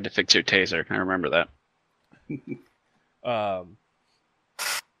I tried to fix your taser. I remember that.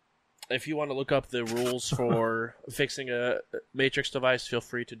 If you want to look up the rules for fixing a Matrix device, feel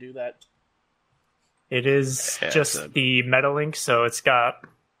free to do that. It is Yeah, just it's a- the Metalink, so it's got,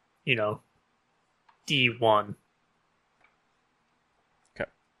 D1.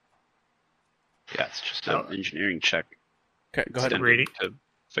 Yeah, it's just an engineering check. Okay, go ahead. Extended Read it. to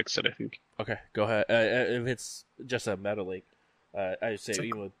fix it, I think. Okay, go ahead. If it's just a metal link, I'd say So-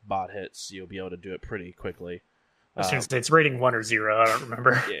 even with bot hits, you'll be able to do it pretty quickly. I was going to say it's rating 1 or 0. I don't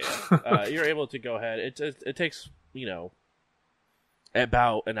remember. Yeah, you're able to go ahead. It takes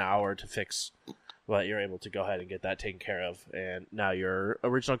about an hour to fix, but you're able to go ahead and get that taken care of. And now your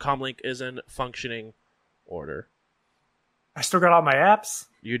original comlink is in functioning order. I still got all my apps.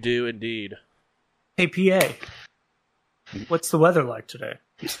 You do indeed. Hey, PA. What's the weather like today?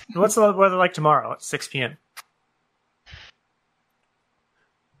 What's the weather like tomorrow at 6 p.m.?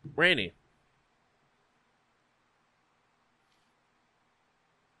 Rainy.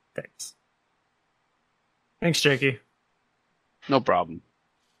 Thanks. Thanks, Jakey. No problem.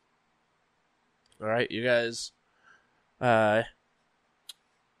 All right, you guys are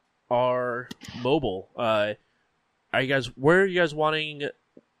mobile. Are you guys? Where are you guys wanting?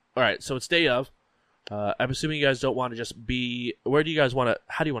 All right, so it's day of. I'm assuming you guys don't want to just be. Where do you guys want to?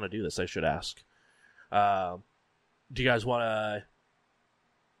 How do you want to do this? I should ask. Do you guys want to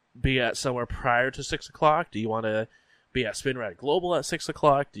be at somewhere prior to 6 o'clock? Do you want to be at Spinrad Global at 6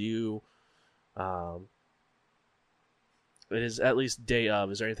 o'clock? Do you? It is at least day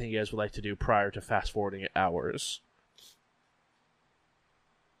of. Is there anything you guys would like to do prior to fast forwarding hours?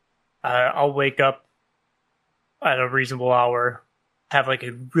 I'll wake up at a reasonable hour, have like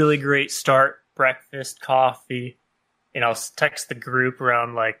a really great start, breakfast, coffee, and I'll text the group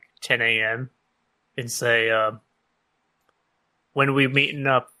around like 10 a.m. and say, when are we meeting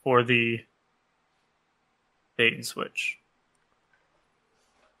up for the bait and switch?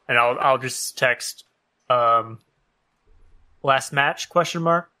 And I'll just text last match ?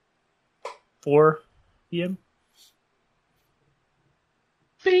 4 p.m.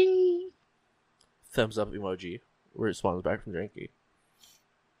 Bing! Thumbs up emoji. Responds back from Janky.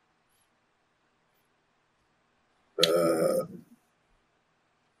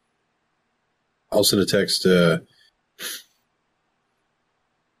 I'll send a text.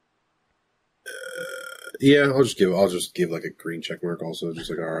 Yeah, I'll just give like a green check mark. Also, just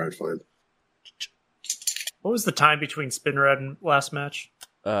like all right, fine. What was the time between Spinrad and last match?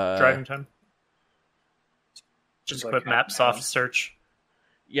 Driving time? Just Like put half map an hour. soft search.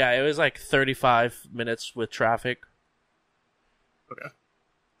 Yeah, it was like 35 minutes with traffic. Okay.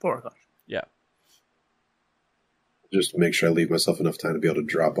 4 o'clock. Yeah. Just make sure I leave myself enough time to be able to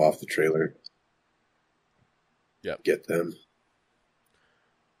drop off the trailer. Yep. Get them.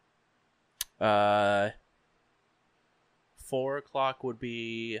 4 o'clock would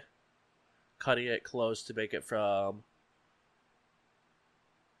be cutting it close to make it from...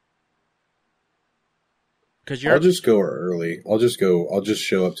 Because you're... I'll just go early. I'll just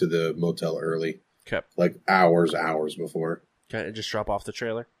show up to the motel early. Okay. Like hours before. Okay, and just drop off the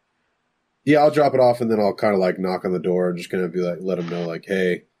trailer. Yeah, I'll drop it off and then I'll kind of like knock on the door and just kind of be like, let them know like,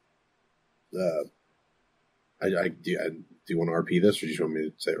 hey, do you want to RP this or do you just want me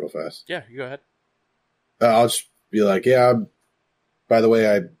to say it real fast? Yeah, you go ahead. I'll just be like, yeah, by the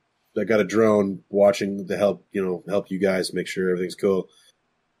way, I got a drone watching to help you guys make sure everything's cool.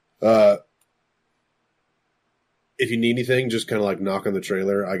 If you need anything, just kind of like knock on the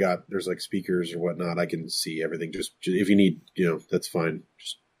trailer. There's like speakers or whatnot. I can see everything. Just if you need, that's fine.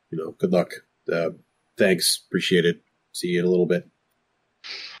 Just, good luck. Thanks. Appreciate it. See you in a little bit.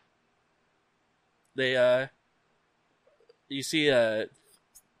 You see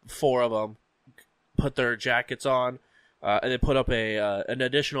 4 of them put their jackets on, and they put up an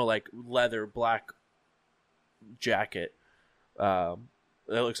additional like leather black jacket. That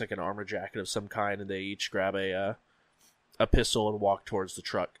looks like an armor jacket of some kind, and they each grab a pistol and walk towards the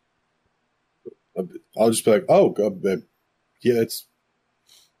truck. I'll just be like, oh, yeah, it's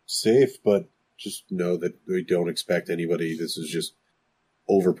safe, but just know that we don't expect anybody. This is just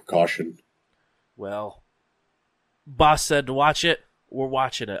over precaution. Well, boss said to watch it. We're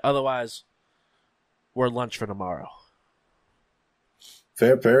watching it. Otherwise, we're lunch for tomorrow.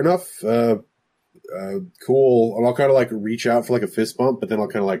 Fair enough. Cool. And I'll kind of like reach out for like a fist bump, but then I'll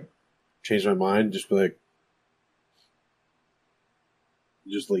kind of like change my mind. Just be like,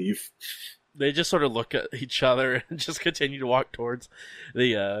 just leave. They just sort of look at each other and just continue to walk towards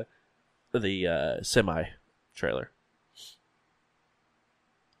the semi trailer.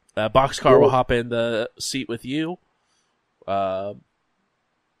 Boxcar will hop in the seat with you, and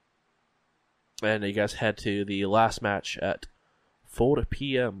you guys head to the last match at 4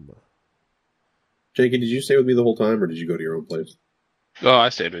 p.m. Jakey, did you stay with me the whole time, or did you go to your own place? Oh, I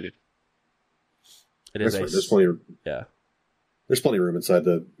stayed with you. It is There's plenty of yeah. There's plenty of room inside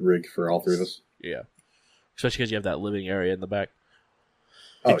the rig for all 3 of us. Yeah, especially because you have that living area in the back.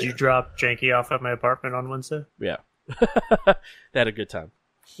 Did you drop Janky off at my apartment on Wednesday? Yeah, they had a good time.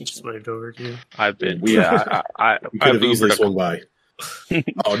 He just waved over to you. I've been. We We could have easily swung by.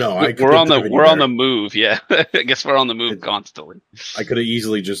 Oh no, we're on the move. Yeah, I guess we're on the move constantly. I could have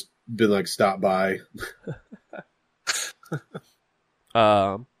easily just been like, stop by.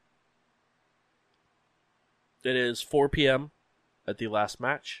 It is 4 p.m. at the last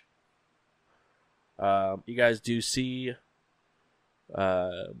match. You guys do see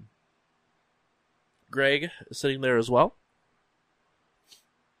Greg sitting there as well.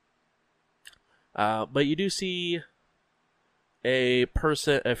 But you do see a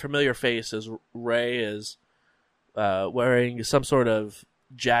familiar face, as Ray is wearing some sort of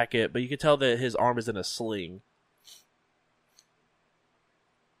jacket, but you can tell that his arm is in a sling.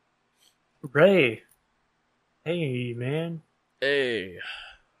 Ray. Hey, man. Hey.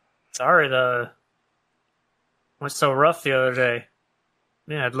 Sorry went so rough the other day.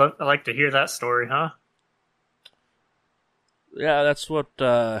 Man, I'd like to hear that story, huh? Yeah, that's what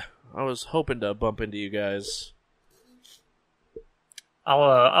I was hoping to bump into you guys.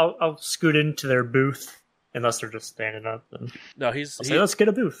 I'll scoot into their booth unless they're just standing up. And No, I'll say, let's get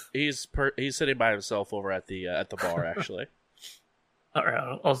a booth. He's sitting by himself over at the bar actually. All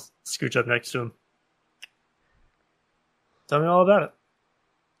right, I'll scooch up next to him. Tell me all about it.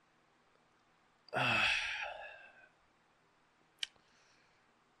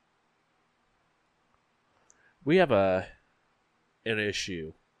 We have an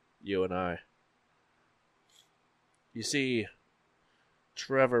issue, you and I. You see,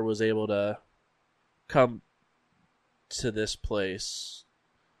 Trevor was able to come to this place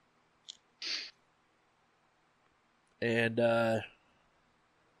and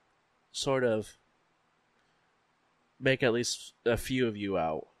sort of make at least a few of you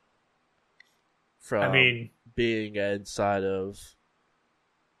out from being inside of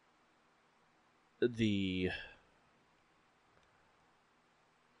the...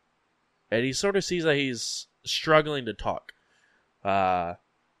 And he sort of sees that he's struggling to talk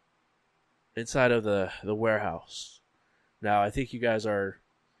inside of the warehouse. Now, I think you guys are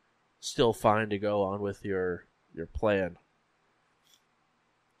still fine to go on with your plan.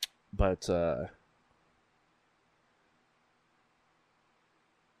 But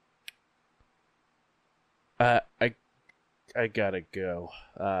I gotta go.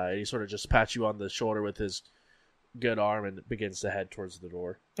 He sort of just pats you on the shoulder with his good arm and begins to head towards the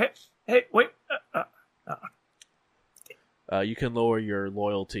door. Hey, wait. You can lower your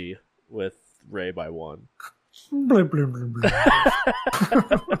loyalty with Ray by 1. Blah, blah, blah,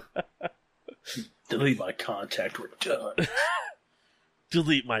 blah. Delete my contact. We're done.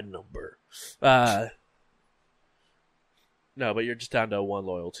 Delete my number. No, but you're just down to 1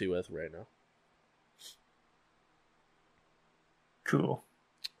 loyalty with right now. Cool.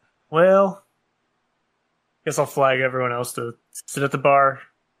 Well, guess I'll flag everyone else to sit at the bar,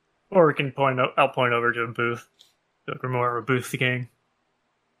 or we can I'll point over to a booth. We're more of a booth gang.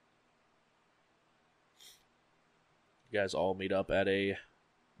 You guys all meet up at a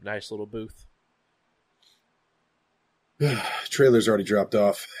nice little booth. Trailer's already dropped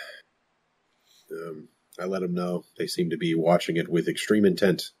off. I let them know. They seem to be watching it with extreme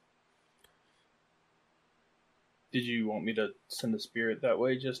intent. Did you want me to send a spirit that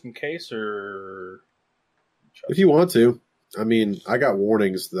way just in case, or? If you want to. I mean, I got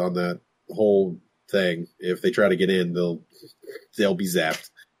warnings on that whole thing. If they try to get in, they'll be zapped.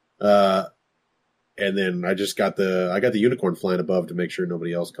 And then I got the unicorn flying above to make sure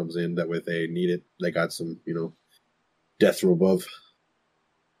nobody else comes in. That way, if they need it, they got some, death from above.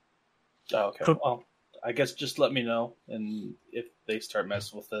 Oh, okay. Cool. Well, I guess just let me know, and if they start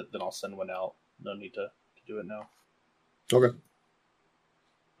messing with it, then I'll send one out. No need to do it now. Okay.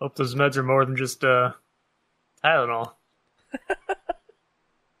 Hope those meds are more than just Tylenol.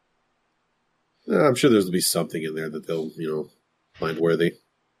 I'm sure there'll be something in there that they'll, find worthy.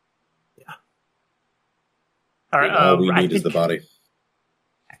 All right. All we need is the body.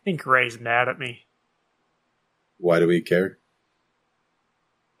 I think Ray's mad at me. Why do we care?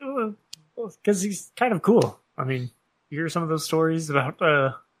 Because he's kind of cool. I mean, you hear some of those stories about,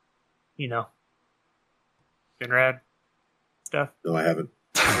 Finrad stuff. No, I haven't.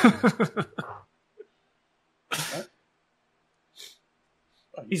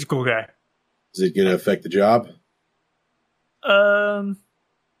 He's a cool guy. Is it going to affect the job? I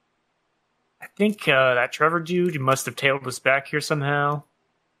think that Trevor dude must have tailed us back here somehow.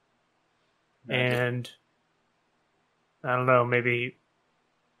 And I don't know, maybe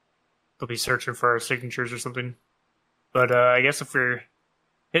they'll be searching for our signatures or something. But I guess if we're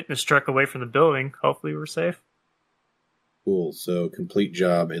hitting this truck away from the building, hopefully we're safe. Cool. So complete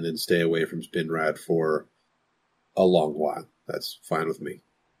job and then stay away from Spinrad for a long while. That's fine with me.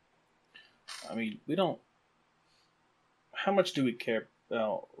 I mean, we don't. How much do we care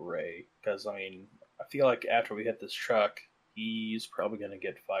about Ray? Because, I mean, I feel like after we hit this truck, he's probably going to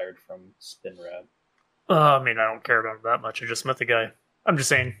get fired from Spinrad. I mean, I don't care about him that much. I just met the guy. I'm just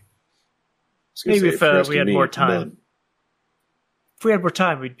saying, I was gonna maybe say, if we had more time. none. If we had more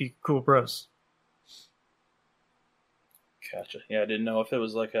time, we'd be cool bros. Gotcha. Yeah, I didn't know if it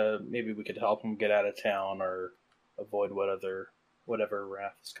was like maybe we could help him get out of town or avoid whatever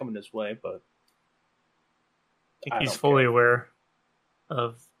wrath is coming his way, but I think I he's don't fully care. aware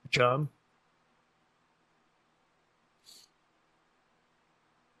of the job.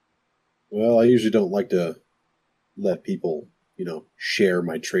 Well, I usually don't like to let people, share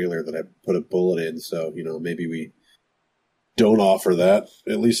my trailer that I put a bullet in. So, maybe we don't offer that,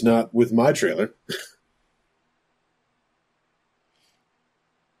 at least not with my trailer.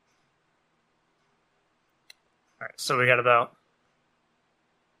 All right, so we got about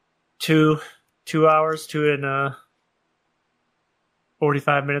two hours,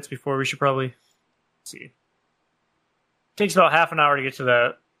 45 minutes before we should probably see. Takes about half an hour to get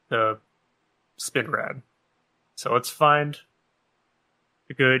to the Spinrad. So let's find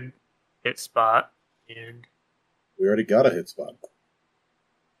a good hit spot. And We already got a hit spot.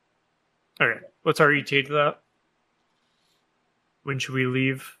 okay, what's our ETA to that? When should we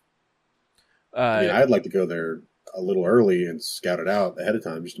leave? I mean, I'd like to go there a little early and scout it out ahead of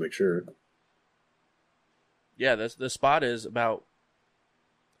time just to make sure. Yeah, the spot is about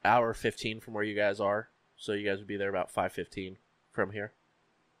hour 15 from where you guys are. So you guys would be there about 5:15 from here.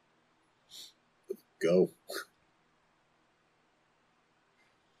 Go.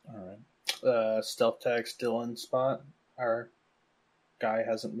 all right. Stealth tag still in spot. Our guy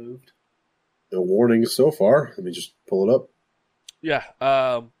hasn't moved. No warnings so far. Let me just pull it up. Yeah.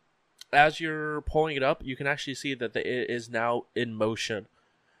 As you're pulling it up, you can actually see that it is now in motion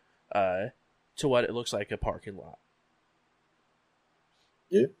to what it looks like a parking lot.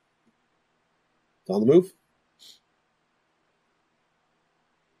 Yeah. It's on the move.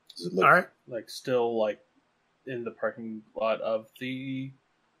 Does it look All right. Like still like in the parking lot of the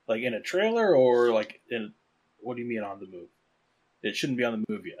like in a trailer or like in what do you mean on the move? It shouldn't be on the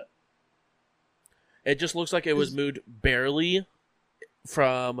move yet. It just looks like it was moved barely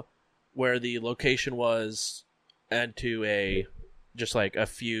from where the location was and to just like a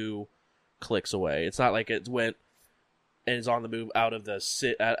few clicks away. It's not like it went and is on the move out of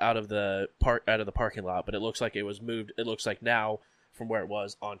the parking lot. But it looks like it was moved. It looks like now from where it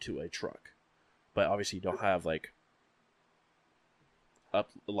was onto a truck. But obviously, you don't have like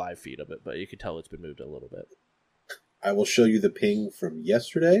up the live feed of it, but you can tell it's been moved a little bit. I will show you the ping from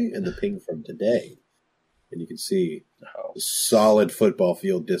yesterday and the ping from today, and you can see a solid football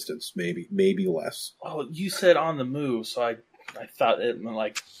field distance, maybe less. Well, you said on the move, so I thought it meant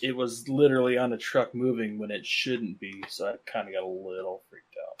like it was literally on a truck moving when it shouldn't be. So I kind of got a little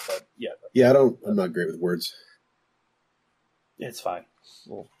freaked out. But yeah, I'm not great with words. It's fine.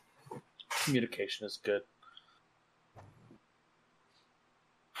 Well, communication is good.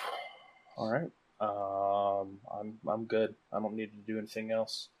 All right. I'm good. I don't need to do anything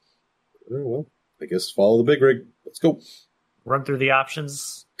else. Oh, well, I guess follow the big rig. Let's go. Run through the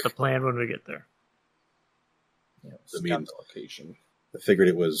options, the plan when we get there. Yeah, I mean, the location. I figured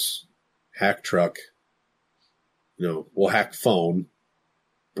it was hack truck. We'll hack phone,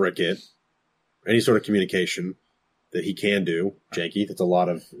 brick it, any sort of communication that he can do. Janky, that's a lot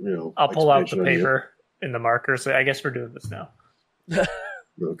of I'll pull out the explanation on you. paper and the marker. So I guess we're doing this now.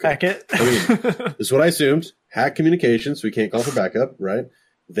 Okay. Hack it. I mean, this is what I assumed. Hack communication, so we can't call for backup, right?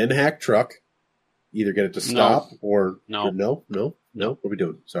 Then hack truck. Either get it to stop or No. no. What are we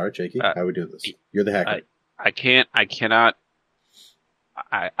doing? Sorry, Jakey. How are we doing this? You're the hacker. I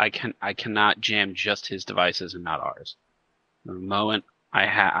cannot jam just his devices and not ours. The moment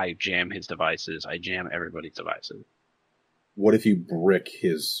I jam his devices, I jam everybody's devices. What if you brick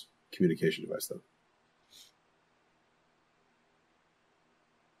his communication device, though?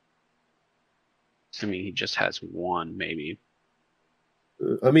 Assuming he just has one, maybe.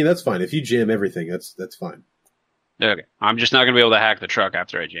 I mean, that's fine. If you jam everything, that's fine. Okay, I'm just not going to be able to hack the truck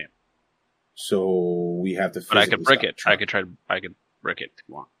after I jam. So we have to. But I could brick physically it. stop I could brick it if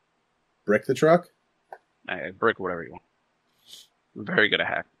you want. brick the truck. I brick whatever you want. I'm very good at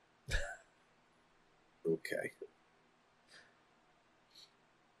hack. Okay.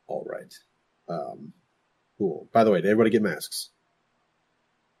 All right. Cool. By the way, did everybody get masks?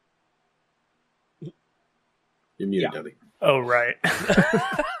 You're muted, Yeah. Donnie. Oh, right.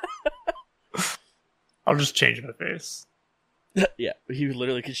 I'll just change my face. Yeah, he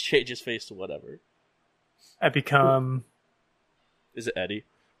literally could change his face to whatever. I become... Is it Eddie?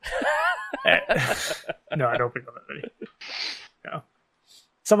 No, I don't become that many. No.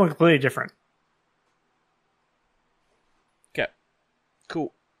 Someone completely different. Okay.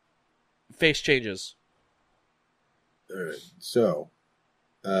 Cool. Face changes. All right. So,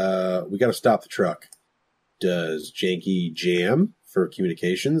 we got to stop the truck. Does Janky jam for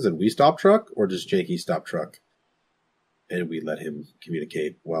communications and we stop truck, or does Janky stop truck and we let him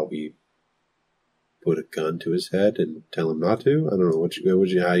communicate while we put a gun to his head and tell him not to? I don't know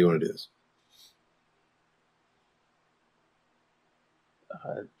how you want to do this.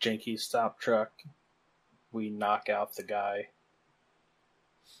 Janky stop truck. We knock out the guy.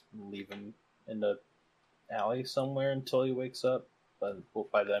 Leave him in the alley somewhere until he wakes up. But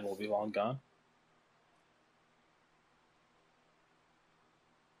by then we'll be long gone.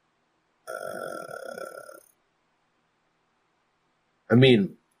 I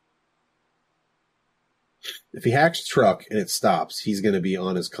mean, if he hacks the truck and it stops, he's going to be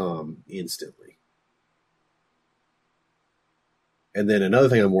on his comm instantly. And then another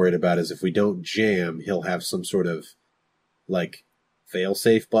thing I'm worried about is if we don't jam, he'll have some sort of like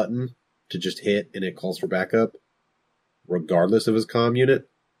fail-safe button to just hit and it calls for backup, regardless of his comm unit.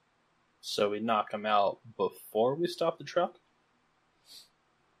 So we knock him out before we stop the truck?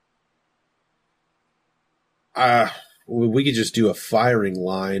 We could just do a firing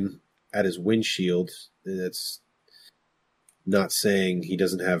line at his windshield. That's not saying he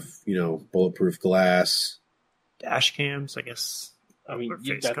doesn't have, bulletproof glass. Dash cams, I guess. I mean, With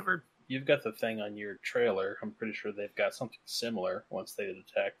face covered. You've got the thing on your trailer. I'm pretty sure they've got something similar once they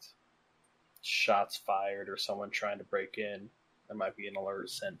detect shots fired or someone trying to break in. There might be an alert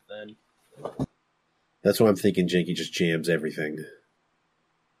sent then. That's why I'm thinking Janky just jams everything.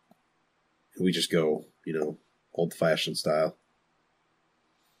 We just go, old-fashioned style.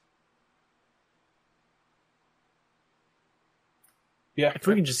 Yeah. If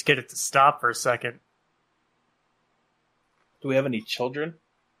we can just get it to stop for a second. Do we have any children?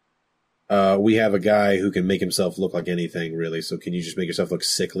 We have a guy who can make himself look like anything, really. So can you just make yourself look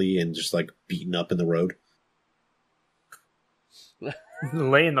sickly and just, beaten up in the road?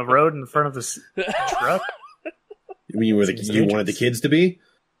 Lay in the road in front of this truck. You mean where Seems you wanted the dangerous. kids to be?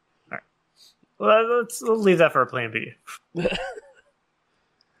 Well, we'll leave that for a plan B.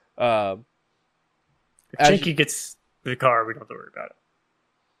 Um, If As Janky gets the car, we don't have to worry about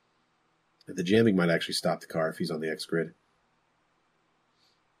it. The jamming might actually stop the car if he's on the X grid.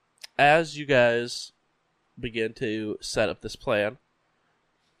 As you guys begin to set up this plan,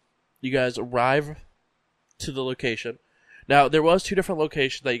 you guys arrive to the location. Now, there was 2 different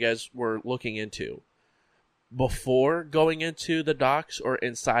locations that you guys were looking into. Before going into the docks or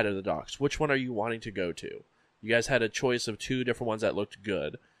inside of the docks? Which one are you wanting to go to? You guys had a choice of 2 different ones that looked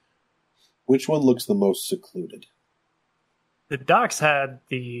good. Which one looks the most secluded? The docks had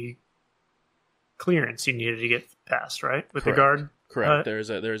the clearance you needed to get past, right? With Correct. the guard. Correct. There's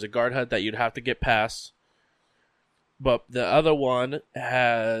a guard hut that you'd have to get past. But the other one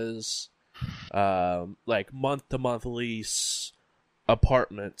has like month-to-month lease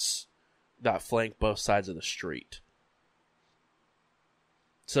apartments that flank both sides of the street.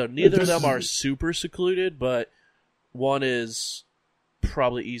 So neither of them are super secluded, but one is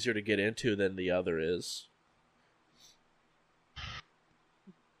probably easier to get into than the other is.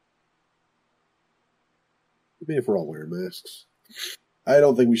 Maybe if we're all wearing masks. I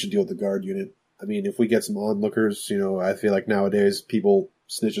don't think we should deal with the guard unit. I mean, if we get some onlookers, I feel like nowadays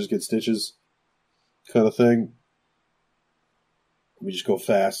snitches get stitches kind of thing. We just go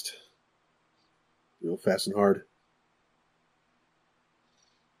fast. Fast and hard.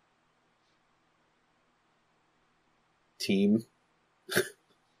 Team.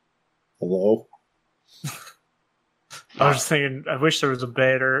 Hello? I was just thinking, I wish there was a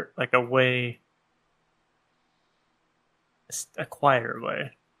way, a quieter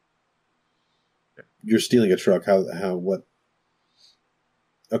way. You're stealing a truck. What?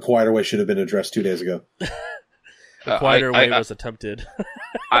 A quieter way should have been addressed 2 days ago. A quieter way was attempted.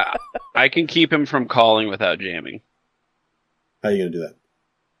 I can keep him from calling without jamming. How are you going to do that?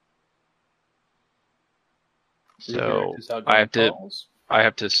 So Just outgoing I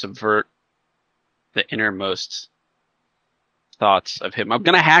have to subvert the innermost thoughts of him. I'm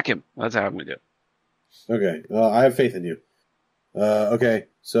going to hack him. That's how I'm going to do it. Okay. I have faith in you. Okay.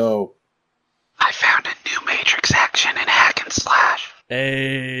 So I found a new Matrix action in Hack and Slash.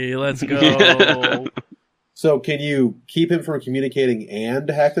 Hey, let's go. So can you keep him from communicating and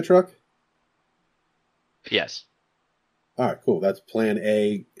hack the truck? Yes. All right, cool. That's plan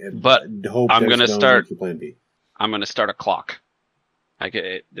A. And But hope I'm there's gonna no start- need for plan B. I'm going to start a clock.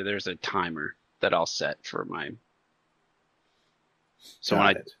 There's a timer that I'll set for my. So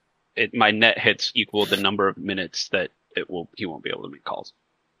Got when it. my net hits equal the number of minutes that he won't be able to make calls.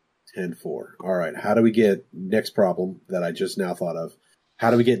 10-4. All right. How do we get next problem that I just now thought of?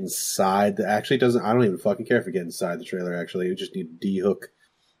 How do we get inside I don't even fucking care if we get inside the trailer, actually. We just need to de-hook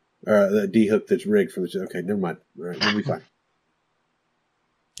that's rigged from the, okay, never mind. All right, we'll be fine.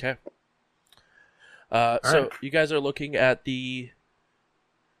 Okay. So right. you guys are looking at the.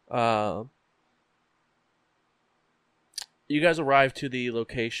 You guys arrive to the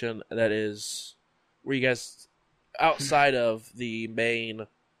location that is where you guys outside of the main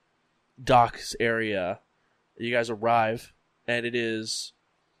docks area. You guys arrive, and it is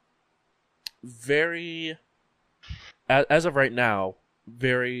very, as of right now,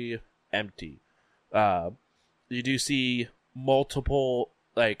 very empty. You do see multiple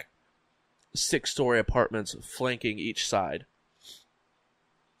 6-story apartments flanking each side.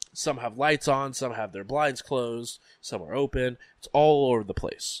 Some have lights on, some have their blinds closed, some are open. It's all over the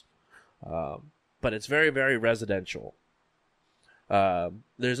place. But it's very, very residential.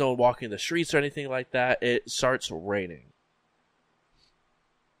 There's no one walking the streets or anything like that. It starts raining.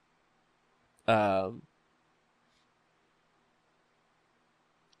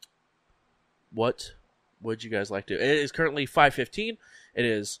 What would you guys like to do? It is currently 5:15. It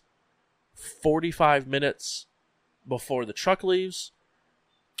is 45 minutes before the truck leaves.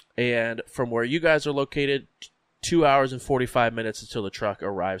 And from where you guys are located, 2 hours and 45 minutes until the truck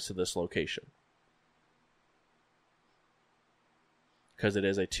arrives to this location. Because it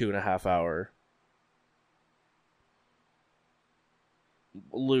is a 2.5 hour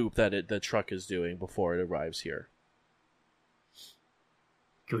loop that the truck is doing before it arrives here.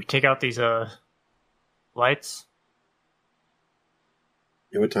 Can we take out these lights?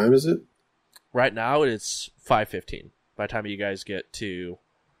 Yeah, what time is it? Right now, it's 5:15. By the time you guys get to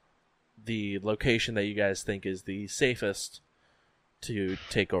the location that you guys think is the safest to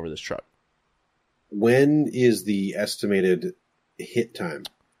take over this truck. When is the estimated hit time,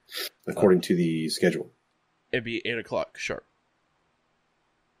 according to the schedule? It'd be 8 o'clock sharp.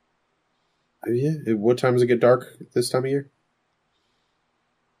 Oh, yeah. What time does it get dark this time of year?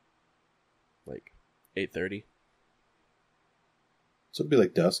 8:30. So it'd be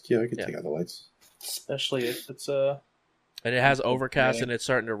like dusk. Yeah, I could Yeah. take out the lights. Especially if it's And it has overcast Yeah. and it's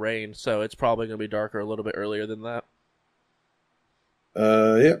starting to rain, so it's probably going to be darker a little bit earlier than that.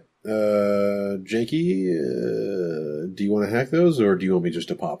 Yeah. Janky, do you want to hack those, or do you want me just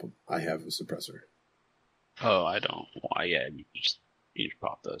to pop them? I have a suppressor. Oh, I don't. Why? Yeah, you just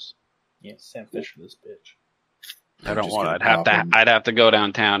pop those. Yeah, Sam Fisher, this bitch. I don't just want. gonna I'd have to go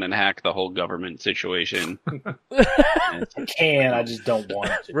downtown and hack the whole government situation. I can, I just don't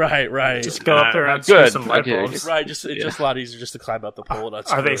want to. Right. Just go up there and Good. unscrew some light Okay. bulbs. Right, it's just a lot easier just to climb up the pole and Are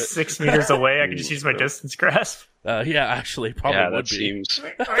unscrew they it. 6 meters away? I can just use my distance grasp. Yeah, actually, probably Yeah, would that be. seems.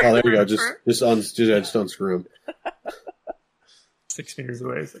 Oh, there you go. Just unscrew them. 6 meters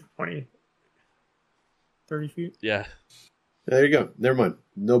away is like 20, 30 feet. Yeah, There you go. Never mind.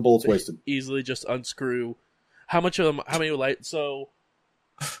 No bullets wasted. easily just unscrew. How much of them? How many lights? So,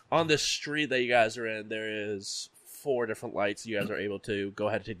 on this street that you guys are in, there is 4 different lights. You guys are able to go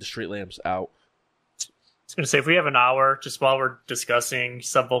ahead and take the street lamps out. I was going to say, if we have an hour, just while we're discussing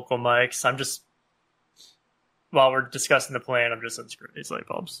subvocal mics, while we're discussing the plan, I'm just unscrewing these light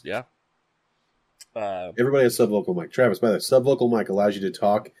bulbs. Yeah. Everybody has subvocal mic. Travis, by the way, subvocal mic allows you to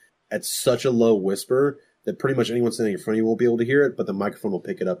talk at such a low whisper that pretty much anyone standing in front of you won't be able to hear it, but the microphone will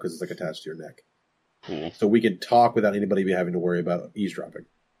pick it up because it's like attached to your neck. Cool. So we can talk without anybody having to worry about eavesdropping.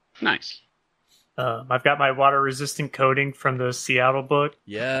 Nice. I've got my water-resistant coating from the Seattle book.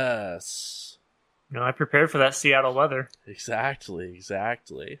 Yes. I prepared for that Seattle weather.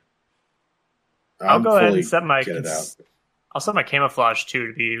 Exactly. I'll I'm go ahead fully and set my kitted out. I'll set my camouflage too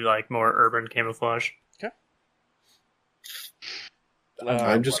to be like more urban camouflage.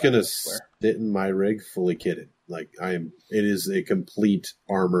 I'm just gonna sit in my rig fully kitted. Like it is a complete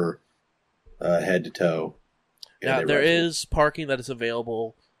armor, head to toe. And Now a there rifle. is parking that is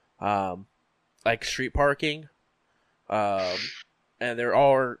available, like street parking, and there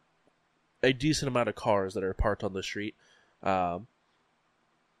are a decent amount of cars that are parked on the street. But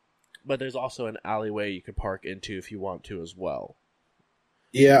there's also an alleyway you can park into if you want to as well.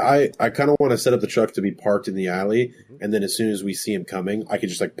 Yeah, I kind of want to set up the truck to be parked in the alley, and then as soon as we see him coming, I can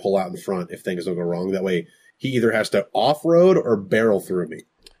just like pull out in front if things don't go wrong. That way, he either has to off road or barrel through me.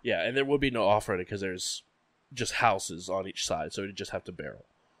 Yeah, and there would be no off-roading because there's just houses on each side, so you just have to barrel.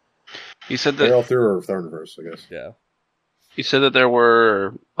 You said Barrel that. through or thorn reverse, I guess. Yeah. You said that there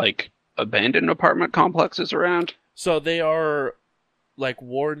were like abandoned apartment complexes around. So they are like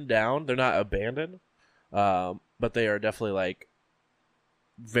worn down. They're not abandoned, but they are definitely like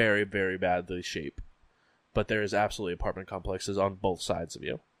very, very badly shaped. But there is absolutely apartment complexes on both sides of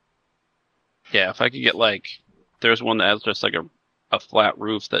you. Yeah, if I could get like, there's one that has just like a flat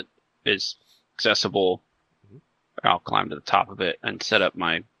roof that is accessible. I'll climb to the top of it and set up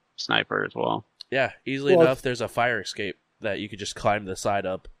my sniper as well. Yeah, easily Well, enough. There's a fire escape that you could just climb the side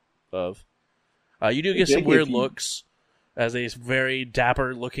up of. You do get Jake, some weird if you- looks as a very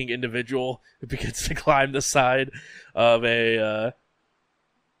dapper-looking individual who begins to climb the side of a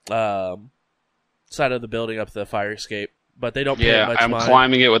side of the building up the fire escape. But they don't pay Yeah, much I'm mind.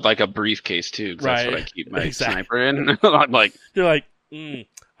 climbing it with like a briefcase too, because that's what I Right. keep my Exactly. sniper in. I'm like, They're like, I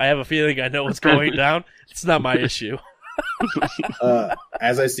have a feeling I know what's going down. It's not my issue.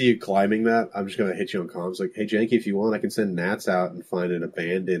 As I see you climbing that, I'm just gonna hit you on comms. Like, hey, Janky, if you want, I can send Nats out and find an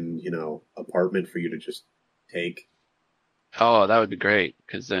abandoned, apartment for you to just take. oh, that would be great,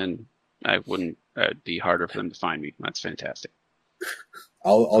 because then I wouldn't. It'd be harder for them to find me. That's fantastic.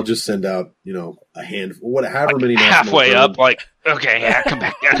 I'll just send out, a handful, however many. Nats Halfway more up, like, okay, yeah, come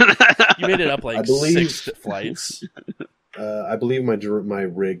back down. You made it up like I believe- 6 flights. I believe my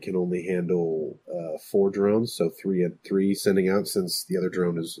rig can only handle 4 drones, so 3 sending out since the other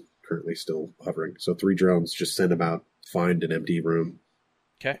drone is currently still hovering. So 3 drones, just send them out, find an empty room.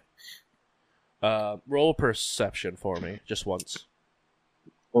 Okay. Roll perception for me, just once.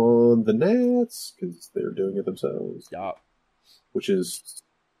 On the Nats, because they're doing it themselves, Yeah. which is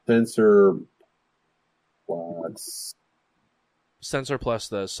sensor plus. Sensor plus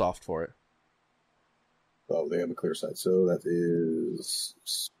the soft for it. Oh, they have a clear side, so that is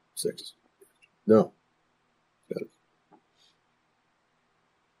 6. No. Got it.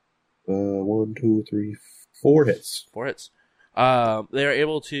 1, 2, 3, 4 hits. 4 hits. They're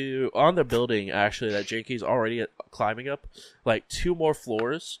able to, on the building, actually, that Jakey's already climbing up, like 2 more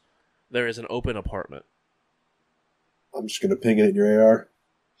floors, there is an open apartment. I'm just going to ping it in your AR.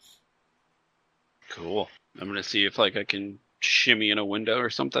 Cool. I'm gonna see if like I can shimmy in a window or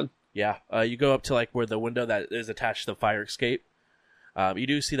something. Yeah, you go up to like where the window that is attached to the fire escape. You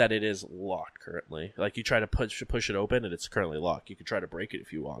do see that it is locked currently. Like you try to push it open, and it's currently locked. You could try to break it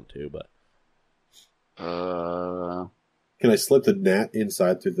if you want to, but Can I slip the Nat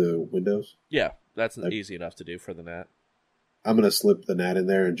inside through the windows? yeah, that's easy enough to do for the Nat. I'm going to slip the Nat in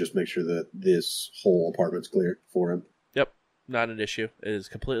there and just make sure that this whole apartment's clear for him. Yep, not an issue. It is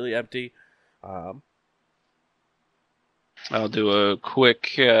completely empty. I'll do a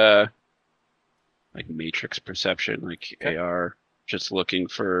quick like matrix perception, like Okay. AR, just looking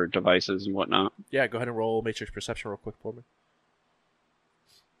for devices and whatnot. Yeah, go ahead and roll Matrix Perception real quick for me.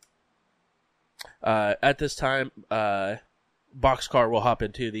 At this time, Boxcar will hop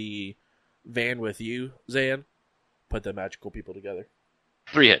into the van with you, Zan. Put the magical people together.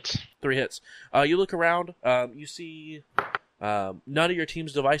 3 hits. 3 hits. You look around. You see none of your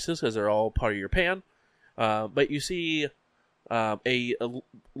team's devices because they're all part of your pan. But you see a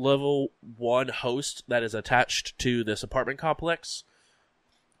level 1 host that is attached to this apartment complex.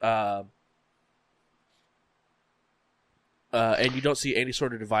 And you don't see any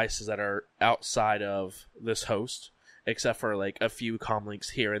sort of devices that are outside of this host, except for like a few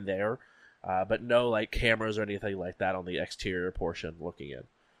comlinks here and there, but no like cameras or anything like that on the exterior portion looking in.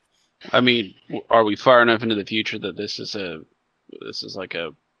 I mean, are we far enough into the future that this is like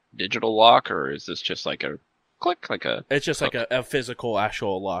a digital lock, or is this just like a click, like a? It's just like a physical,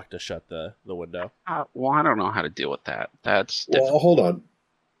 actual lock to shut the window. Well, I don't know how to deal with that. That's Well, hold on.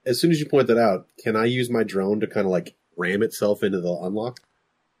 As soon as you point that out, can I use my drone to kind of like ram itself into the unlock?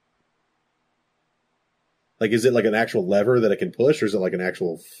 Like, is it like an actual lever that I can push, or is it like an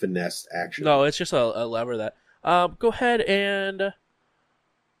actual finesse action? No, it's just a lever that. Go ahead and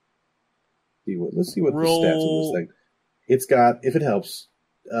Let's see what roll. the stats of this thing. It's got, if it helps,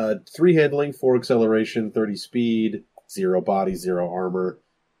 3 handling, 4 acceleration, 30 speed, 0 body, 0 armor,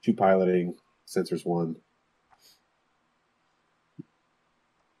 2 piloting, sensors 1.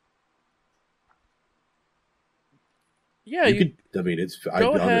 Yeah, you could. I mean, it's. I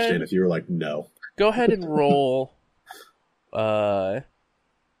go understand ahead. if you were like, no. Go ahead and roll. You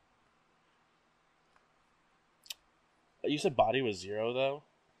said body was 0 though.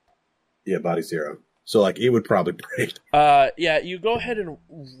 Yeah, body 0. So like, it would probably break. Yeah, you go ahead and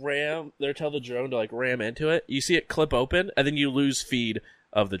ram. Or tell the drone to like ram into it. You see it clip open, and then you lose feed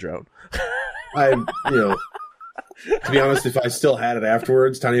of the drone. To be honest, if I still had it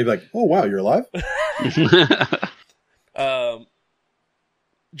afterwards, Tiny would be like, "Oh wow, you're alive."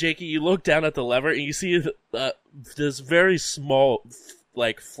 Jakey, you look down at the lever and you see this very small,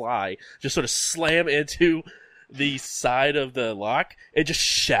 like, fly just sort of slam into the side of the lock. It just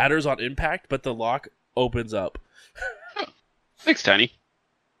shatters on impact, but the lock opens up. Thanks, Tiny.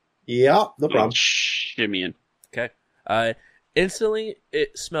 Yeah, no problem. Shimmy in. Okay. Instantly,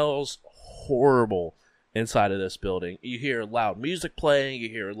 it smells horrible inside of this building. You hear loud music playing. You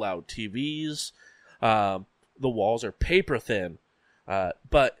hear loud TVs. The walls are paper thin.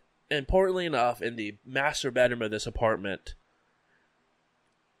 But importantly enough, in the master bedroom of this apartment,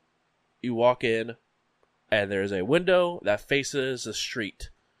 you walk in, and there's a window that faces the street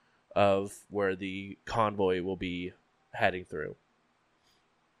of where the convoy will be heading through.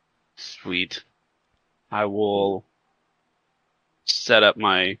 Sweet. I will set up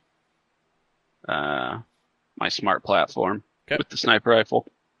my my smart platform with the sniper rifle.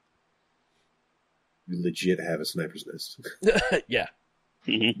 You legit have a sniper's nest. Yeah.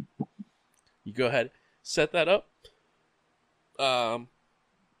 Mm-hmm. You go ahead, set that up.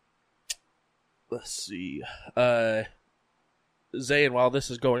 Let's see. Zayn, while this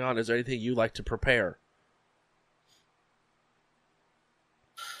is going on, is there anything you'd like to prepare?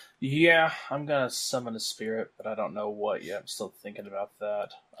 Yeah, I'm gonna summon a spirit, but I don't know what yet. I'm still thinking about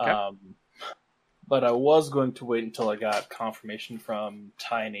that. Okay. But I was going to wait until I got confirmation from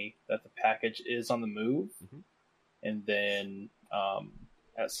Tiny that the package is on the move, and then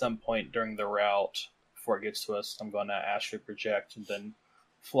at some point during the route, before it gets to us, I'm going to astral project and then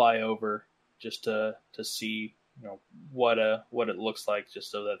fly over just to see what it looks like,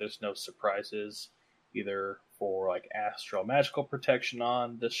 just so that there's no surprises, either for like astral magical protection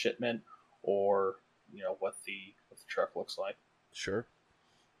on this shipment, or what the truck looks like. Sure.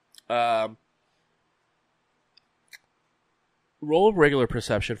 Roll a regular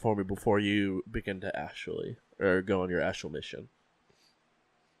perception for me before you begin to go on your astral mission.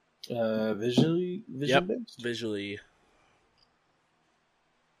 Vision based? Visually.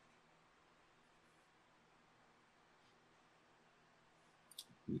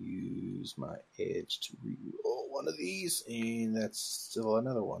 Use my edge to re-roll one of these, and that's still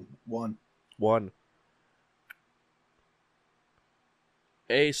another one. 1.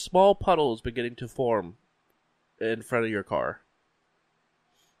 A small puddle is beginning to form in front of your car.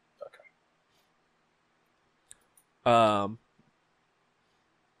 Okay.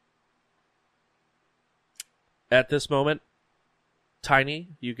 At this moment, Tiny,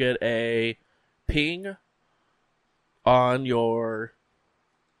 you get a ping on your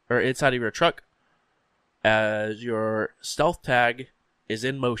or inside of your truck as your stealth tag is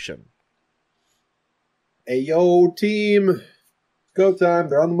in motion. Hey, yo, team. Go time.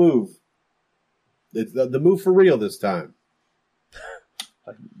 They're on the move. It's the move for real this time.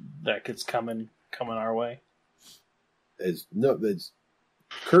 That kid's coming our way. It's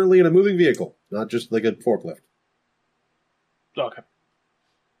currently in a moving vehicle, not just like a forklift. Okay.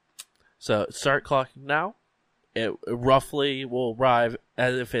 So start clocking now. It roughly will arrive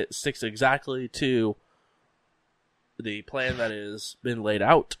as if it sticks exactly to the plan that has been laid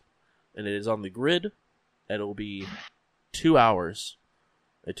out, and it is on the grid. It'll be 2 hours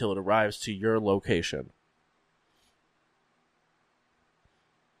until it arrives to your location.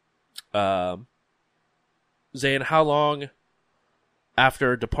 Zane, how long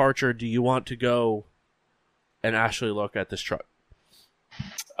after departure do you want to go and actually look at this truck?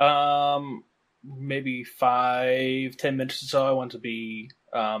 Maybe 5-10 minutes or so. I want to be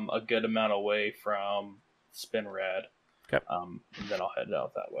a good amount away from Spinrad. Okay. And then I'll head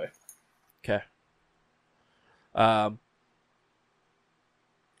out that way. Okay.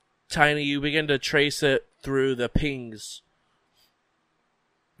 Tiny, you begin to trace it through the pings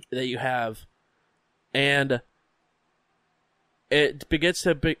that you have, and it begins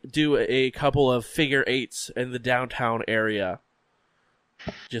to do a couple of figure eights in the downtown area,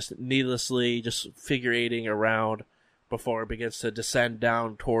 just needlessly just figure eighting around before it begins to descend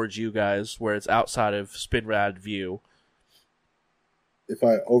down towards you guys where it's outside of Spinrad view. If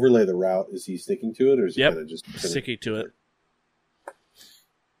I overlay the route, is he sticking to it, or is he Yep, kind of just sticky to it.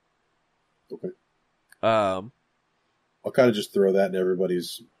 Okay. Um, I'll kind of just throw that in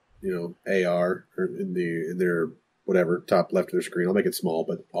everybody's, AR or in their whatever top left of their screen. I'll make it small,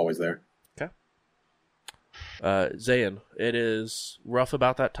 but always there. Okay. Zayn, it is rough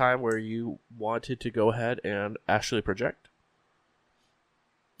about that time where you wanted to go ahead and actually project.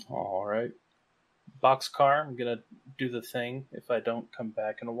 All right. Boxcar, I'm going to do the thing. If I don't come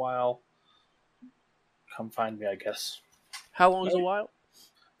back in a while, come find me, I guess. How long is a while?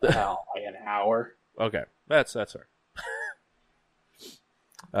 Like an hour. Okay, that's her.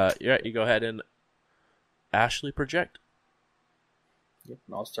 Yeah, you go ahead and Ashley project. Yep,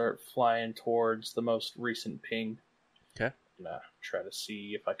 and I'll start flying towards the most recent ping. Okay. And try to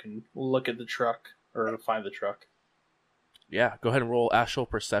see if I can look at the truck or find the truck. Yeah, go ahead and roll astral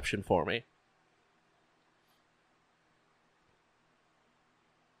perception for me.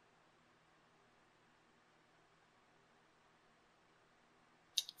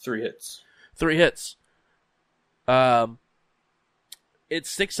 Three hits. 3 hits. It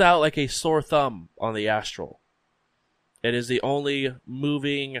sticks out like a sore thumb on the astral. It is the only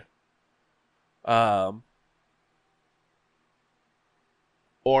moving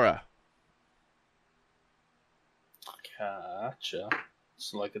aura. Gotcha.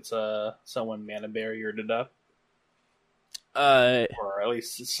 So like it's someone mana barriered it up, or at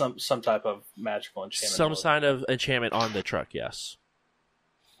least some type of magical enchantment. Some kind of enchantment on the truck, yes.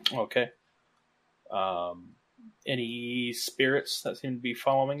 Okay. Any spirits that seem to be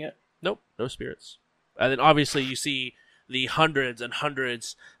following it? Nope, no spirits. And then obviously you see the hundreds and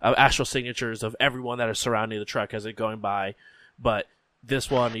hundreds of astral signatures of everyone that is surrounding the truck as it's going by, but this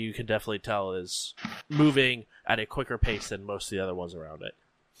one you can definitely tell is moving at a quicker pace than most of the other ones around it.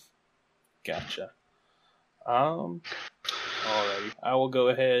 Gotcha. Alrighty. I will go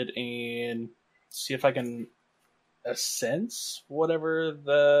ahead and see if I can sense whatever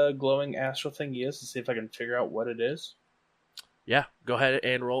the glowing astral thing is and see if I can figure out what it is. Yeah, go ahead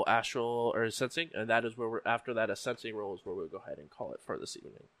and roll astral or sensing, and that is where we're after that. A sensing roll is where we'll go ahead and call it for this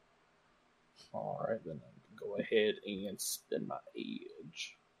evening. Alright, then I can go ahead and spin my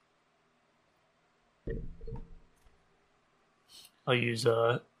edge. I'll use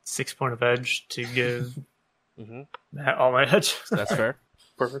a 6 point of edge to give Mm-hmm. that all my edge. That's fair.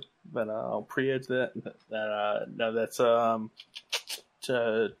 Perfect. Then I'll pre-edge that. No, that's to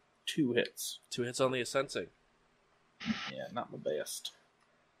 2 hits. 2 hits on the sensing. Yeah, not my best.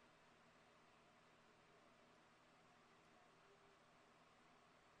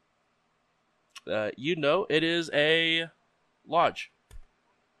 It is a lodge.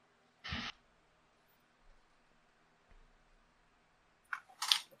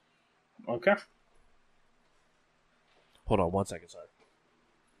 Okay. Hold on 1 second, sorry.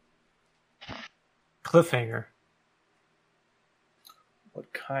 Cliffhanger.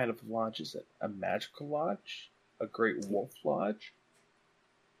 What kind of lodge is it? A magical lodge? A great wolf lodge?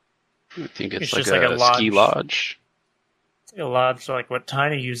 I think it's It's like just like a a ski lodge. lodge. A lodge like what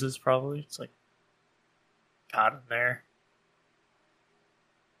Tiny uses probably. It's like got in there.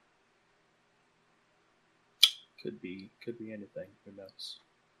 Could be anything. Who knows?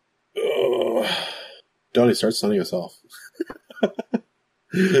 Donnie, start signing us off.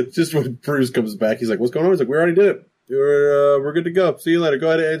 Just when Bruce comes back, he's like, "What's going on?" He's like, "We already did it. We're good to go. See you later. Go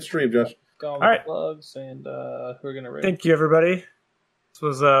ahead and end stream, Josh." Go on All right. plugs, and we're gonna rate. Thank you, everybody. This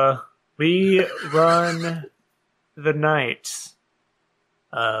was We Run the Night.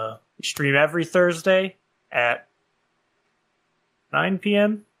 We stream every Thursday at 9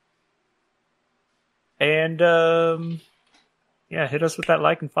 p.m. And hit us with that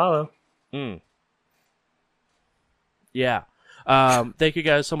like and follow. Yeah. Thank you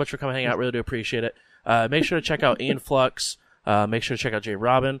guys so much for coming hang out. Really do appreciate it. Make sure to check out Ian Flux. Make sure to check out Jay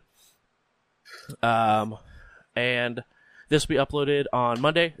Robin. And this will be uploaded on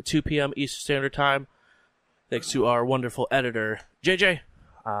Monday at 2 p.m. Eastern Standard Time. Thanks to our wonderful editor, JJ.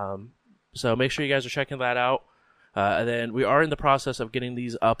 So make sure you guys are checking that out. And then we are in the process of getting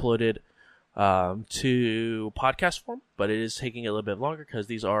these uploaded to podcast form, but it is taking a little bit longer because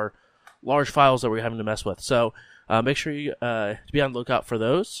these are large files that we're having to mess with. So make sure you be on the lookout for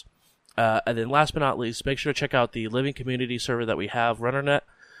those. And then last but not least, make sure to check out the living community server that we have, RunnerNet.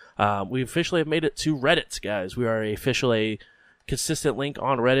 We officially have made it to Reddit, guys. We are officially a consistent link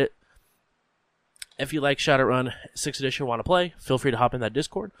on Reddit. If you like Shadowrun 6th edition, want to play, feel free to hop in that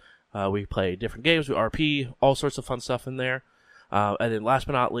Discord. We play different games, we RP, all sorts of fun stuff in there. And then last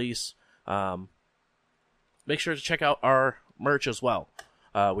but not least, make sure to check out our merch as well.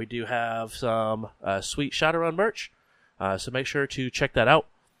 We do have some sweet Shadowrun merch, so make sure to check that out.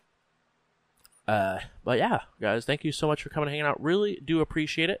 But yeah, guys, thank you so much for coming and hanging out. Really do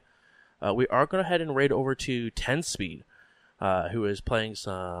appreciate it. We are going to head and raid over to 10 Speed, who is playing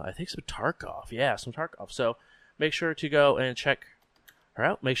some Tarkov. Yeah, some Tarkov. So make sure to go and check her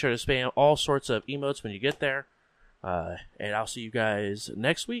out. Make sure to spam all sorts of emotes when you get there. And I'll see you guys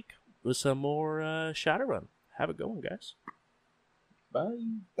next week with some more Shadowrun. Have a good one, guys. Bye.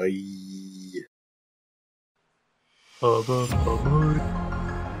 Bye. Bye.